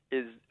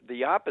is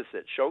the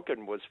opposite.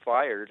 Shokin was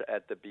fired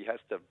at the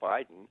behest of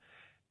Biden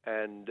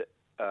and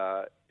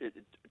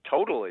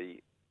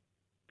totally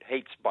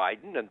hates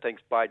Biden and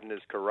thinks Biden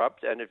is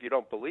corrupt. And if you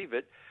don't believe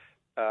it,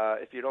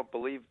 if you don't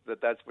believe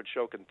that that's what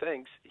Shokin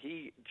thinks,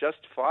 he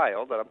just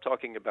filed, and I'm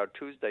talking about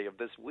Tuesday of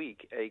this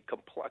week, a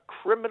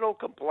criminal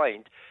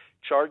complaint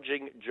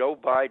charging Joe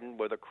Biden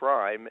with a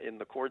crime in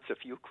the courts of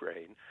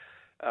Ukraine.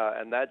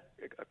 And that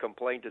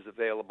complaint is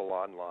available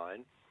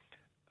online.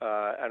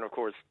 And, of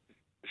course,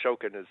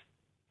 Shokin is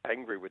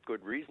angry with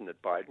good reason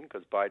at Biden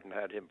because Biden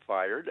had him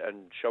fired.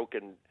 And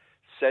Shokin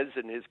says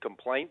in his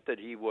complaint that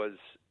he was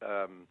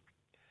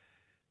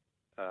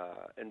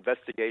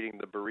investigating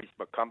the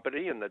Burisma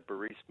company and that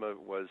Burisma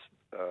was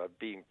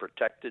being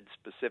protected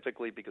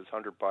specifically because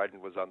Hunter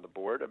Biden was on the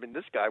board. I mean,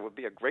 this guy would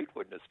be a great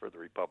witness for the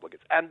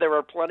Republicans. And there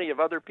are plenty of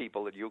other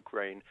people in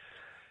Ukraine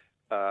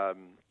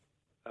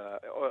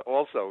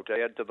also to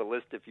add to the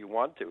list if you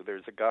want to.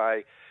 There's a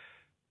guy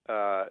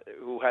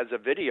who has a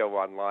video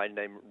online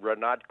named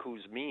Renat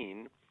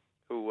Kuzmin,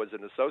 who was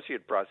an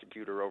associate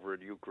prosecutor over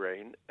in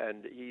Ukraine,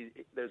 and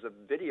there's a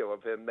video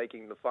of him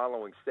making the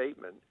following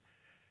statement.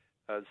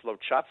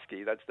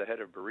 Zlochevsky, that's the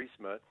head of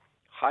Burisma,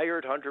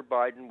 hired Hunter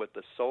Biden with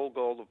the sole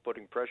goal of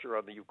putting pressure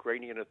on the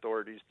Ukrainian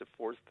authorities to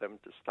force them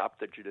to stop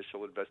the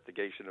judicial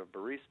investigation of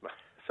Burisma.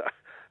 So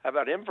how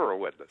about him for a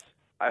witness?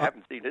 I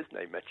haven't seen his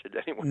name mentioned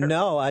anywhere.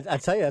 No, I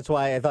tell you, that's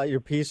why I thought your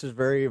piece was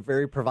very,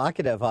 very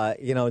provocative.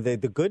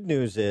 The good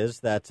news is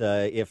that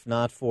if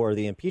not for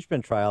the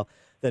impeachment trial,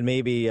 then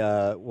maybe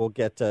we'll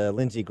get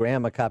Lindsey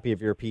Graham a copy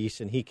of your piece,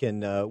 and he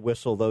can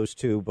whistle those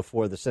two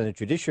before the Senate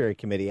Judiciary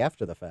Committee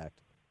after the fact.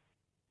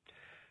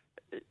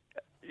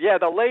 Yeah,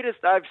 the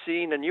latest I've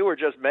seen, and you were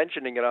just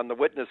mentioning it on the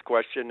witness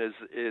question, is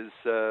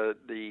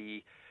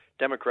the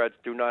Democrats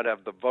do not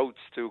have the votes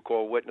to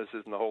call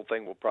witnesses, and the whole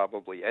thing will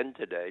probably end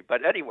today.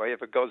 But anyway,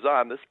 if it goes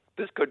on,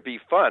 this could be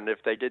fun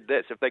if they did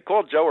this. If they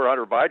called Joe or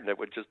Hunter Biden, it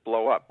would just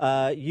blow up.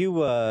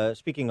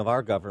 Speaking of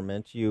our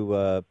government,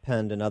 you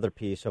penned another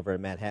piece over at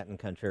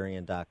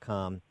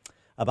ManhattanContrarian.com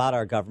about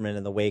our government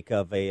in the wake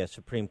of a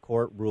Supreme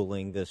Court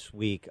ruling this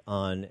week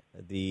on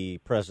the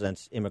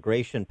president's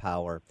immigration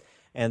power.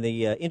 And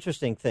the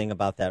interesting thing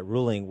about that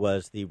ruling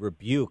was the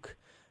rebuke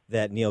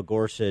that Neil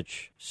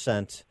Gorsuch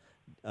sent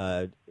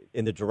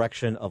in the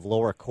direction of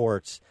lower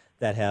courts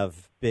that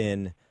have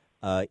been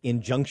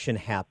injunction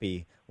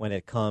happy when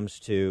it comes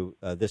to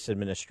this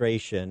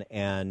administration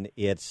and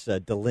its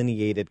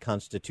delineated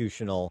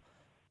constitutional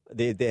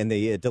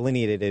the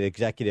delineated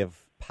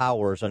executive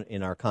powers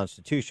in our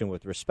Constitution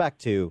with respect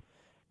to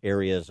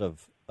areas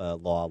of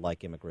law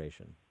like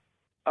immigration.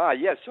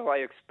 Yes, so I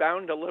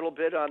expound a little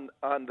bit on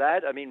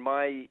that. I mean,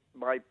 my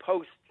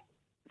post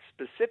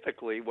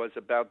specifically was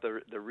about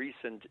the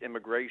recent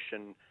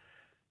immigration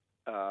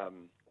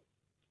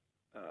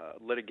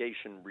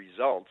litigation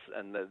results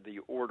and the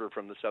order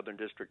from the Southern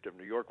District of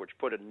New York, which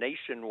put a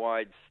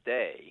nationwide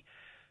stay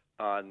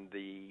on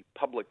the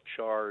public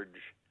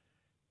charge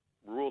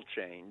rule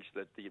change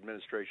that the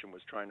administration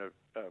was trying to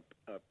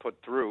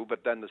put through.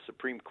 But then the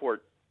Supreme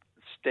Court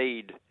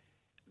stayed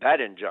that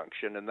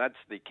injunction, and that's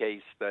the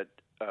case that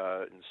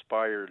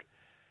inspired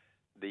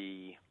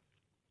the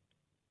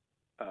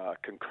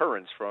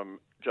concurrence from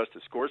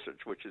Justice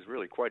Gorsuch, which is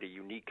really quite a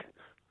unique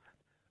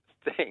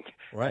thing.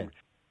 Right.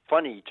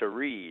 Funny to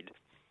read.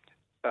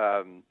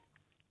 But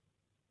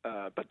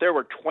there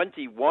were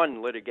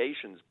 21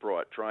 litigations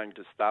brought trying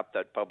to stop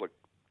that public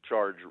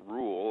charge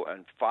rule,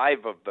 and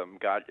 5 of them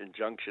got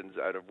injunctions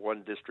out of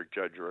one district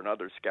judge or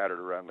another scattered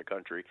around the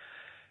country.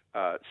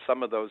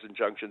 Some of those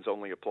injunctions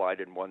only applied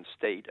in one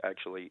state,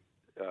 actually.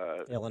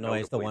 Illinois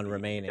is the one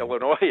remaining.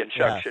 Illinois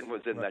injunction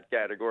was in that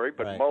category,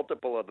 but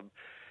multiple of them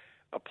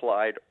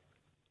applied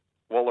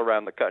all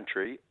around the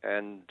country.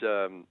 And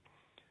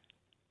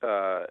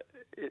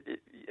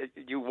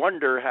you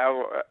wonder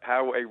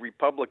how a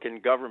Republican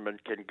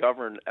government can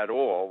govern at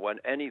all when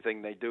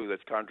anything they do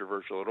that's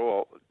controversial at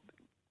all,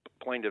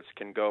 plaintiffs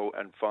can go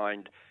and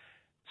find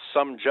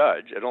some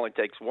judge. It only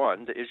takes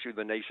one to issue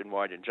the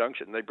nationwide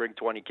injunction. They bring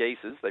 20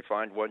 cases, they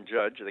find one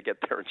judge, they get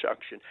their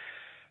injunction,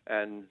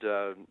 and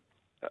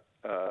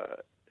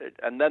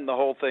then the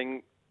whole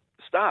thing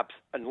stops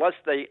unless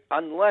they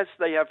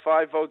have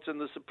 5 votes in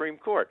the Supreme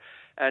Court.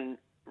 And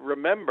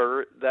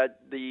remember that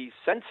the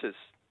census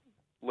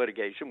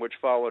litigation, which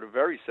followed a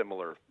very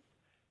similar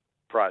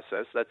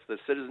process, that's the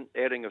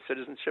adding a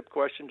citizenship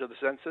question to the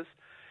census,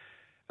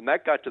 and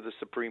that got to the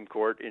Supreme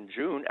Court in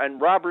June,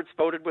 and Roberts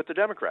voted with the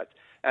Democrats.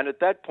 And at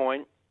that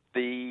point,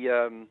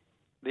 the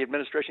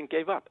administration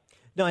gave up.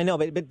 No, I know,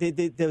 but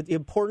the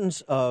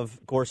importance of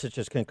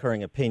Gorsuch's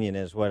concurring opinion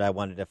is what I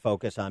wanted to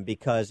focus on,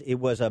 because it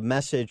was a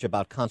message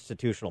about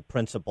constitutional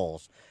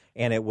principles,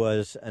 and it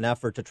was an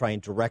effort to try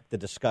and direct the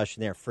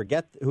discussion there.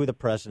 Forget who the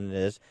president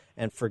is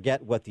and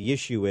forget what the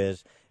issue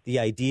is. The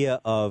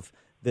idea of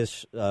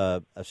this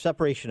a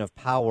separation of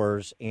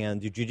powers and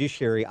the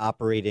judiciary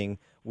operating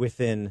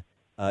within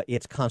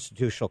its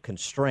constitutional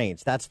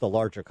constraints, that's the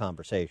larger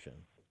conversation.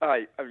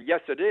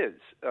 Yes, it is,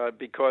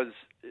 because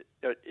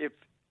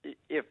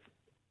if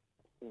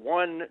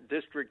one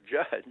district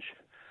judge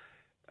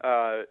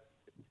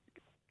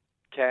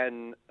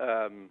can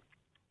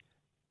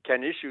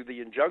issue the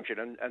injunction,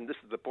 and this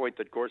is the point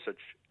that Gorsuch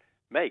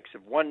makes.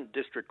 If one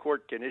district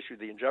court can issue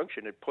the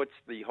injunction, it puts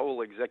the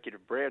whole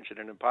executive branch in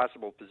an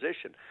impossible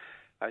position.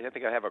 I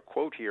think I have a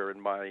quote here in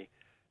my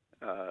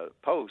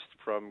post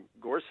from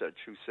Gorsuch,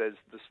 who says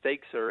the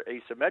stakes are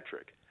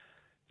asymmetric.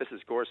 This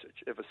is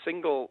Gorsuch. If a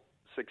single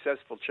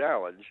successful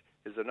challenge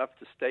is enough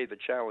to stay the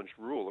challenged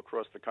rule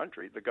across the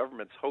country, the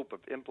government's hope of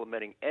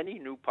implementing any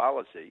new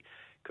policy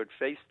could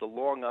face the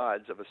long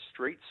odds of a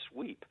straight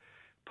sweep,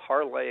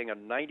 parlaying a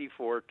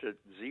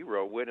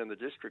 94-0 win in the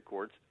district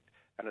courts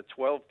and a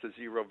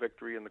 12-0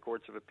 victory in the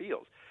courts of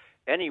appeals.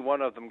 Any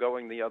one of them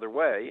going the other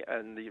way,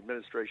 and the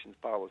administration's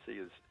policy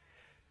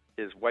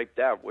is wiped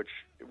out, which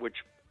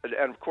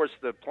and of course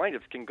the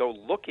plaintiffs can go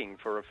looking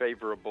for a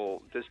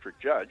favorable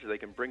district judge. They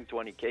can bring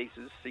 20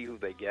 cases, see who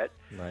they get,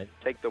 right,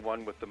 take the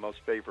one with the most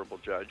favorable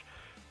judge.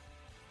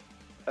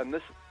 And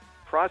this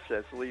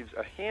process leaves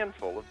a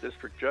handful of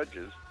district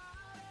judges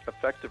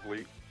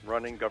effectively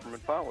running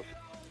government policy.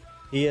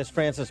 He is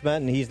Francis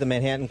Menton. He's the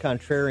Manhattan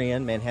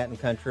Contrarian.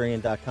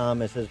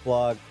 ManhattanContrarian.com is his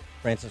blog.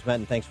 Francis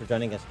Menton, thanks for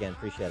joining us again.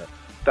 Appreciate it.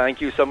 Thank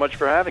you so much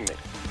for having me.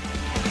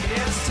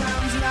 It's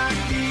times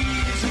like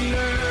these you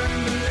learn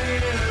to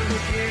live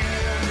again.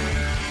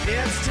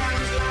 It's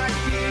times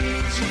like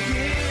these you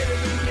give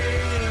and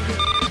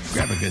live.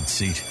 Grab a good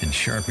seat and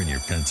sharpen your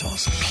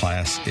pencils.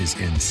 Class is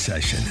in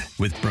session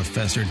with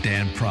Professor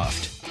Dan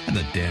Proft and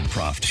the Dan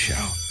Proft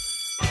Show.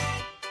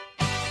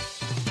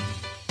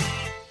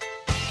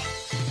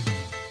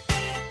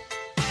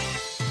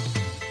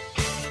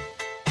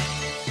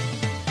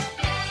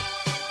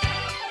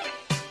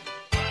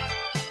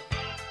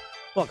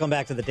 Welcome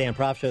back to the Dan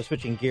Proft Show.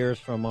 Switching gears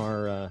from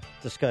our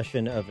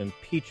discussion of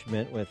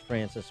impeachment with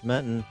Francis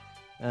Menton,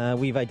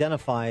 we've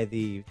identified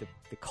the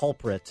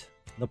culprit,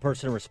 the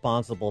person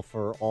responsible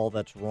for all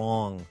that's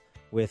wrong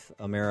with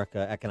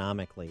America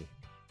economically,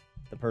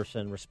 the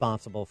person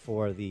responsible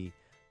for the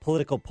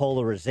political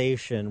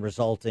polarization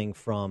resulting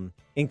from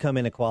income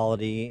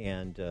inequality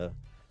and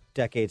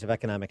decades of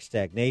economic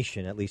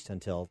stagnation, at least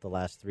until the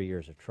last 3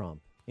 years of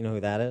Trump. You know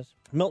who that is?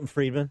 Milton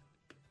Friedman.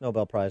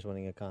 Nobel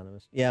Prize-winning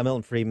economist. Yeah,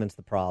 Milton Friedman's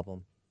the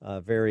problem.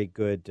 A very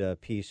good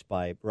piece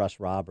by Russ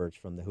Roberts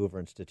from the Hoover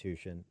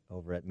Institution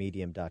over at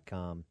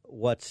Medium.com.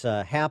 What's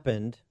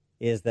happened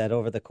is that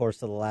over the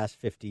course of the last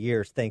 50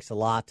 years, thanks a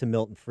lot to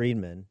Milton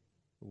Friedman,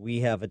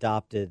 we have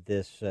adopted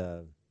this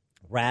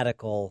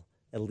radical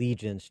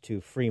allegiance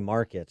to free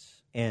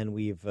markets, and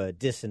we've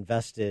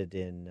disinvested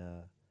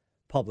in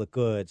public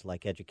goods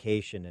like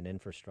education and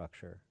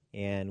infrastructure.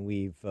 And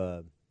we've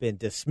been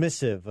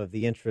dismissive of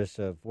the interests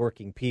of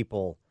working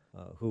people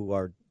who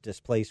are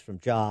displaced from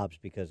jobs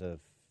because of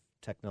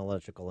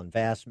technological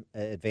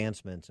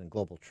advancements and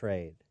global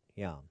trade.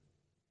 Yeah.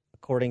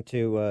 According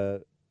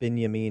to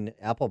Benjamin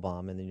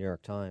Applebaum in the New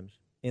York Times,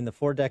 in the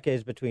 4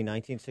 decades between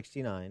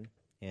 1969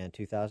 and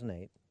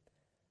 2008,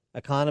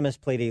 economists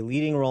played a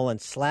leading role in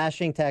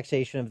slashing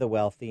taxation of the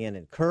wealthy and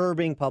in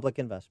curbing public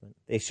investment.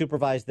 They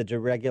supervised the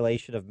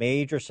deregulation of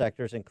major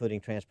sectors, including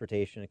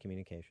transportation and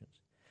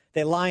communications.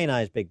 They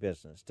lionized big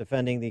business,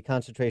 defending the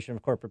concentration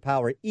of corporate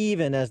power,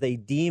 even as they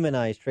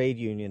demonized trade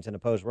unions and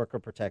opposed worker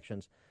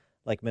protections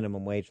like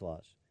minimum wage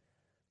laws.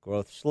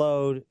 Growth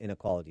slowed,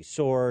 inequality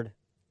soared,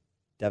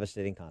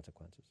 devastating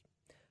consequences.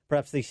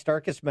 Perhaps the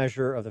starkest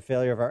measure of the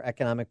failure of our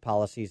economic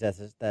policies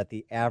is that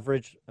the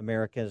average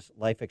American's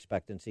life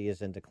expectancy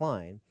is in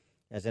decline,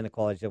 as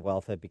inequalities of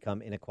wealth have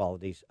become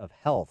inequalities of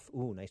health.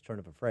 Ooh, nice turn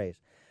of a phrase.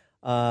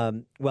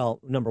 Well,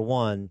 number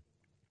one,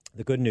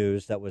 the good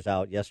news that was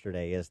out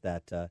yesterday is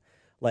that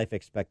life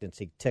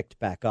expectancy ticked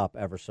back up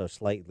ever so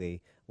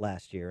slightly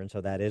last year, and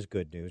so that is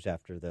good news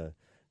after the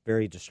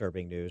very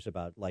disturbing news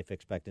about life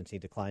expectancy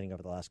declining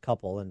over the last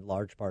couple, in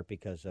large part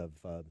because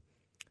of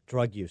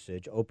drug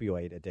usage,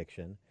 opioid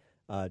addiction,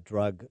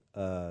 drug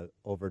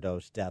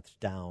overdose deaths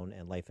down,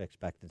 and life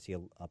expectancy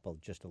up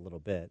just a little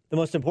bit. The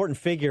most important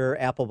figure,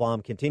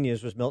 Applebaum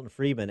continues, was Milton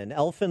Friedman, an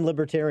elfin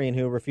libertarian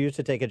who refused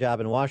to take a job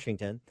in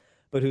Washington,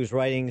 but whose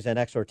writings and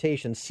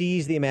exhortations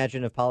seized the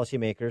imagination of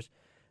policymakers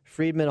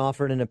Friedman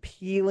offered an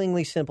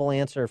appealingly simple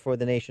answer for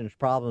the nation's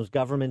problems.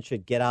 Government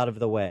should get out of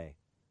the way.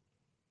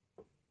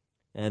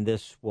 And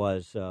this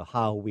was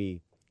how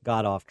we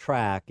got off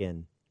track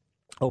and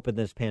opened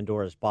this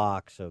Pandora's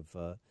box of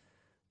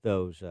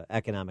those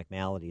economic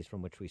maladies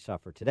from which we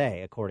suffer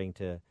today, according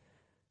to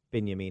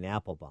Benjamin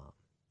Applebaum.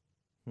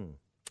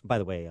 By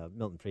the way,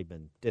 Milton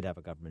Friedman did have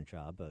a government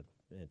job, but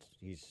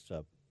he's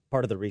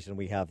part of the reason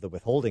we have the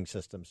withholding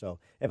system. So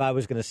if I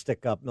was going to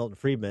stick up Milton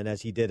Friedman,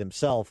 as he did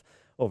himself,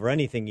 over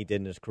anything he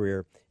did in his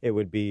career, it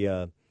would be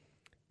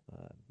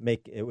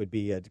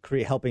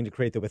helping to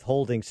create the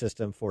withholding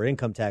system for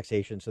income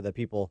taxation, so that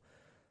people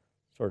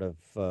sort of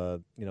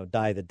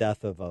die the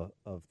death of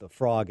the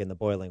frog in the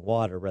boiling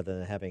water rather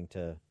than having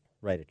to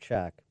write a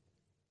check.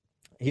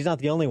 He's not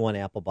the only one,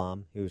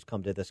 Applebaum, who's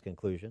come to this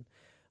conclusion.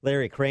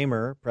 Larry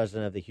Kramer,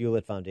 president of the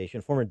Hewlett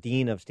Foundation, former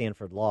dean of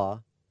Stanford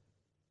Law,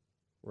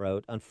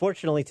 wrote,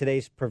 "Unfortunately,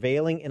 today's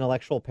prevailing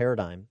intellectual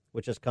paradigm,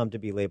 which has come to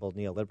be labeled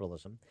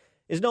neoliberalism,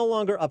 is no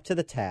longer up to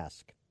the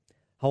task.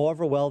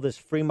 However well this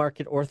free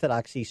market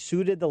orthodoxy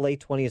suited the late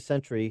 20th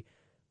century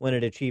when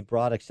it achieved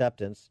broad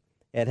acceptance,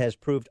 it has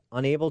proved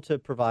unable to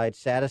provide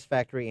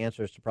satisfactory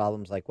answers to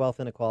problems like wealth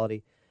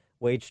inequality,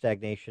 wage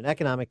stagnation,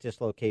 economic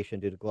dislocation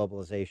due to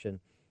globalization,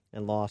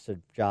 and loss of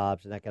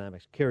jobs and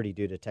economic security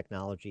due to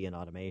technology and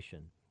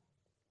automation."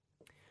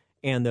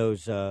 And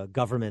those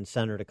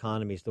government-centered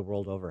economies the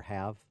world over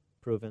have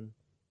proven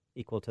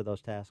equal to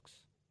those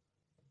tasks,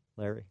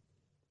 Larry.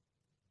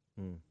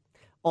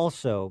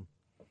 Also,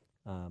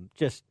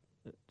 just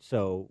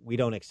so we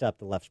don't accept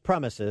the left's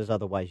premises,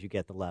 otherwise you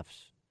get the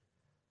left's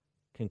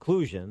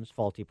conclusions.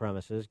 Faulty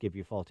premises give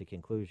you faulty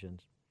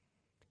conclusions.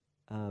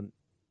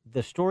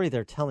 The story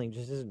they're telling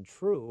just isn't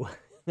true.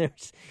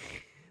 There's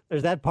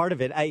that part of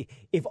it.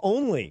 If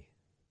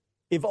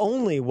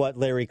only what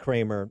Larry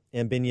Kramer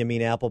and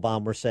Benjamin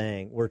Applebaum were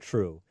saying were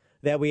true,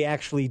 that we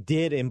actually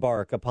did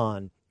embark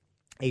upon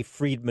a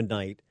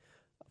Friedmanite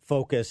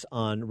focus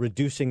on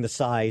reducing the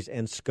size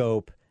and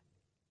scope,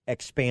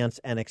 expanse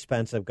and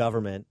expense of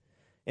government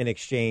in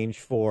exchange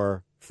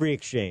for free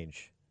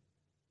exchange.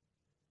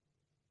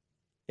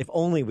 If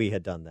only we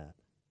had done that.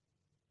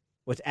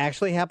 What's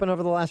actually happened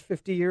over the last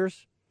 50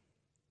 years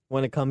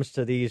when it comes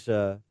to these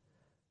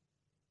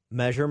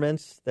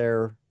measurements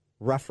they're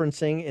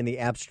referencing in the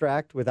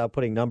abstract without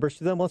putting numbers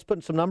to them? Let's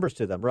put some numbers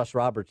to them. Russ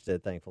Roberts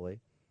did,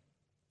 thankfully.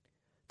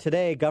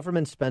 Today,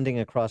 government spending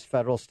across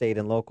federal, state,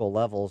 and local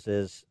levels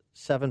is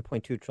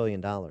 $7.2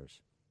 trillion.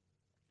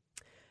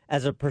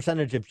 As a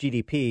percentage of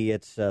GDP,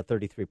 it's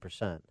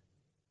 33%.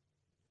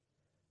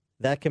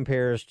 That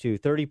compares to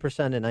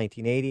 30% in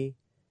 1980.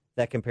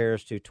 That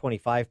compares to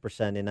 25%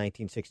 in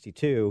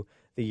 1962,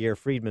 the year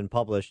Friedman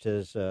published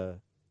his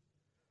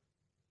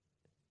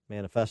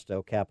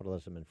manifesto,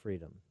 Capitalism and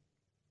Freedom.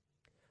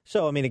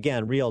 So, I mean,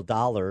 again, real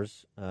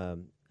dollars,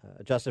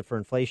 adjusted for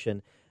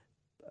inflation,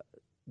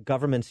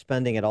 government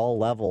spending at all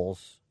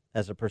levels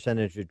as a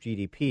percentage of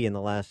GDP in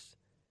the last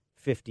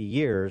 50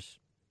 years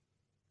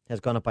has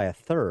gone up by a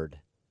third.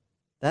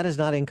 That is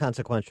not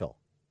inconsequential.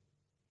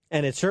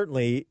 And it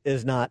certainly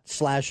is not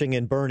slashing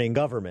and burning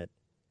government.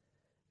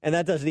 And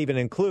that doesn't even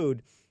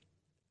include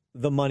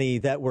the money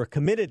that we're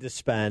committed to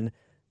spend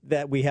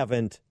that we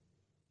haven't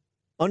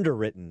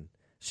underwritten.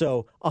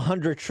 So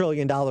 $100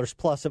 trillion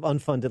plus of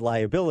unfunded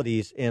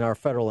liabilities in our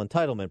federal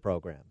entitlement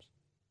programs.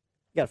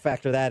 You got to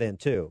factor that in,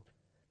 too.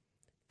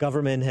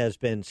 Government has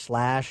been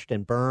slashed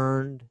and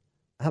burned.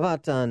 How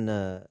about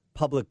on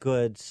public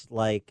goods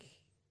like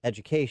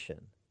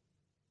education?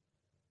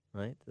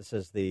 Right? This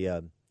is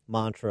the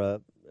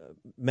mantra.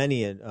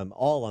 Many,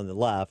 all on the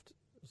left,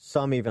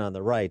 some even on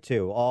the right,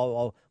 too.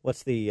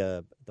 What's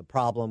the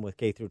problem with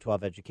K through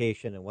 12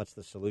 education, and what's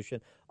the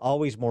solution?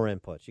 Always more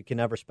inputs. You can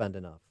never spend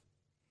enough.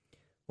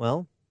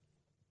 Well,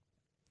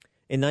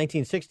 in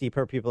 1960,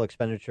 per pupil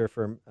expenditure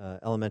for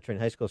elementary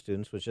and high school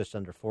students was just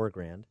under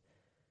 $4,000.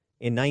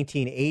 In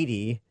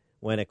 1980,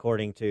 when,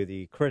 according to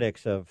the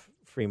critics of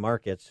free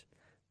markets,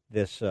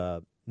 this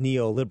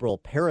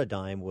neoliberal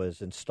paradigm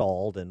was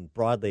installed and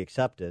broadly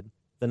accepted,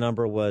 the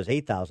number was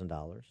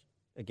 $8,000.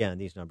 Again,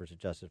 these numbers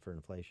adjusted for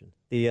inflation.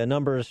 The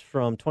numbers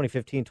from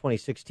 2015,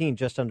 2016,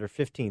 just under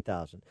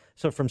 $15,000.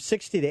 So from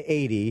 60 to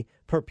 80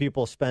 per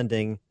pupil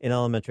spending in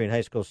elementary and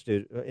high school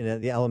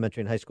in the elementary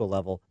and high school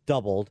level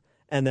doubled,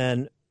 and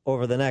then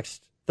over the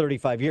next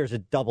 35 years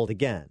it doubled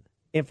again.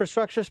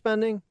 Infrastructure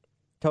spending,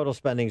 total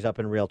spending is up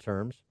in real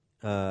terms.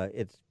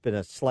 It's been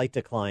a slight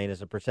decline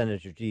as a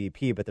percentage of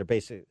GDP, but they're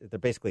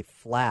basically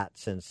flat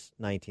since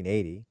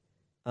 1980.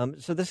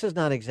 So this is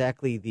not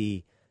exactly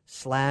the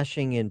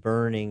slashing and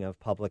burning of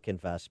public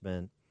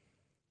investment.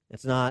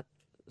 It's not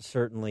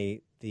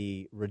certainly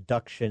the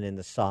reduction in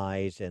the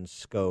size and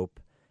scope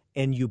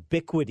and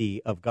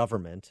ubiquity of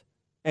government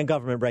and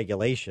government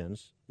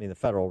regulations. I mean, the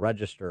Federal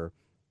Register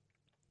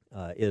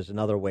is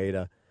another way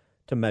to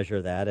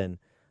measure that. And,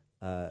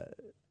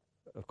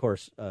 of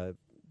course,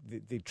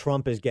 the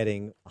Trump is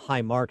getting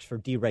high marks for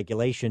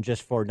deregulation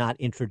just for not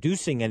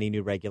introducing any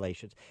new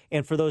regulations.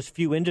 And for those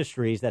few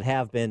industries that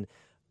have been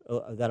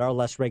that are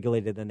less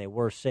regulated than they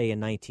were, say, in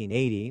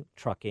 1980,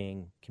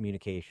 trucking,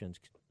 communications,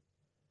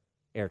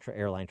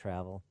 airline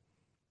travel.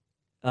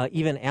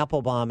 Even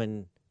Applebaum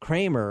and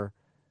Kramer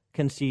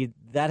concede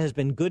that has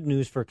been good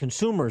news for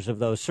consumers of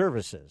those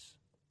services.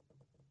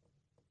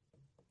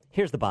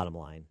 Here's the bottom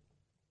line.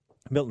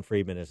 Milton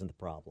Friedman isn't the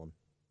problem.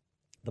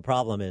 The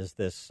problem is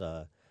this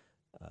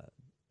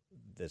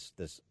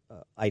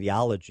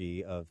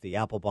ideology of the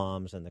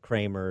Applebaums and the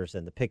Kramers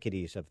and the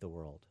Pikettys of the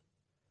world,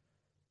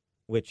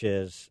 which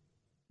is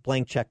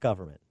blank check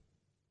government.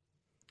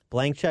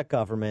 Blank check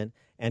government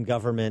and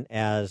government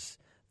as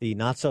the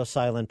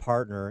not-so-silent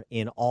partner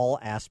in all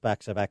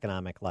aspects of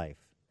economic life.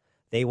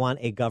 They want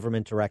a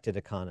government-directed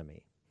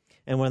economy.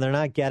 And when they're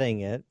not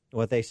getting it,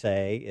 what they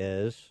say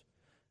is,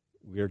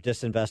 you're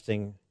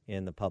disinvesting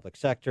in the public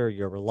sector,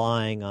 you're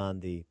relying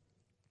on the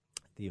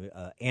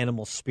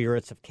animal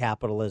spirits of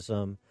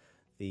capitalism,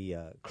 the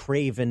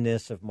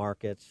cravenness of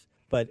markets.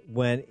 But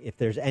if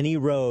there's any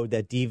road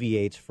that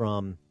deviates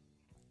from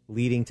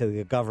leading to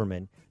the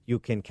government, you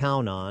can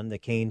count on the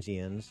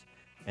Keynesians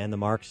and the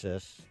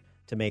Marxists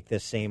to make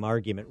this same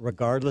argument,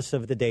 regardless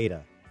of the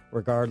data,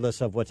 regardless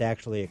of what's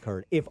actually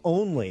occurred. If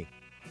only,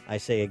 I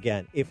say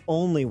again, if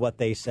only what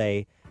they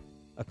say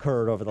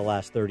occurred over the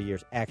last 30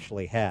 years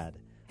actually had,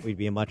 we'd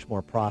be a much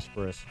more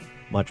prosperous,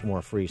 much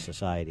more free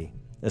society.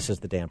 This is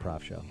the Dan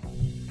Proft Show.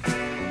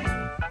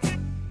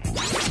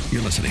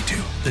 You're listening to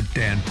the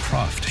Dan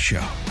Proft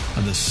Show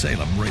on the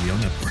Salem Radio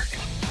Network.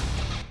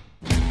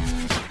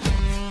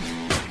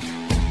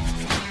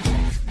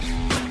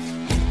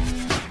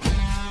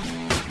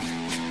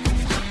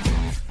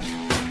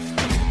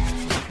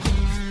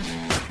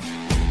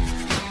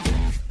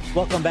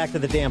 Welcome back to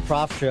the Dan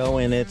Proft Show,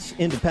 and it's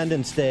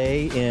Independence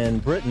Day in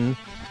Britain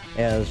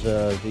as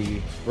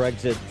the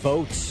Brexit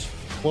votes,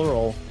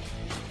 plural,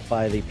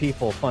 by the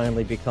people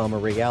finally become a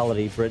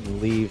reality.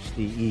 Britain leaves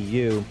the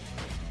EU.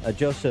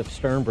 Joseph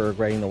Sternberg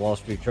writing the Wall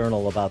Street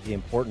Journal about the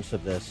importance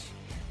of this,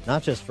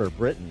 not just for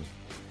Britain,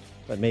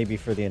 but maybe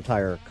for the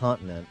entire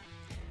continent.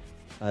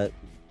 Saying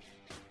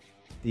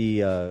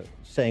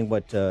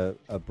what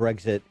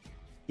Brexit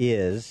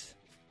is.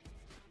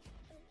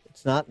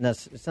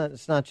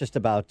 It's not just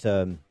about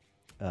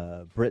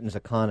Britain's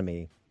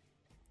economy,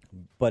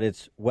 but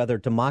it's whether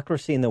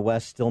democracy in the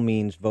West still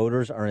means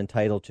voters are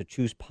entitled to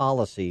choose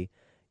policy,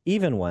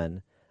 even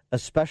when,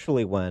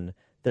 especially when,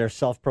 their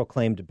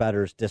self-proclaimed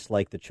betters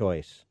dislike the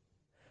choice.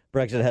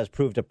 Brexit has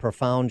proved a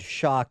profound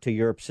shock to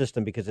Europe's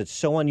system because it's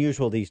so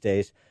unusual these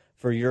days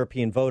for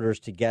European voters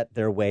to get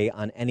their way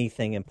on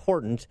anything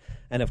important.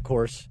 And, of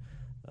course,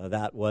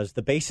 that was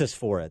the basis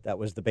for it. That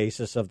was the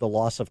basis of the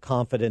loss of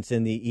confidence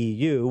in the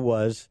EU,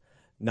 was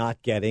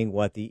not getting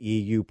what the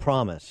EU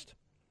promised.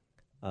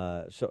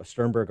 So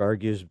Sternberg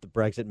argues that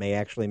Brexit may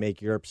actually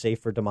make Europe safe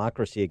for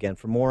democracy again.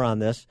 For more on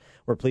this,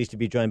 we're pleased to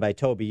be joined by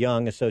Toby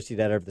Young, Associate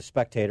Editor of The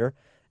Spectator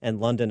and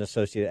London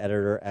Associate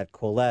Editor at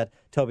Quillette.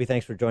 Toby,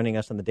 thanks for joining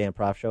us on the Dan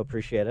Proft Show.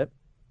 Appreciate it.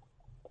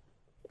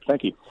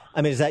 Thank you.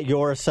 I mean, is that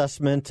your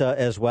assessment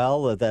as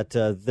well, that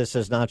this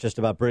is not just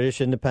about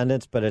British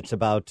independence, but it's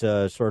about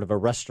sort of a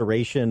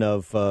restoration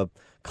of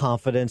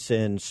confidence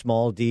in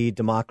small d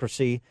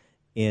democracy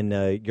in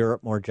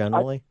Europe more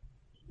generally?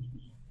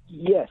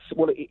 Yes,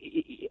 well,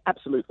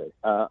 absolutely.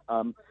 I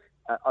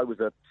was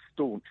a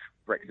staunch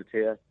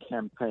Brexiteer,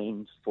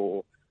 campaigned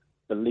for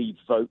the Leave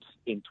vote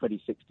in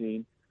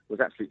 2016, was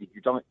absolutely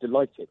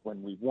delighted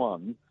when we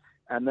won,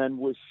 and then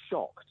was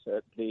shocked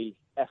at the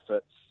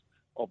efforts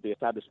of the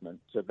establishment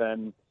to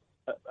then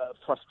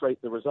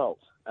frustrate the result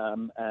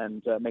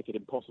and make it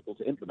impossible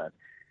to implement.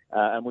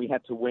 And we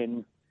had to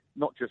win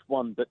not just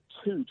one, but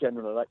two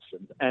general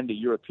elections and a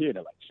European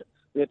election.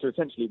 We had to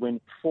essentially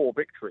win 4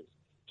 victories.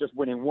 Just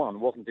winning one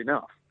wasn't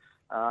enough.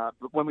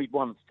 But when we'd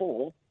won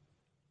 4,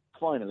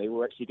 finally,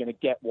 we're actually going to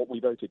get what we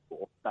voted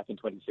for back in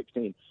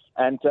 2016.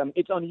 And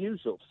it's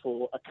unusual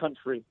for a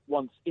country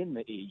once in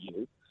the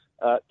EU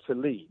to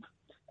leave.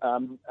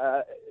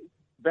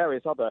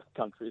 Various other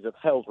countries have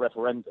held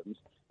referendums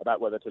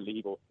about whether to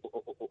leave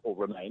or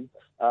remain.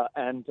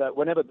 And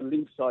whenever the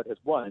Leave side has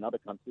won in other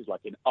countries,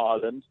 like in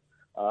Ireland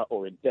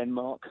or in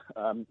Denmark,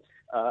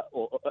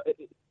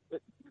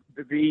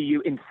 the EU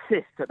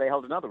insists that they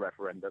hold another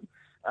referendum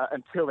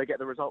until they get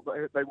the result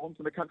that they want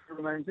and the country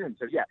remains in.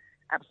 So, yeah,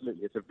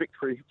 absolutely, it's a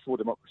victory for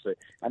democracy.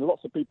 And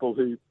lots of people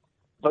who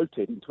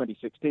voted in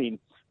 2016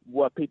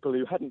 were people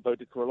who hadn't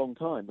voted for a long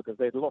time because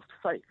they'd lost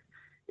faith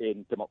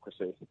in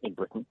democracy in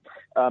Britain.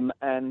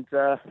 And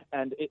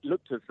it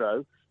looked as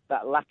though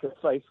that lack of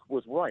faith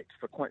was right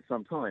for quite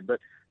some time. But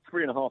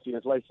 3.5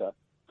 years later,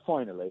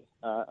 finally,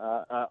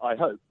 I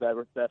hope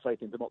their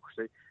faith in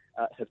democracy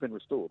has been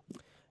restored.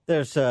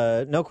 There's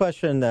no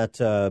question that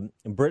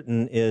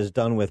Britain is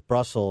done with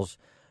Brussels,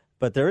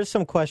 but there is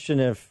some question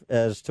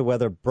as to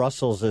whether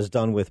Brussels is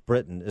done with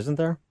Britain, isn't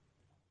there?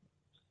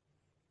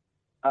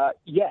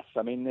 Yes.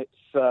 I mean,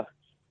 it's.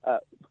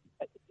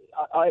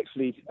 I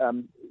actually a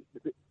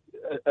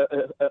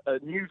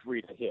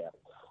newsreader here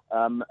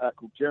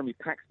called Jeremy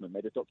Paxman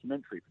made a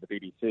documentary for the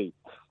BBC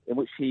in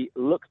which he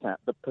looked at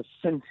the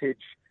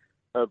percentage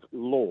of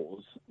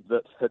laws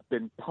that had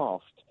been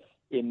passed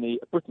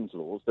Britain's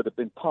laws that had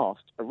been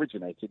passed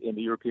originated in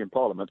the European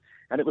Parliament,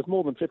 and it was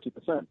more than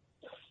 50%,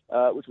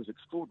 which was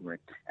extraordinary.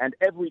 And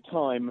every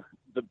time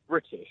the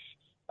British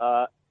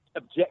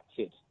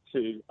objected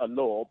to a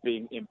law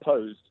being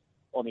imposed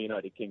on the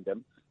United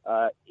Kingdom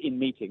in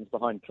meetings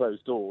behind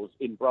closed doors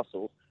in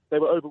Brussels, they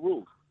were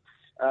overruled.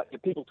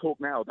 People talk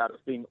now about us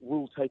being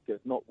rule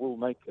takers, not rule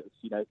makers.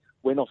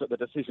 We're not at the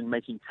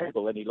decision-making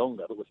table any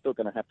longer, but we're still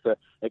going to have to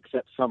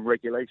accept some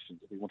regulations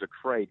if we want to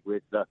trade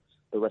with the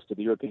rest of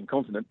the European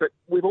continent. But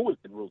we've always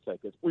been rule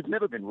takers. We've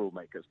never been rule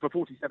makers for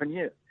 47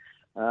 years.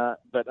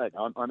 But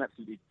I'm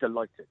absolutely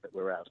delighted that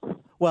we're out.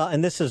 Well,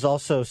 and this is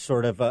also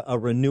sort of a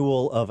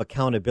renewal of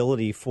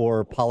accountability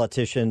for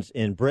politicians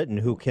in Britain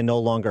who can no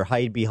longer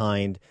hide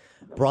behind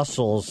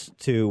Brussels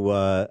to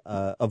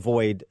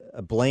avoid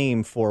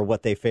blame for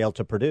what they failed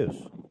to produce.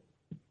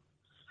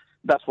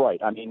 That's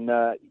right. I mean,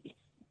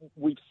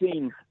 we've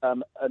seen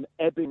an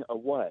ebbing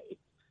away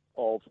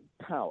of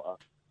power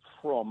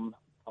from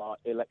our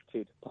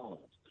elected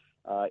parliament.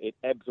 It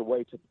ebbs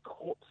away to the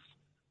courts.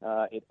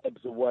 It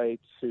ebbs away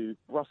to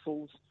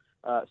Brussels.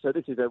 So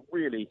this is a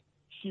really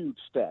huge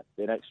step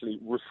in actually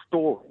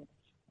restoring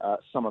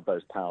some of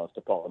those powers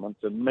to Parliament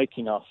and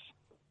making us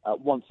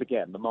once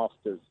again the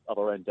masters of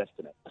our own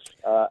destiny.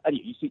 And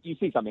you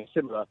see something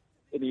similar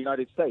in the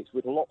United States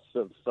with lots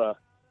of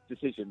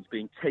decisions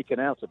being taken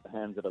out of the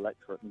hands of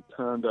electorate and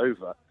turned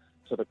over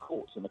to the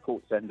courts, and the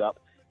courts end up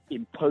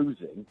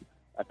imposing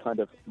a kind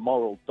of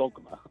moral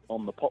dogma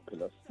on the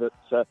populace that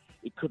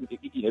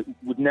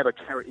would never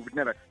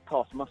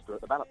pass muster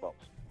at the ballot box.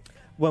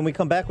 When we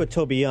come back with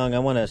Toby Young, I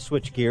want to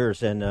switch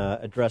gears and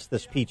address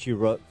this piece you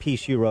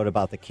wrote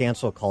about the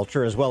cancel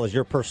culture, as well as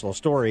your personal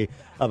story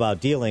about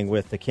dealing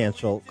with the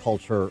cancel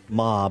culture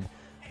mob.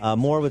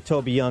 More with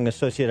Toby Young,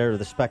 associate editor of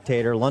The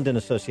Spectator, London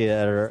associate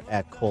editor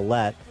at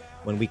Colette,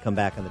 when we come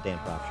back on the Dan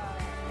Proft Show.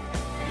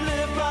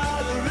 Live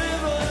by the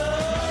river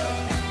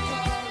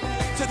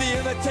to the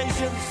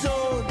imitation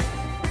zone.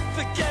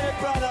 Forget it,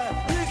 brother,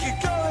 you can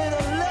go it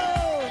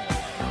alone.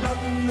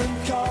 London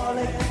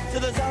calling to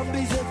the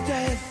zombies of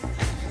death.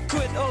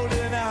 Quit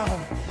holding out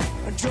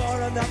and draw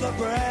another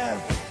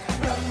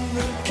breath.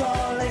 London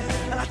calling,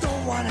 and I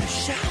don't want to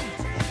shout,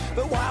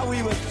 but while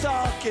we were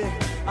talking,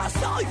 I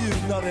saw you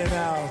nodding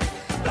out.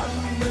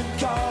 London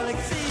calling,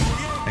 see you.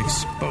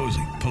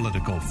 Exposing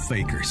political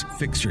fakers,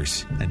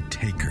 fixers, and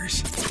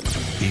takers.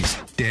 He's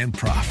Dan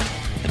Proft,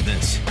 and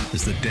this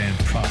is the Dan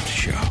Proft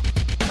Show.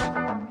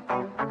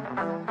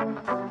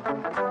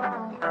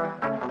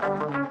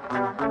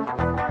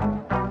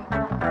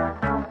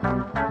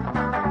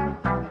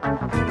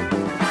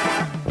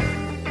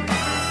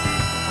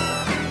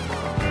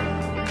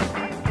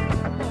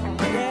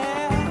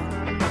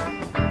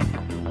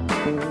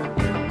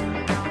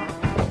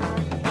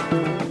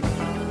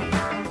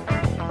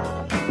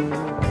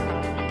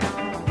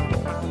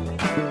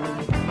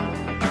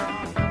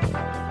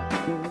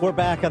 We're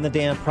back on the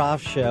Dan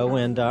Proft Show,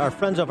 and our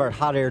friends over at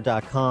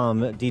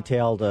HotAir.com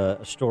detailed a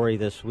story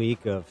this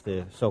week of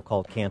the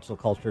so-called cancel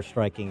culture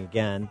striking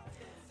again.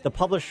 The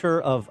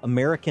publisher of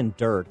American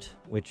Dirt,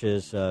 which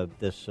is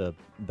this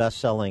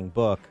best-selling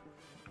book,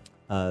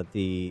 about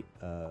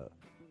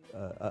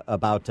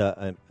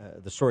the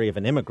story of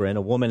an immigrant,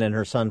 a woman and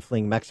her son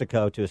fleeing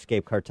Mexico to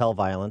escape cartel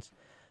violence.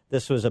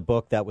 This was a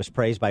book that was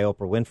praised by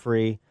Oprah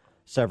Winfrey,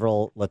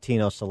 several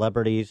Latino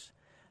celebrities.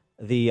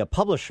 The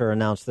publisher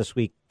announced this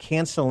week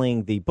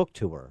canceling the book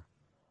tour.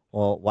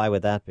 Well, why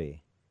would that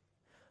be?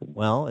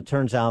 Well, it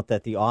turns out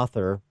that the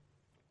author,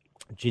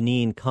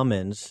 Jeanine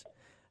Cummins,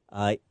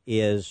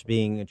 is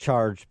being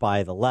charged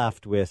by the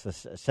left with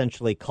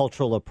essentially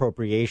cultural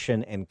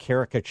appropriation and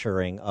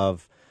caricaturing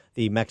of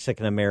the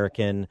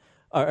the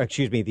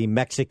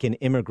Mexican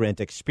immigrant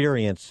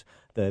experience,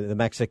 the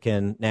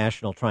Mexican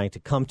national trying to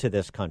come to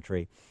this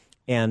country.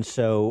 And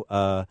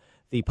so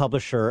the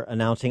publisher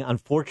announcing,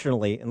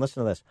 unfortunately, and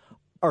listen to this,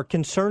 our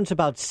concerns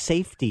about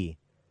safety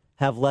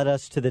have led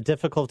us to the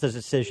difficult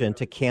decision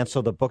to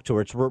cancel the book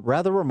tour. It's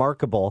rather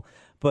remarkable,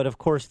 but of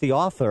course the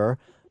author,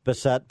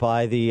 beset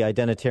by the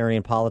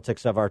identitarian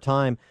politics of our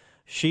time,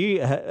 she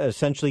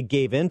essentially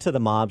gave in to the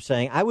mob,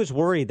 saying, I was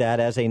worried that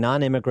as a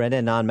non-immigrant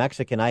and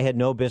non-Mexican, I had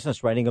no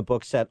business writing a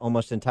book set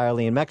almost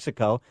entirely in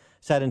Mexico,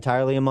 set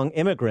entirely among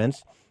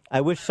immigrants.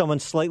 I wish someone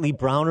slightly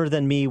browner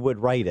than me would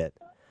write it.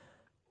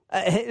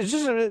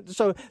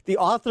 So the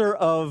author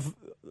of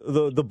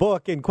the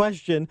book in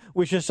question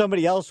wishes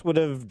somebody else would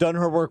have done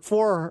her work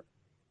for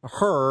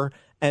her,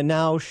 and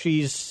now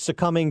she's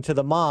succumbing to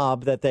the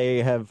mob that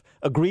they have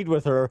agreed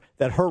with her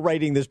that her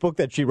writing this book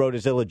that she wrote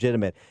is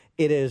illegitimate.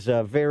 It is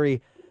a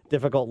very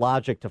difficult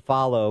logic to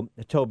follow.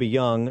 Toby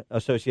Young,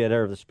 associate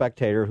editor of The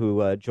Spectator,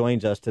 who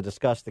joins us to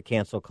discuss the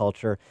cancel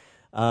culture.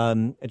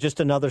 Just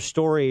another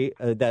story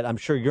that I'm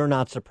sure you're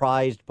not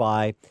surprised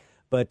by.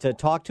 But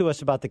talk to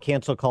us about the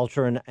cancel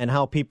culture and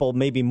how people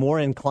may be more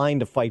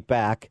inclined to fight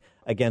back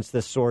against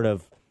this sort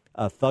of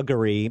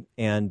thuggery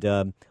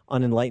and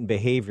unenlightened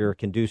behavior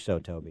can do so,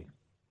 Toby.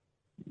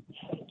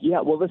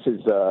 Yeah, well, this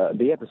is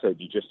the episode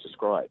you just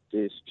described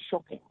is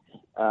shocking.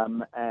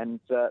 And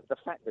the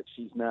fact that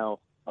she's now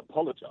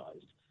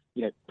apologized,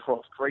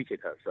 prostrated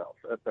herself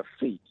at the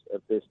feet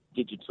of this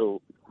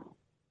digital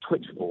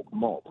Twitchfork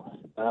mob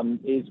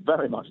is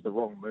very much the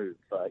wrong move.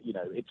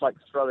 It's like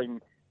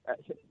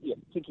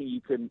thinking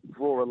you can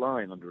draw a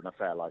line under an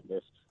affair like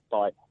this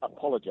by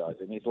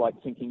apologizing is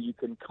like thinking you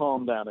can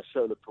calm down a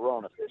shoal of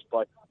piranha fish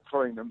by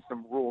throwing them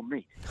some raw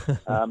meat.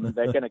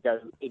 They're going to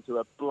go into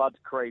a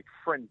blood-crazed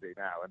frenzy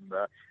now, and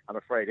I'm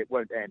afraid it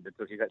won't end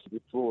until she's actually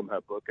withdrawn her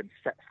book and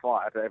set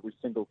fire to every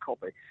single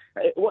copy.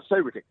 What's so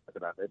ridiculous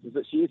about this is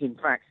that she is, in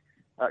fact,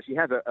 she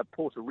has a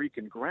Puerto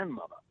Rican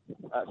grandmother,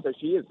 so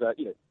she is, a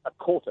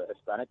quarter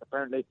Hispanic.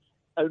 Apparently,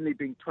 only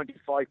being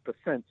 25%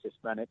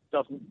 Hispanic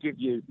doesn't give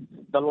you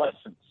the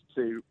license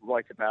to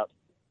write about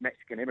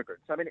Mexican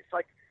immigrants. I mean, it's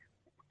like,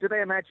 do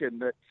they imagine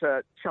that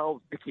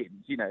Charles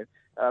Dickens,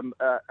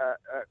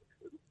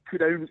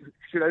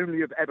 should only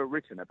have ever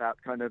written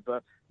about kind of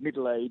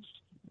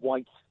middle-aged,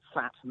 white,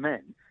 fat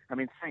men? I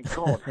mean, thank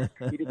God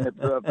he didn't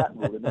observe that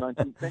rule in the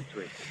 19th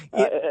century.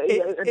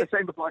 And the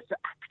same applies to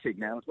acting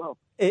now as well.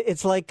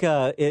 It's like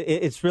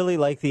it's really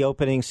like the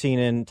opening scene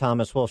in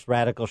Thomas Wolfe's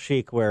Radical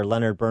Chic, where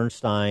Leonard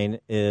Bernstein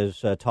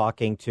is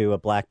talking to a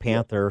Black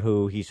Panther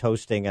who he's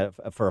hosting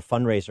for a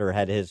fundraiser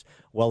at his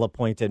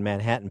well-appointed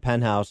Manhattan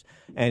penthouse,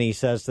 and he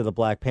says to the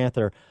Black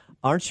Panther,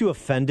 "Aren't you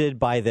offended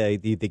by the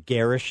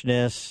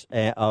garishness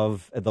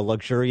of the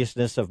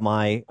luxuriousness of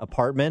my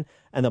apartment?"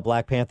 And the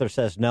Black Panther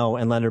says no,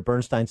 and Leonard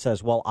Bernstein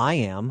says, "Well, I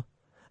am."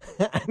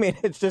 I mean,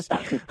 it's just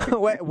it's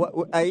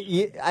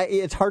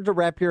hard to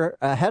wrap your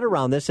head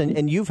around this,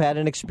 and you've had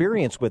an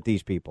experience with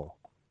these people.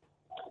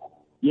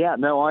 Yeah,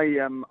 no,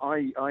 I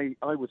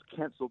was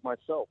cancelled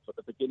myself at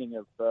the beginning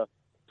of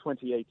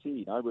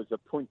 2018. I was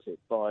appointed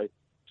by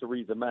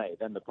Theresa May,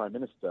 then the Prime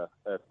Minister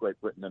of Great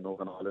Britain and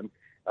Northern Ireland,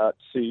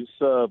 to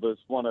serve as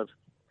one of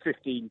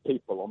 15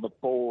 people on the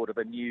board of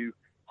a new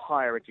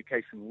higher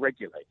education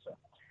regulator.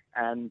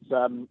 And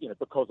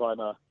because I'm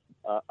a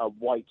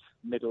white,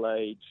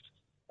 middle-aged,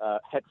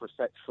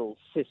 heterosexual,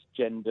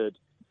 cisgendered,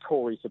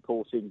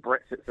 Tory-supporting,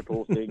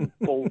 Brexit-supporting,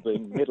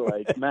 balding,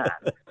 middle-aged man,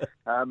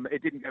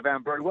 it didn't go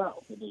down very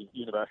well in the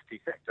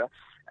university sector.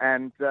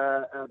 And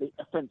the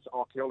offence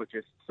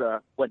archaeologists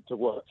went to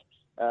work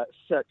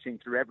searching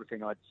through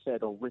everything I'd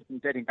said or written,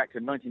 dating back to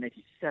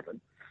 1987.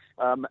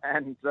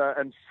 And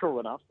sure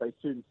enough, they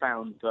soon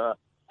found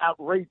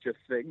outrageous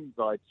things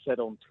I'd said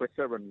on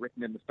Twitter and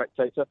written in The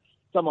Spectator.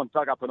 Someone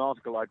dug up an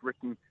article I'd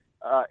written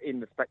in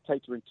The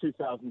Spectator in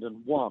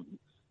 2001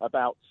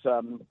 about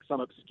some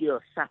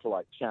obscure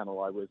satellite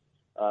channel I was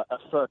a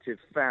furtive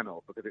fan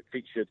of because it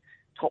featured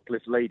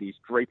topless ladies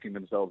draping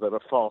themselves over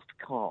fast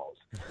cars.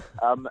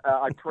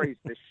 I praised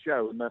this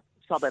show, and the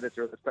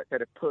sub-editor of The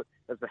Spectator put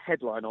as the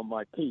headline on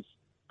my piece,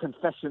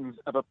 "Confessions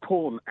of a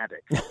Porn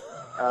Addict," which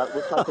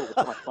I thought was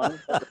quite funny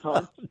at the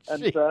time.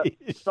 And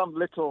some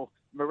little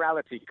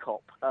morality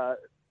cop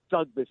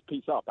dug this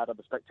piece up out of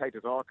The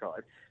Spectator's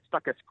archive,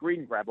 stuck a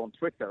screen grab on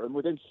Twitter, and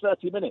within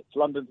 30 minutes,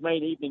 London's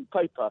main evening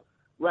paper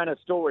ran a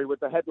story with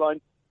the headline,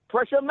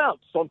 "Pressure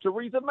mounts on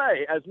Theresa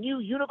May as new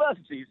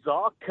university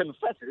czar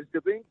confesses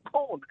to being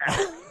porn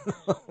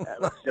addicts."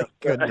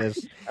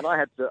 Goodness. And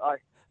I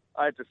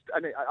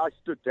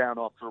stood down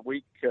after a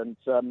week and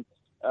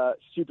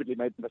stupidly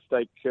made the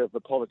mistake of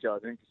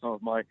apologizing for some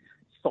of my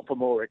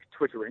sophomoric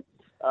twittering.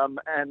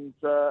 And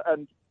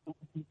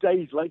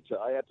days later,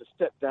 I had to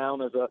step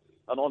down as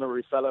an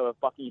honorary fellow of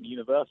Buckingham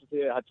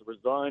University. I had to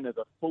resign as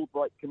a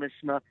Fulbright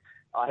commissioner.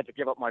 I had to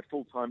give up my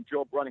full-time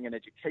job running an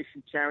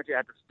education charity. I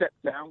had to step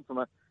down from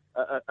a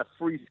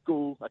free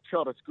school, a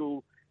charter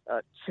school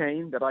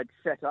chain that I'd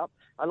set up.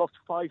 I lost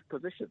 5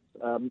 positions.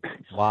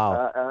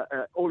 Wow!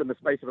 All in the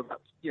space of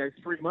about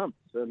 3 months,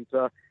 and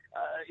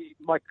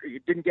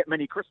didn't get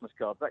many Christmas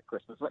cards that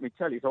Christmas. Let me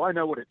tell you. So I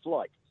know what it's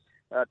like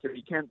to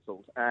be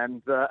cancelled,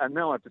 and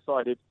now I've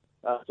decided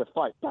to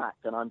fight back,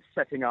 and I'm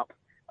setting up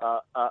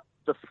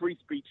the Free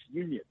Speech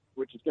Union,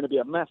 which is going to be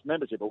a mass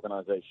membership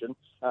organization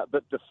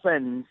that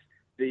defends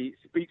the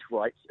speech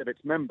rights of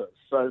its members.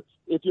 So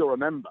if you're a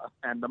member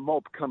and the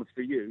mob comes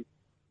for you,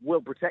 we'll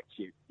protect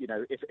you.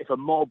 If a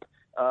mob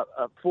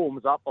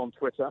forms up on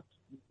Twitter,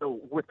 we'll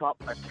whip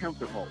up a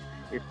counter mob.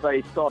 If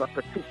they start a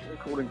petition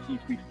calling for you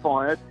to be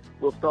fired,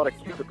 we'll start a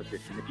counter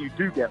petition. If you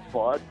do get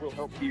fired, we'll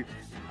help you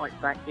fight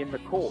back in the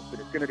courts. If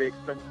it's going to be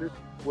expensive,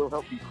 we'll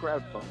help you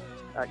crowdfund.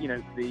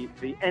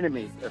 The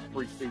enemies of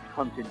free speech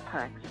hunt in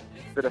packs.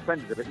 The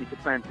defenders of it need to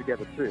band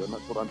together too, and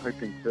that's what I'm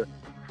hoping to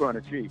try and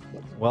achieve.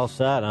 Well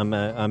said.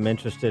 I'm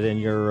interested in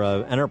your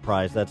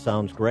enterprise. That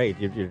sounds great.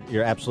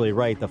 You're absolutely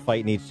right. The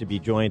fight needs to be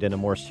joined in a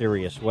more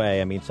serious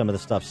way. I mean, some of the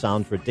stuff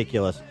sounds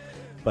ridiculous,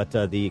 but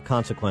the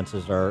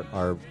consequences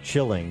are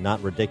chilling,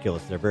 not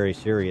ridiculous. They're very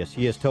serious.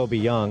 He is Toby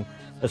Young,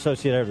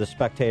 associate editor of The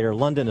Spectator,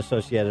 London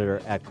associate editor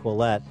at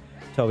Quillette.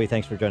 Toby,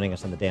 thanks for joining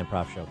us on the Dan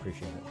Proft Show.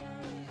 Appreciate it.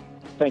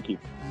 Thank you.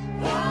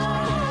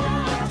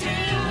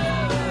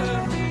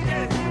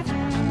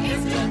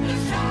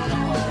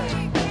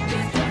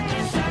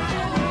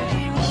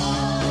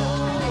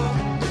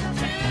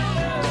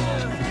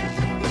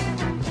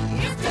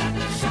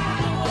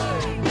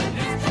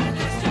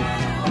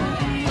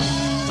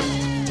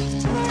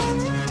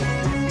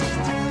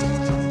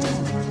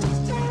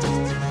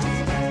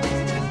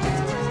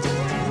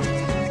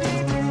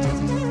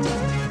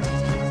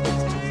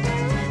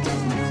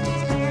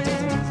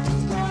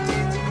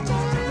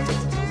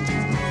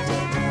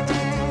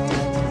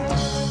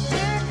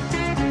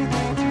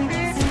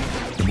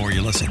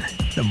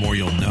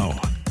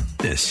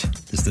 This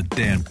is the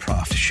Dan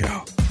Proft Show.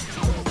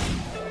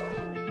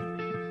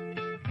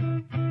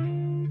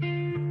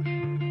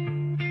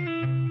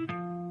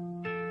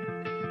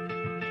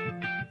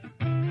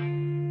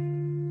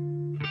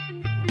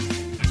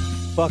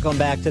 Welcome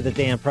back to the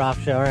Dan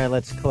Proft Show. All right,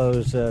 let's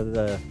close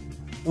the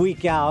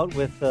week out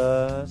with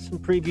some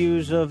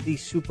previews of the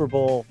Super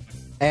Bowl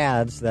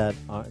ads. The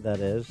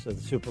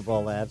Super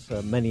Bowl ads.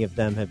 Many of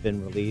them have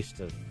been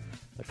released.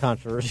 The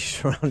controversy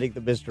surrounding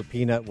the Mr.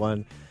 Peanut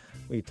one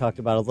we talked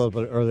about a little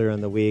bit earlier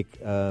in the week.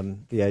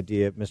 The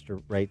idea of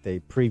Mr. Right,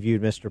 they previewed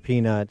Mr.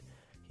 Peanut.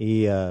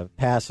 He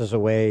passes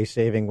away,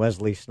 saving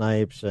Wesley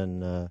Snipes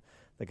and the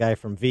guy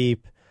from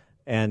Veep.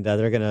 And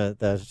they're going to,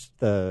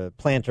 the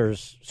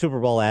Planters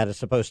Super Bowl ad is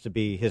supposed to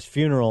be his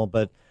funeral,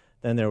 but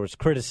then there was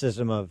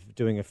criticism of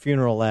doing a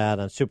funeral ad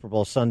on Super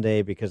Bowl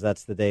Sunday because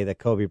that's the day that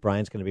Kobe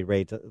Bryant's going to be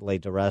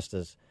laid to rest,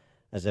 as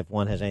if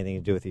one has anything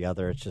to do with the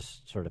other. It's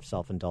just sort of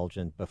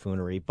self-indulgent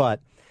buffoonery. But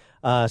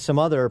some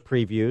other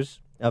previews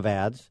of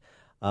ads.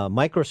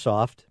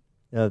 Microsoft,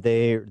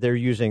 they're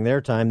using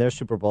their time, their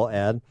Super Bowl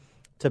ad,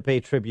 to pay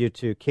tribute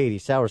to Katie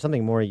Sowers,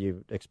 something more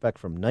you expect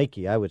from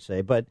Nike, I would say.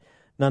 But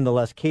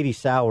nonetheless, Katie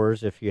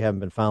Sowers, if you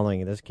haven't been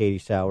following this, Katie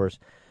Sowers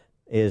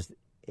is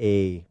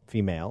a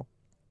female,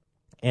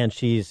 and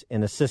she's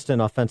an assistant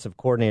offensive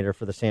coordinator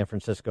for the San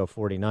Francisco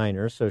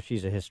 49ers, so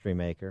she's a history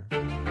maker.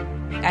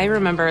 I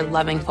remember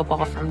loving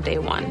football from day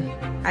one.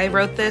 I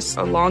wrote this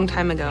a long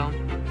time ago.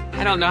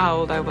 I don't know how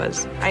old I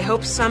was. I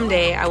hope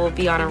someday I will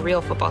be on a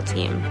real football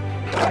team.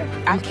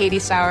 I'm Katie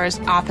Sowers,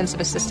 offensive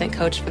assistant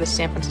coach for the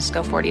San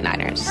Francisco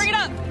 49ers. Bring it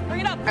up!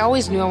 Bring it up! I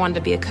always knew I wanted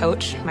to be a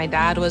coach. My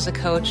dad was a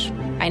coach.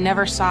 I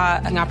never saw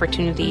an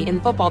opportunity in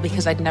football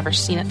because I'd never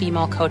seen a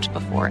female coach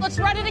before. Let's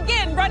run it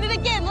again! Run it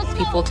again! Let's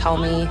go! People tell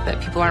me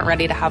that people aren't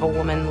ready to have a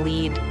woman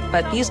lead,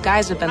 but these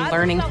guys have been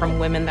learning from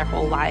women their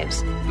whole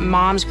lives.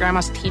 Moms,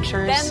 grandmas,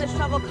 teachers. Then the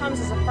shovel comes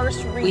as a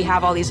first read. We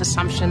have all these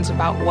assumptions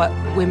about what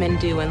women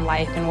do in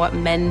life and what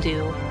men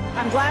do.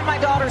 I'm glad my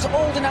daughter's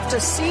old enough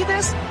to see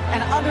this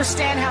and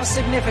understand how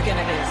significant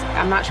it is.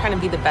 I'm not trying to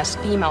be the best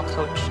female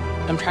coach.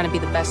 I'm trying to be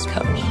the best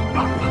coach.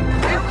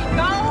 There we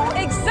go.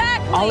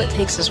 Exactly. All it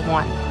takes is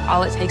one.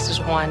 All it takes is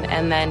one,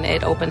 and then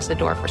it opens the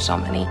door for so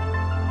many.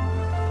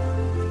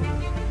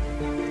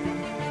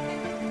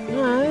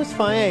 It's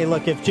fine. Hey,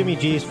 look, if Jimmy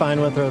G's fine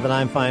with her, then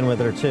I'm fine with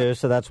her too.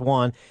 So that's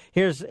one.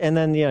 And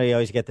then you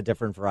always get the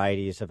different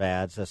varieties of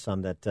ads.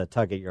 Some that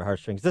tug at your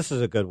heartstrings. This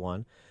is a good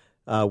one.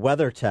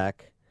 WeatherTech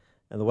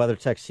and the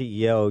WeatherTech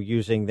CEO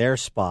using their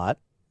spot,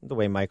 the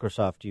way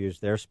Microsoft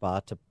used their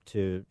spot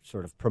to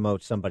sort of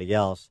promote somebody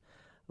else.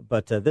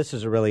 But this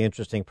is a really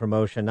interesting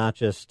promotion, not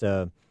just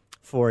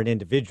for an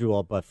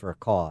individual, but for a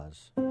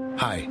cause.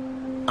 Hi,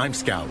 I'm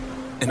Scout,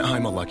 and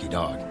I'm a lucky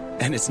dog.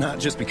 And it's not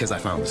just because I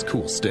found this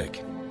cool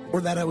stick,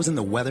 or that I was in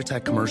the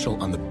WeatherTech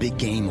commercial on the big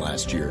game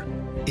last year.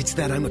 It's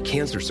that I'm a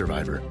cancer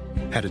survivor,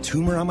 had a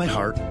tumor on my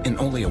heart, and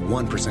only a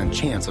 1%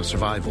 chance of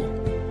survival.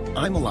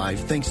 I'm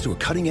alive thanks to a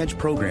cutting-edge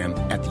program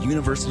at the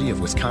University of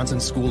Wisconsin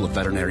School of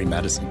Veterinary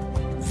Medicine.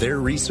 Their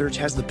research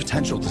has the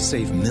potential to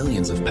save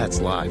millions of pets'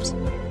 lives.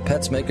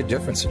 Pets make a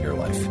difference in your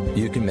life.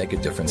 You can make a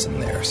difference in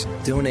theirs.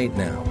 Donate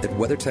now at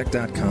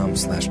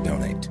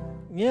WeatherTech.com/donate.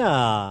 Yeah,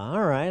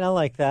 all right. I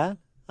like that.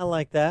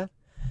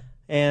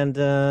 And,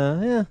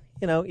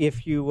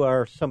 if you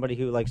are somebody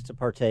who likes to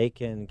partake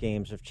in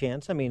games of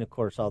chance, I mean, of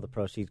course, all the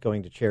proceeds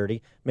going to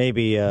charity.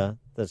 Maybe the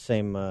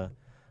same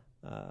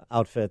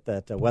outfit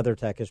that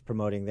WeatherTech is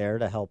promoting there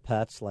to help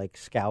pets like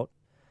Scout.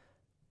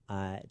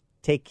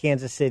 Take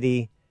Kansas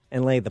City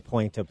and lay the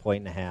point to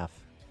 1.5.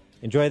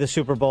 Enjoy the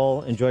Super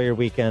Bowl. Enjoy your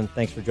weekend.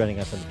 Thanks for joining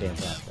us on the Dan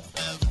Proft Show.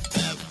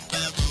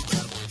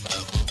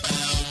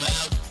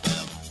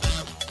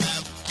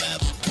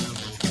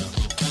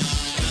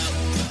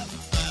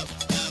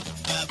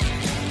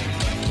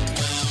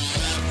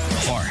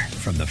 Far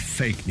from the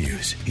fake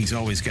news, he's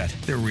always got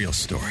the real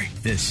story.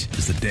 This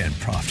is the Dan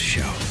Proft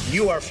Show.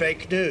 You are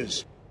fake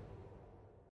news.